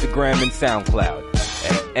 Instagram, and SoundCloud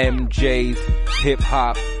at MJ's Hip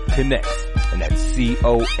Hop Connects, and that's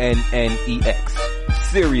CONNEX.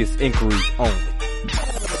 Serious inquiries only.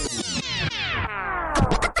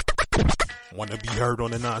 Want to be heard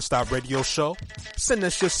on the NonStop Radio Show? Send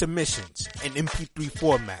us your submissions in MP3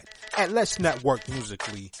 format at Let's Network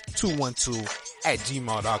Musically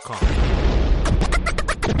 212@gmail.com.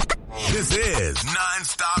 This is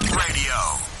NonStop Radio.